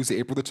 p.m., Tuesday,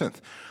 April the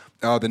 10th.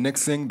 The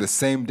next thing, the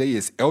same day,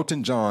 is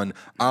Elton John,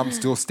 I'm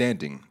Still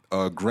Standing.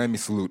 Grammy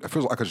salute. I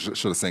feel like I should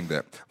have sang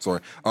that. Sorry.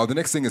 The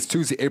next thing is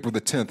Tuesday, April the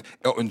 10th,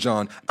 Elton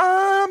John,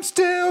 I'm I'm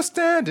still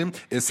standing.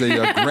 It's a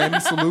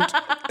Grammy salute.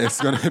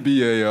 It's gonna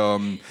be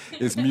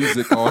it's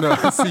music on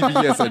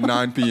CBS at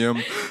 9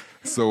 p.m.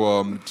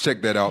 So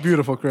check that out.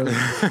 Beautiful, Chris.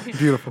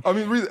 Beautiful. I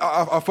mean, really,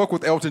 I fuck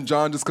with Elton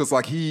John just because,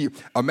 like,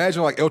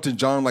 imagine, like, Elton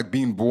John, like,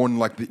 being born in,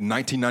 like,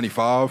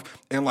 1995,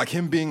 and, like,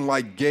 him being,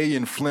 like, gay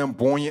and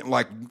flamboyant,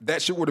 like,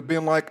 that shit would have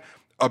been, like,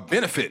 a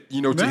benefit,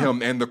 to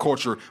him and the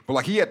culture. But,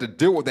 like, he had to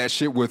deal with that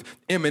shit with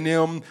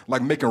Eminem,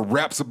 like, making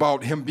raps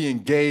about him being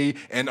gay,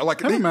 and,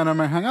 like, Man, I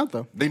might hang out,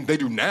 though. They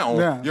do now, Yeah. you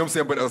know what I'm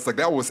saying? But it's like,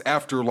 that was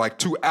after, like,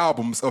 2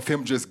 albums of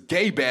him just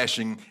gay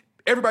bashing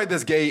everybody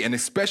that's gay, and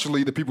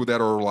especially the people that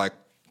are, like,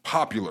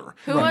 popular.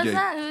 Who was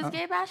that? Who was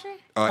gay bashing?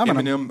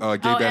 Eminem,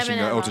 gay bashing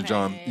Eminem, Elton okay.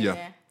 John. Yeah.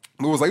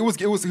 It was like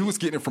he was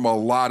getting it from a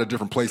lot of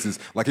different places.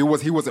 Like he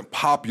wasn't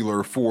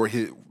popular for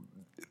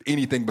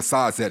anything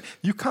besides that.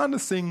 You kind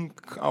of sing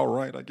all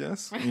right, I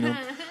guess.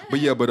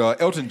 But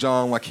Elton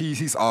John, like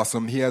he's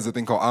awesome. He has a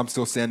thing called "I'm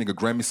Still Standing," a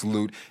Grammy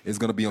salute. It's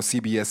going to be on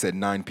CBS at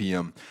 9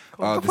 p.m.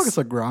 What the fuck is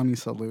a Grammy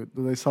salute?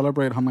 Do they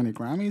celebrate how many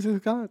Grammys he's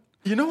got?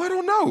 I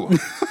don't know.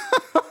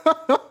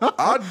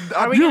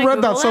 You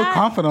read that Google so that?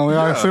 confidently.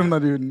 I assume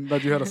that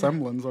you had a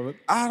semblance of it.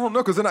 I don't know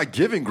because they're not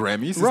giving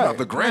Grammys. It's Right. not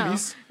the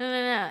Grammys.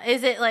 No.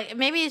 Is it like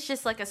maybe it's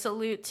just like a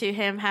salute to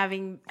him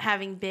having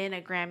been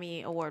a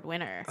Grammy Award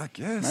winner? I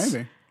guess.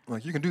 Maybe.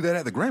 Like you can do that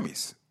at the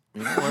Grammys.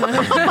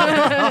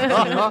 I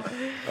don't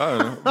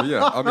know. But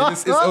yeah, I mean,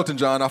 it's Elton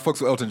John. I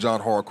fucks with Elton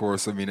John hardcore.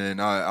 So, I mean,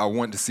 and I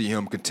want to see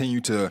him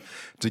continue to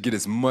get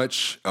as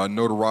much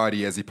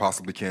notoriety as he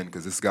possibly can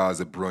because this guy is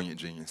a brilliant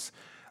genius.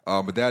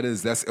 But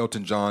that's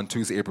Elton John,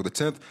 Tuesday, April the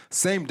 10th.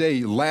 Same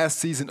day, last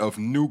season of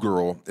New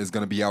Girl is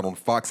going to be out on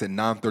Fox at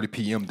 9:30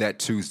 p.m. that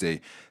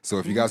Tuesday. So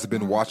if you guys have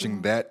been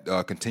watching that,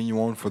 continue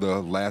on for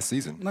the last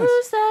season. Nice.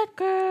 Who's that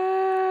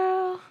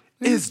girl?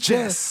 It's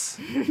Jess.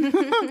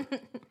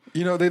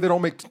 They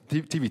don't make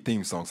TV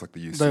theme songs like they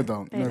used to. They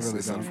don't. They really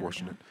It's don't.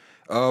 unfortunate.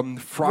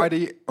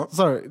 Friday.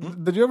 Sorry,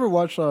 did you ever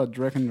watch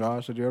Drake and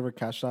Josh? Did you ever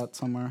catch that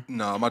somewhere?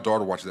 No, my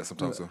daughter watches that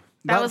sometimes. So.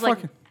 That was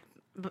like fucking-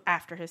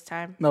 after his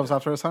time. That was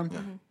after his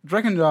time?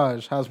 Drake and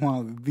Josh has one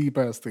of the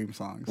best theme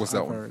songs. What's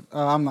that I've one? heard.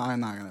 I'm not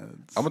gonna.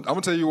 I'm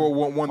gonna tell you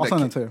one I'll that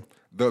send it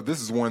too.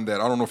 This is one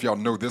that I don't know if y'all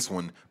know this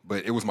one,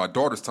 but it was my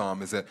daughter's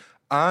time. Is that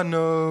I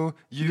know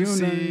you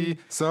see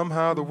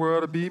somehow the world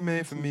will be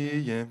made for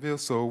me and feel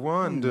so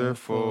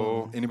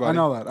wonderful. Anybody? I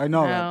know that.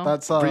 No.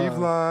 That's Breathe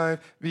life,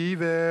 be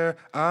there.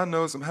 I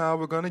know somehow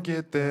we're gonna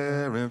get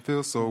there and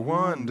feel so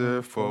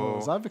wonderful.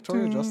 Is that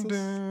Victoria Dun, Justice?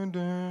 dun,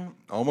 dun.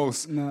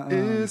 Almost. No,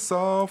 It's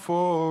all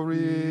for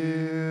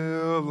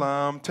real.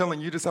 I'm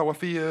telling you just how I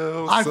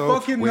feel. I so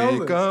fucking know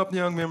wake this. up,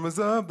 young members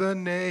of the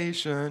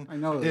nation. I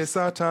know this. It's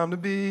our time to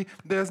be.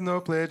 There's no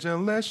pledge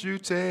unless you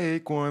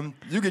take one.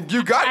 You got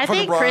it. I fucking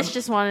think Brian. Chris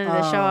just wanted to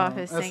show off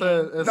his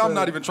singing. I'm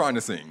not even trying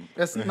to sing.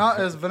 It's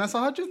not. Is Vanessa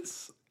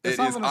Hudgens? It's It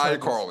not is Vanessa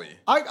Hudgens. iCarly.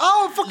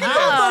 Fucking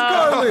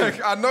love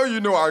iCarly. I know you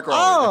know iCarly.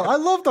 Oh, I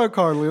love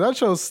iCarly. That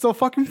show's still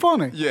fucking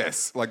funny.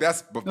 Yes, like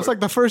that's. It's like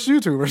the first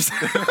YouTubers.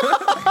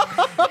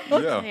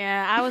 yeah.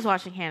 Yeah, I was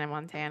watching Hannah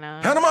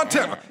Montana. Hannah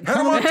Montana.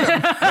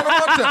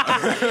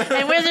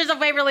 And Wizards of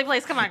Waverly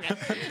Place. Come on, guys.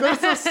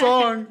 There's a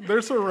song.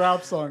 There's a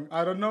rap song.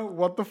 I don't know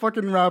what the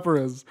fucking rapper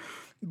is,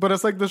 but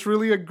it's like this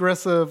really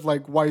aggressive,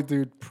 like white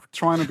dude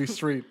trying to be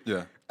street.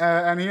 Yeah.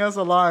 And he has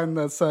a line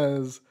that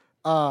says,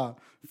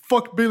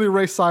 "Fuck Billy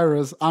Ray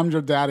Cyrus, I'm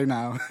your daddy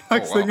now."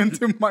 Like Oh, wow. singing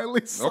to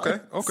Miley Cyrus.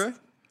 Okay.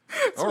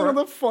 It's one of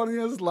the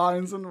funniest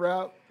lines in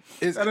rap,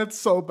 Is- and it's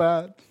so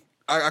bad.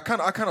 I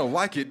kind of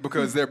like it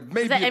because there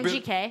may Is be that a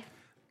bit. MGK?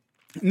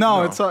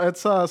 No, No. it's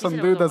some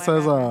it dude was that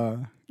a says, white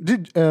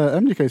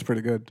MGK's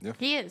pretty good. Yeah.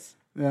 He is.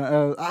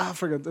 Yeah, I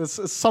forget.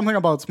 It's something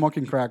about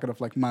smoking crack out of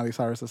like Miley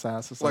Cyrus's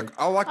ass. It's Like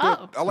I like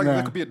that. I like Yeah.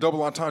 there could be a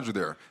double entendre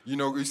there.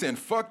 You're saying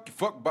fuck.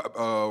 What's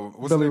Billy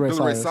his name? Ray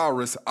Billy Ray Cyrus.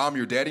 Cyrus. I'm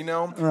your daddy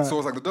now. Right. So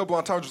it's like the double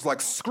entendre is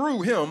like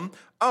screw him.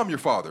 I'm your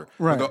father.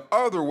 Right. But the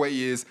other way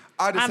is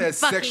I just I'm had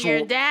fucking sexual.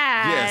 your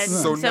dad.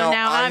 Yes. So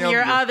now I I'm am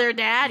your other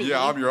daddy.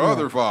 Yeah, I'm your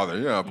other father.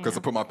 Yeah, because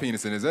I put my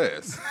penis in his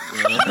ass.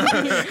 With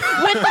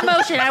the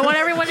motion. I want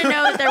everyone to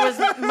know that there was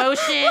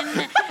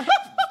motion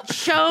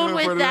shown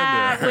Put it with in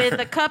that, there. with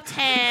a cupped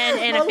hand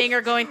and a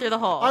finger going through the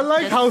hole. I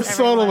like Just how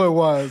subtle everyone. it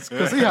was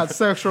because he had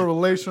sexual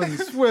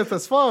relations with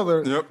his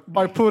father Yep.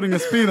 by putting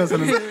his penis in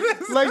his.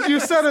 Like you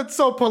said it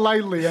so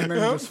politely and then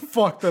you just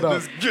fucked it up.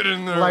 Just get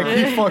in there. Like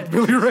he fucked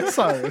Billy Ray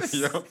Cyrus.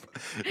 Yep.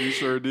 You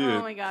sure did.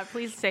 Oh my God!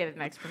 Please say the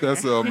next premiere.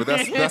 That's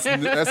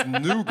but that's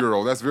New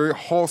Girl. That's very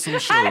wholesome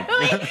show. I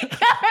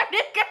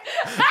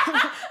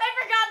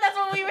forgot that's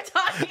what we were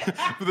talking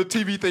about. For the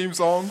TV theme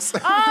songs.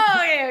 Oh,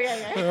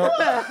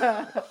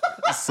 okay.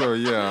 So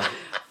yeah.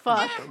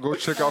 Fuck. Go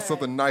check out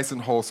something nice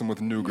and wholesome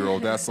with New Girl.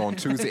 That's on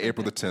Tuesday,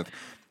 April the 10th.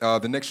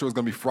 The next show is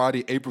going to be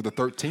Friday, April the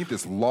 13th.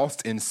 It's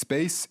Lost in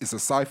Space. It's a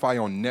sci-fi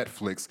on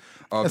Netflix.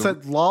 Is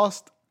it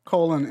Lost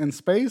in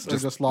Space or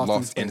just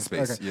Lost in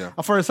Space? yeah.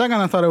 For a second,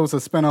 I thought it was a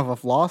spinoff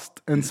of Lost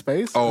in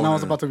Space, Oh, and I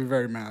was no. about to be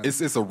very mad.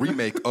 It's a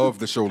remake of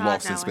the show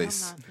Lost no, in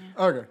Space. I'm not, yeah.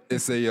 Okay.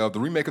 It's the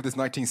remake of this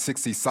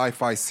 1960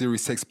 sci-fi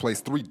series takes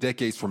place 3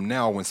 decades from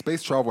now when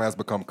space travel has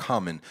become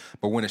common.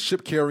 But when a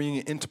ship carrying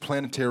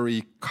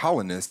interplanetary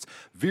colonists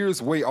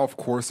veers way off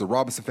course, the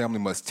Robinson family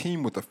must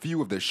team with a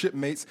few of their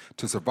shipmates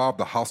to survive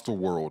the hostile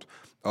world.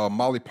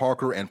 Molly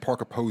Parker and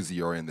Parker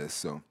Posey are in this.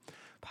 So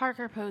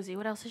Parker Posey.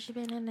 What else has she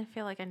been in? I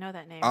feel like I know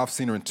that name. I've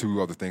seen her in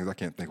 2 other things. I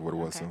can't think of what it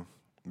was. Okay. So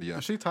yeah,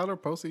 Is she Tyler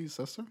Posey's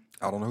sister?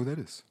 I don't know who that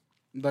is.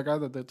 The guy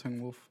that did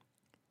Teen Wolf.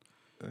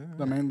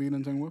 The main lead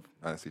in Teen Wolf?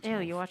 I didn't see. Ew,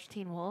 you watch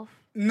Teen Wolf?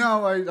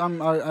 No,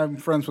 I'm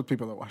friends with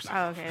people that watch that.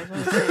 Oh, okay.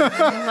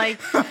 Like,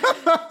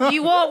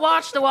 you won't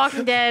watch The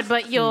Walking Dead,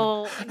 but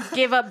you'll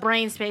give up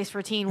brain space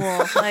for Teen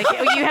Wolf. Like,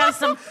 you have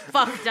some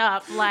fucked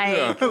up,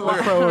 like,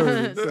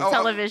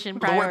 television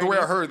priorities. The way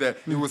I heard that,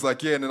 it was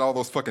like, yeah, and then all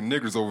those fucking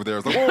niggers over there.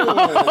 It's like,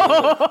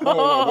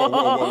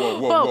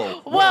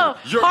 whoa.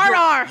 Hard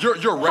R. You're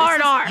racist?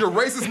 Hard R. You're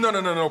racist?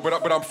 No.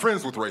 But I'm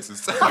friends with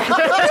racists.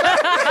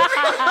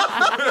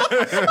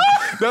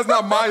 That's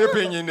not my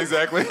opinion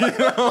exactly,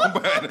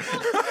 but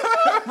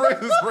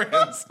racist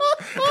friends.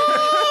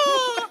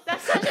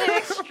 That's such an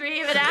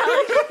extreme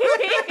analogy.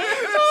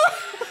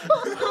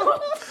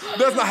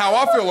 That's not how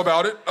I feel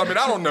about it. I mean,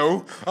 I don't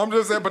know. I'm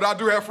just saying, but I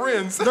do have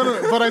friends. No,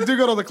 but I do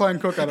go to the Klein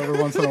Cookout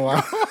every once in a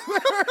while.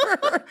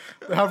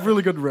 They have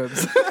really good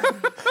ribs.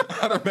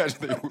 I'd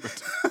imagine they would.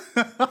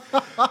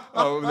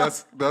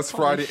 That's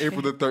Friday,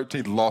 April the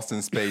 13th, Lost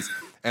in Space.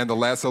 And the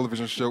last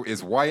television show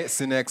is Wyatt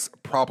Cenac's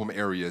Problem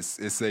Areas.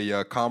 It's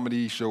a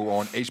comedy show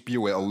on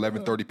HBO at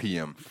 11:30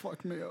 p.m.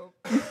 Fuck me up.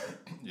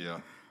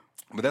 Yeah.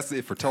 But that's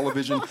it for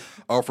television.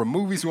 For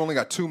movies, we only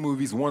got 2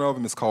 movies. One of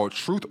them is called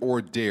Truth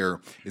or Dare.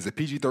 It's a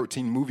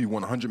PG-13 movie,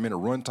 100-minute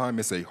runtime.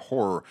 It's a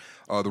horror.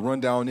 The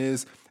rundown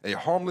is a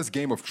harmless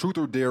game of truth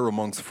or dare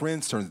amongst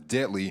friends turns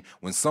deadly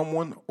when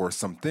someone or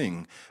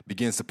something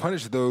begins to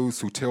punish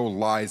those who tell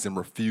lies and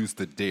refuse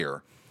to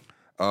dare.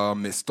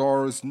 It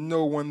stars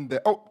no one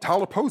that... Oh,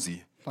 Tyler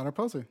Posey. Tyler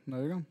Posey.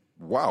 There you go.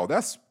 Wow,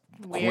 that's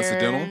Weird,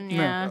 coincidental.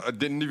 yeah. I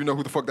didn't even know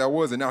who the fuck that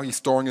was, and now he's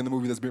starring in the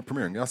movie that's been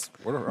premiering. That's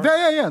whatever.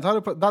 Yeah.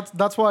 Tyler,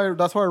 that's why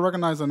I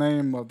recognize the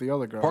name of the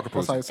other girl. Parker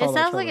Posey. I It saw that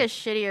sounds like a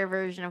trailer. shittier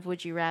version of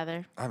Would You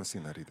Rather. I haven't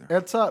seen that either.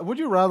 It's Would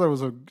You Rather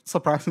was a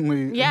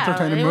surprisingly Yeah,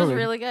 entertaining it was movie.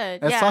 really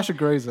good. It's Yeah. Sasha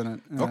Grey's in it.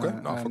 Okay.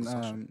 No, fuck and,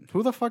 Sasha.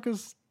 who the fuck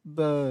is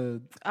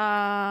the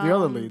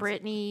other lead?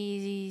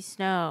 Brittany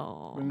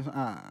Snow.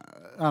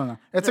 I don't know.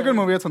 It's a good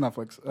movie. It's on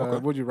Netflix.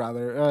 Would You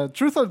Rather?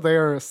 Truth or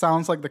Dare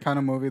sounds like the kind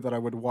of movie that I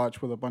would watch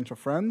with a bunch of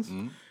friends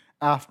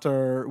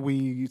after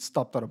we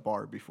stopped at a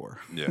bar before.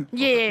 Yeah.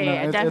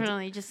 Yeah, it's-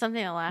 definitely. Just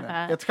something to laugh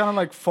at. It's kind of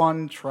like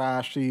fun,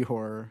 trashy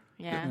horror.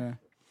 Yeah.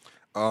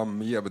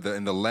 But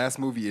and the last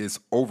movie is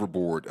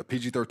Overboard, a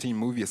PG-13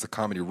 movie. It's a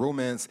comedy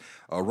romance.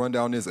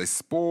 Rundown is a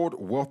spoiled,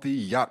 wealthy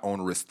yacht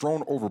owner is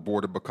thrown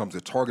overboard and becomes a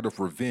target of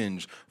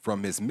revenge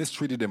from his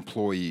mistreated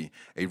employee.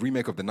 A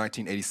remake of the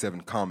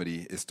 1987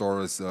 comedy. It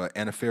stars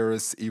Anna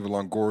Faris, Eva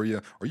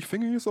Longoria. Are you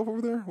fingering yourself over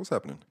there? What's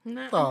happening?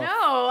 No, fuck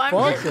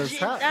I'm is just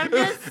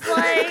happening?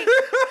 like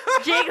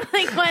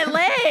jiggling my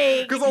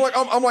leg. Because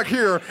I'm like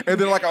here, and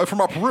then like from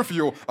my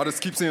peripheral, I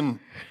just keep seeing.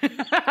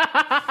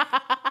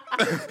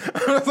 I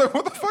was like,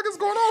 what the fuck is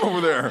going on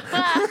over there?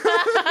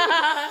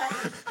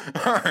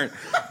 All right.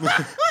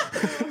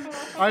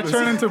 I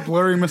turn into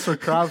blurry Mr.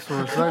 Krabs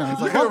for a second.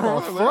 It's like,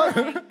 what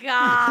the fuck?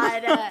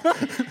 God.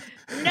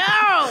 No.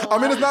 I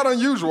mean, it's not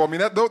unusual. I mean,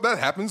 that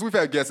happens. We've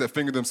had guests that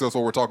fingered themselves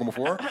while we're talking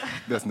before.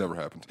 That's never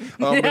happened.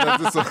 But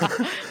that's just,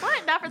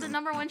 What? Not for the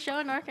 #1 show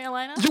in North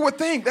Carolina? you would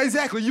think.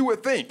 Exactly. You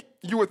would think.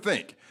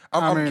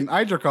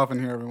 I jerk off in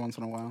here every once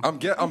in a while. I'm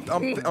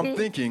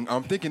thinking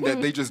that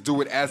they just do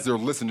it as they're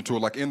listening to it,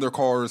 like in their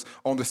cars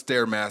on the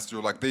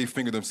Stairmaster, like they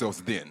finger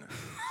themselves then.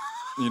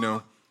 You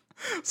know?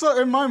 So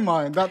in my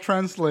mind, that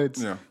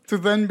translates to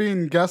then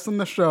being guests on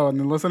the show and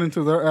then listening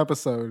to their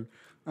episode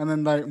and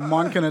then like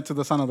monking it to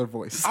the sound of their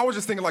voice. I was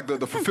just thinking like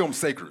the film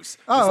sakers.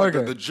 Oh, It's like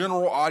okay. the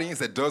general audience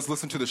that does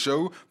listen to the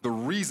show, the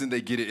reason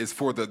they get it is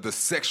for the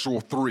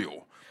sexual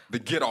thrill. The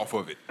get off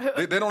of it.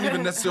 They don't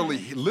even necessarily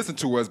listen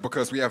to us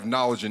because we have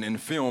knowledge in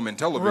film and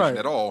television Right.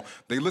 at all.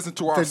 They listen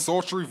to our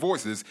sultry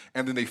voices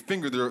and then they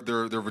finger their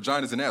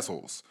vaginas and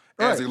assholes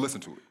as they listen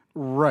to it.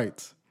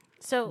 Right.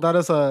 So That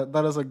is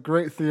a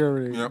great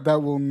theory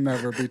that will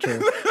never be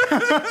true.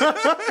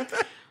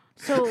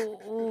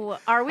 So,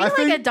 are we I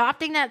think-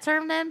 adopting that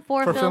term then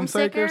for For film film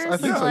sakers? sakers? I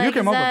think so. You Like,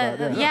 came is up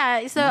with that,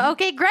 Yeah. So,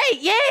 okay, great,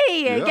 yay!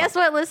 Yeah. Guess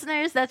what,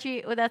 listeners? That's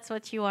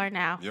what you are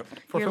now. Yep.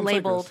 For You're film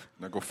labeled. sakers.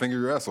 Now go finger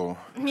your asshole.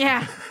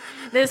 Yeah,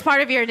 this is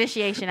part of your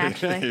initiation,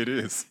 actually. It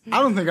is.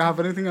 I don't think I have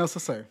anything else to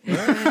say. to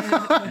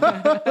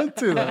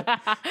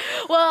that.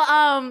 Well,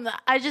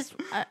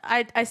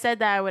 I said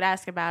that I would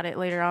ask about it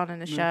later on in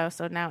the show,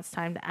 so now it's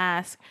time to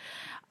ask.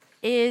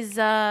 Is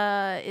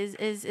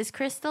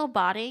Chris still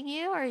bodying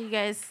you? Are you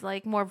guys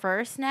like more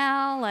versed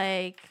now?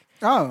 Like,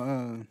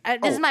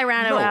 this is my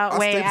roundabout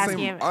way asking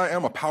him. I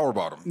am a power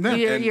bottom. Yeah.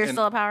 You're And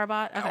still a power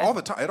bot? Okay. all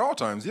the time, at all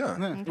times, yeah.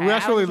 Okay, We I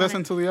actually was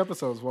listen to the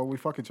episodes while we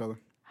fuck each other.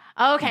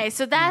 Okay,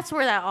 so that's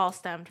where that all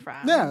stemmed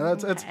from. Yeah,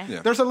 it's Okay.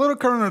 Yeah. there's a little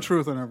kernel of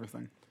truth in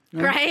everything.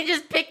 Right?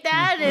 Just pick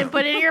that and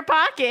put it in your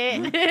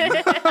pocket.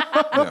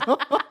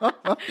 But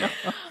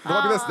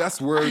I mean, that's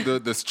where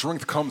the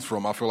strength comes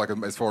from. I feel like,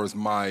 as far as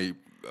my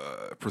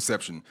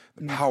perception,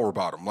 the power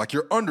bottom. Like,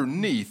 you're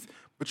underneath,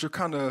 but you're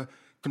kind of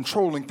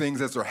controlling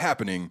things as they're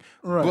happening.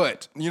 Right.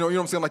 But you know what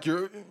I'm saying? Like,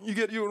 you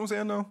get what I'm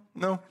saying? No.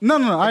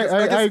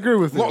 I agree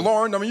with you.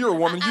 Lauren, I mean, you're a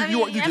woman. I'm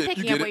You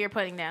picking get up what it. you're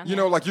putting down. You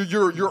know, like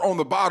you're on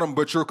the bottom,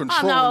 but you're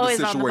controlling the always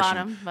situation. on the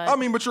bottom, but- I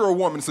mean, but you're a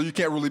woman, so you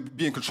can't really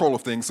be in control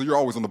of things. So you're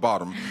always on the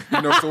bottom.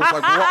 You know, so it's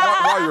like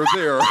while you're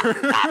there.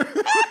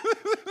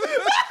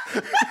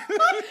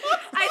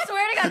 I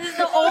swear to God, this is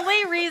the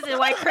only reason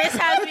why Chris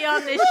has me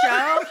on this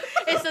show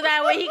is so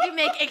that way he can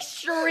make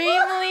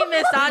extremely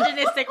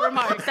misogynistic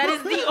remarks. That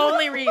is the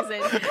only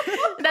reason.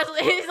 That's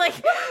he's like,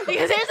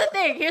 because here's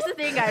the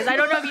thing, guys. I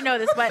don't know if you know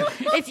this, but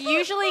it's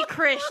usually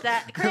Chris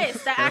that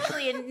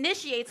actually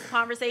initiates the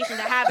conversation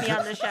to have me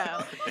on the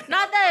show.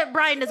 Not that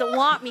Brian doesn't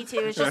want me to.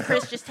 It's just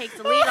Chris just takes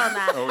the lead on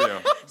that. Oh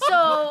yeah.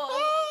 So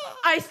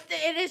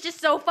it is just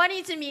so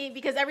funny to me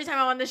because every time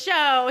I'm on the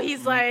show,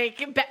 he's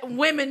like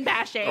women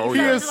bashing. Oh,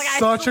 So yeah. it's He is I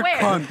such a swear,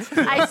 cunt.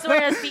 I swear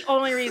that's the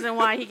only reason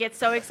why he gets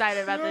so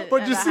excited about this.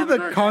 But you see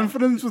the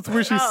confidence with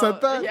which he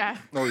said that? Yeah.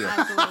 Oh yeah.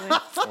 Absolutely.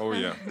 Oh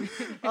yeah.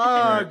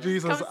 Oh,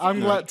 Jesus. Come I'm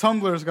see glad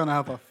Tumblr's going to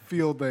have a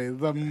field day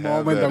the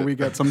moment that we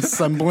get some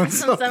semblance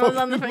Some of someone's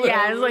on the phone.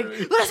 Yeah, it's like,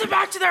 listen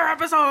back to their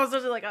episodes.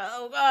 They're like,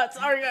 oh, God,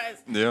 sorry, guys.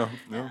 Yeah.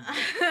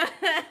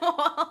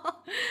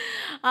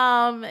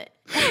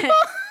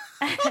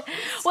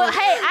 Well,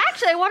 hey,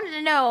 actually, I wanted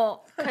to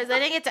know, because I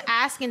didn't get to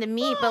ask in to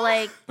meet, but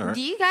like, right.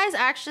 do you guys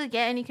actually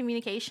get any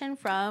communication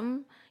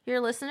from your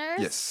listeners?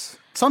 Yes.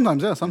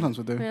 Sometimes, yeah, sometimes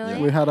we do.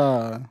 Really? We had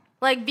a...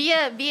 Like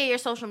via your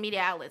social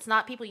media outlets,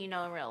 not people you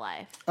know in real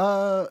life.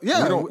 yeah,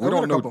 We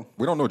don't a couple.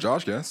 know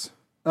Josh Gas.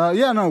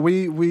 Yeah, no,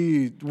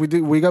 we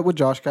do. We got with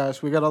Josh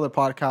guys. We got other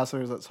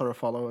podcasters that sort of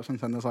follow us and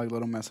send us like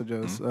little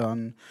messages.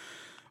 I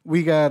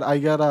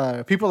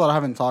get people that I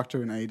haven't talked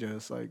to in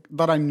ages, like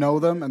that I know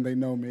them and they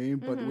know me,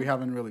 but we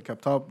haven't really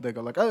kept up. They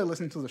go like, "Oh,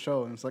 listen to the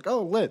show," and it's like,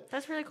 "Oh, lit."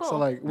 That's really cool. So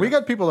like, we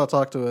got people that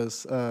talk to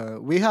us.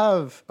 We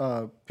have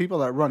people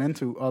that run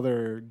into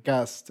other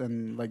guests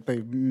and like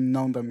they've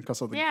known them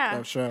because of the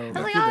show. I was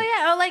like, oh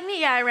yeah, oh like me,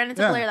 yeah. I ran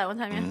into Blair that one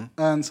time,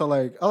 yeah. And so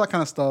like all that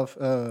kind of stuff.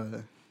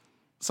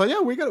 So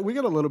yeah, we get a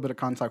little bit of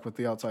contact with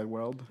the outside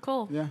world.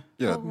 Cool. Yeah.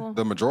 Yeah, Cool.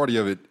 the majority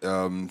of it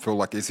feel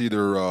like it's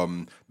either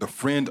the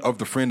friend of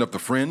the friend of the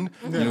friend.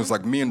 You know, it's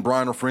like me and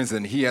Brian are friends,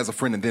 and he has a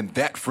friend, and then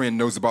that friend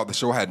knows about the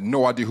show. I had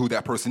no idea who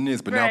that person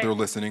is, but now Right. they're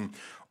listening.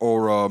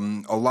 Or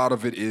a lot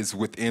of it is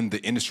within the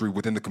industry,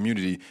 within the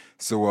community.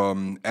 So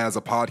as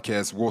a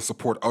podcast, we'll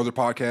support other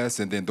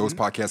podcasts, and then those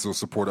podcasts will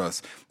support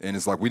us. And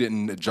it's like we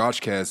didn't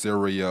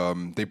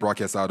Jodgecast. They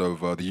broadcast out of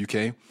the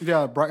UK.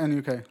 Yeah, Brighton,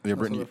 UK. Yeah, That's Brighton,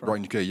 where they're from.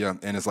 Brighton, UK, yeah.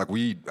 And it's like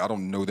I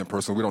don't know them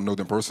personally. We don't know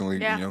them personally,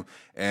 Yeah. you know.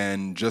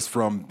 And just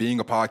from being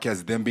a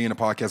podcast, them being a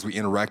podcast, we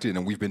interacted,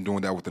 and we've been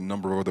doing that with a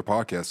number of other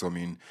podcasts. So, I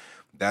mean,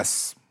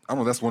 that's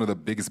one of the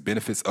biggest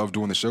benefits of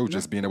doing the show,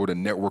 just being able to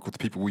network with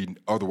people we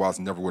otherwise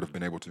never would have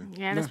been able to.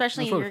 Yeah, and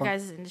especially in really your fun.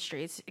 guys'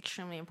 industry, it's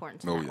extremely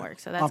important to Oh, yeah. network.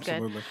 So that's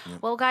Absolutely.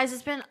 good. Well, guys,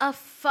 it's been a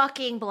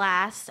fucking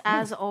blast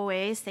as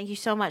always. Thank you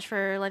so much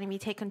for letting me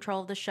take control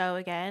of the show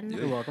again.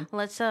 You're welcome.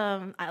 Let's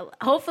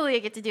hopefully I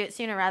get to do it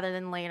sooner rather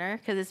than later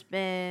because it's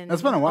been a while.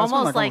 It's been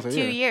almost like almost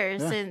a 2 year.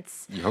 years Yeah.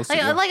 since You hosted, like,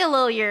 yeah. like a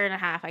little year and a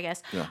half, I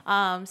guess.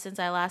 Yeah. Since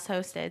I last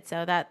hosted.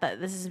 So that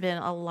this has been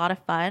a lot of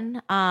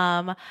fun.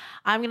 I'm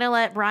gonna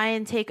let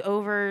Brian take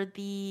over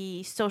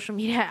the social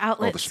media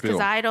outlets spiel.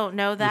 because I don't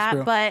know that.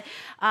 spiel. But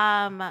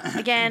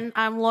again,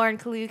 I'm Lauren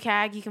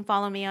Kalukag. You can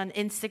follow me on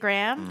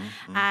Instagram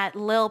at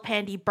Lil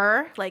Pandy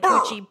Burr, like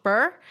Gucci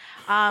Burr.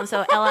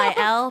 So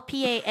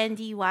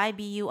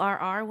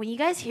LilPandyBurr. When you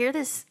guys hear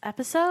this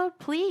episode,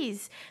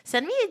 please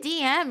send me a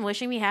DM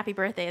wishing me happy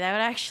birthday. That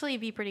would actually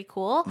be pretty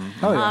cool.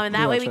 Oh, yeah. And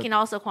that Yeah, way that's we it. can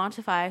also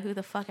quantify who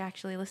the fuck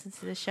actually listens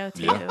to the show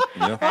too. Yeah,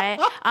 yeah. Right?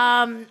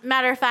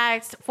 Matter of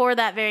fact, for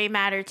that very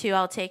matter too,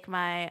 I'll take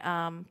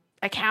my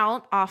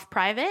account off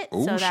private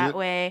Ooh, so that shit.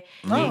 way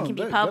Oh, it can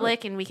be good,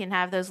 public and we can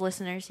have those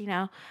listeners,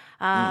 fly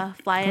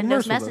in those Converse with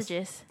us.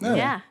 messages. Yeah.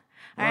 Yeah.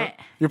 All right.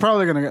 You're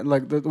probably gonna get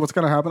like what's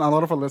gonna happen. A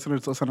lot of our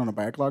listeners listen on a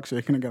backlog, so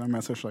you're gonna get a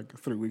message like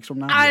 3 weeks from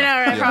now. I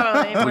know, right?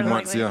 Probably. more 3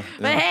 months, likely. yeah,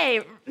 But yeah.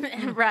 hey,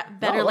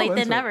 better well late than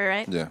into it. never,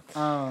 right? Yeah.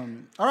 All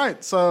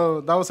right,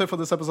 so that was it for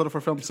this episode of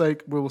For Film's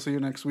Sake. We will see you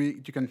next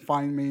week. You can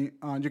find me.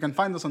 You can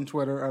find us on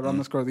Twitter at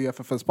 _ the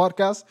FFS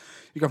Podcast.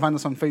 You can find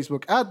us on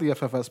Facebook at the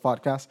FFS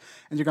Podcast,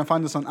 and you can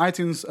find us on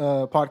iTunes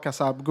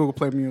Podcast app, Google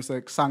Play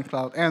Music,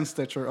 SoundCloud, and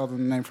Stitcher. Other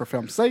than the name For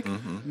Film's Sake.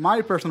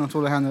 My personal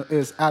Twitter handle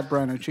is at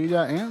Brian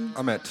Ochilla, and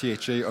I'm at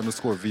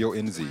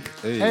THA_VONZ.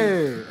 Hey.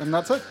 hey, and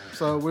that's it.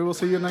 So we will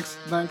see you next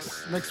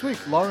week.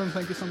 Lauren,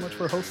 thank you so much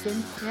for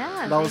hosting.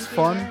 Yeah. That was thank you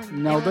fun.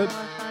 again. Nailed Yeah, it. a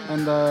lot of fun.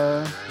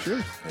 And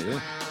cheers. Hey, yeah.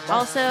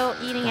 Also,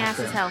 eating ass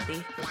is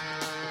healthy.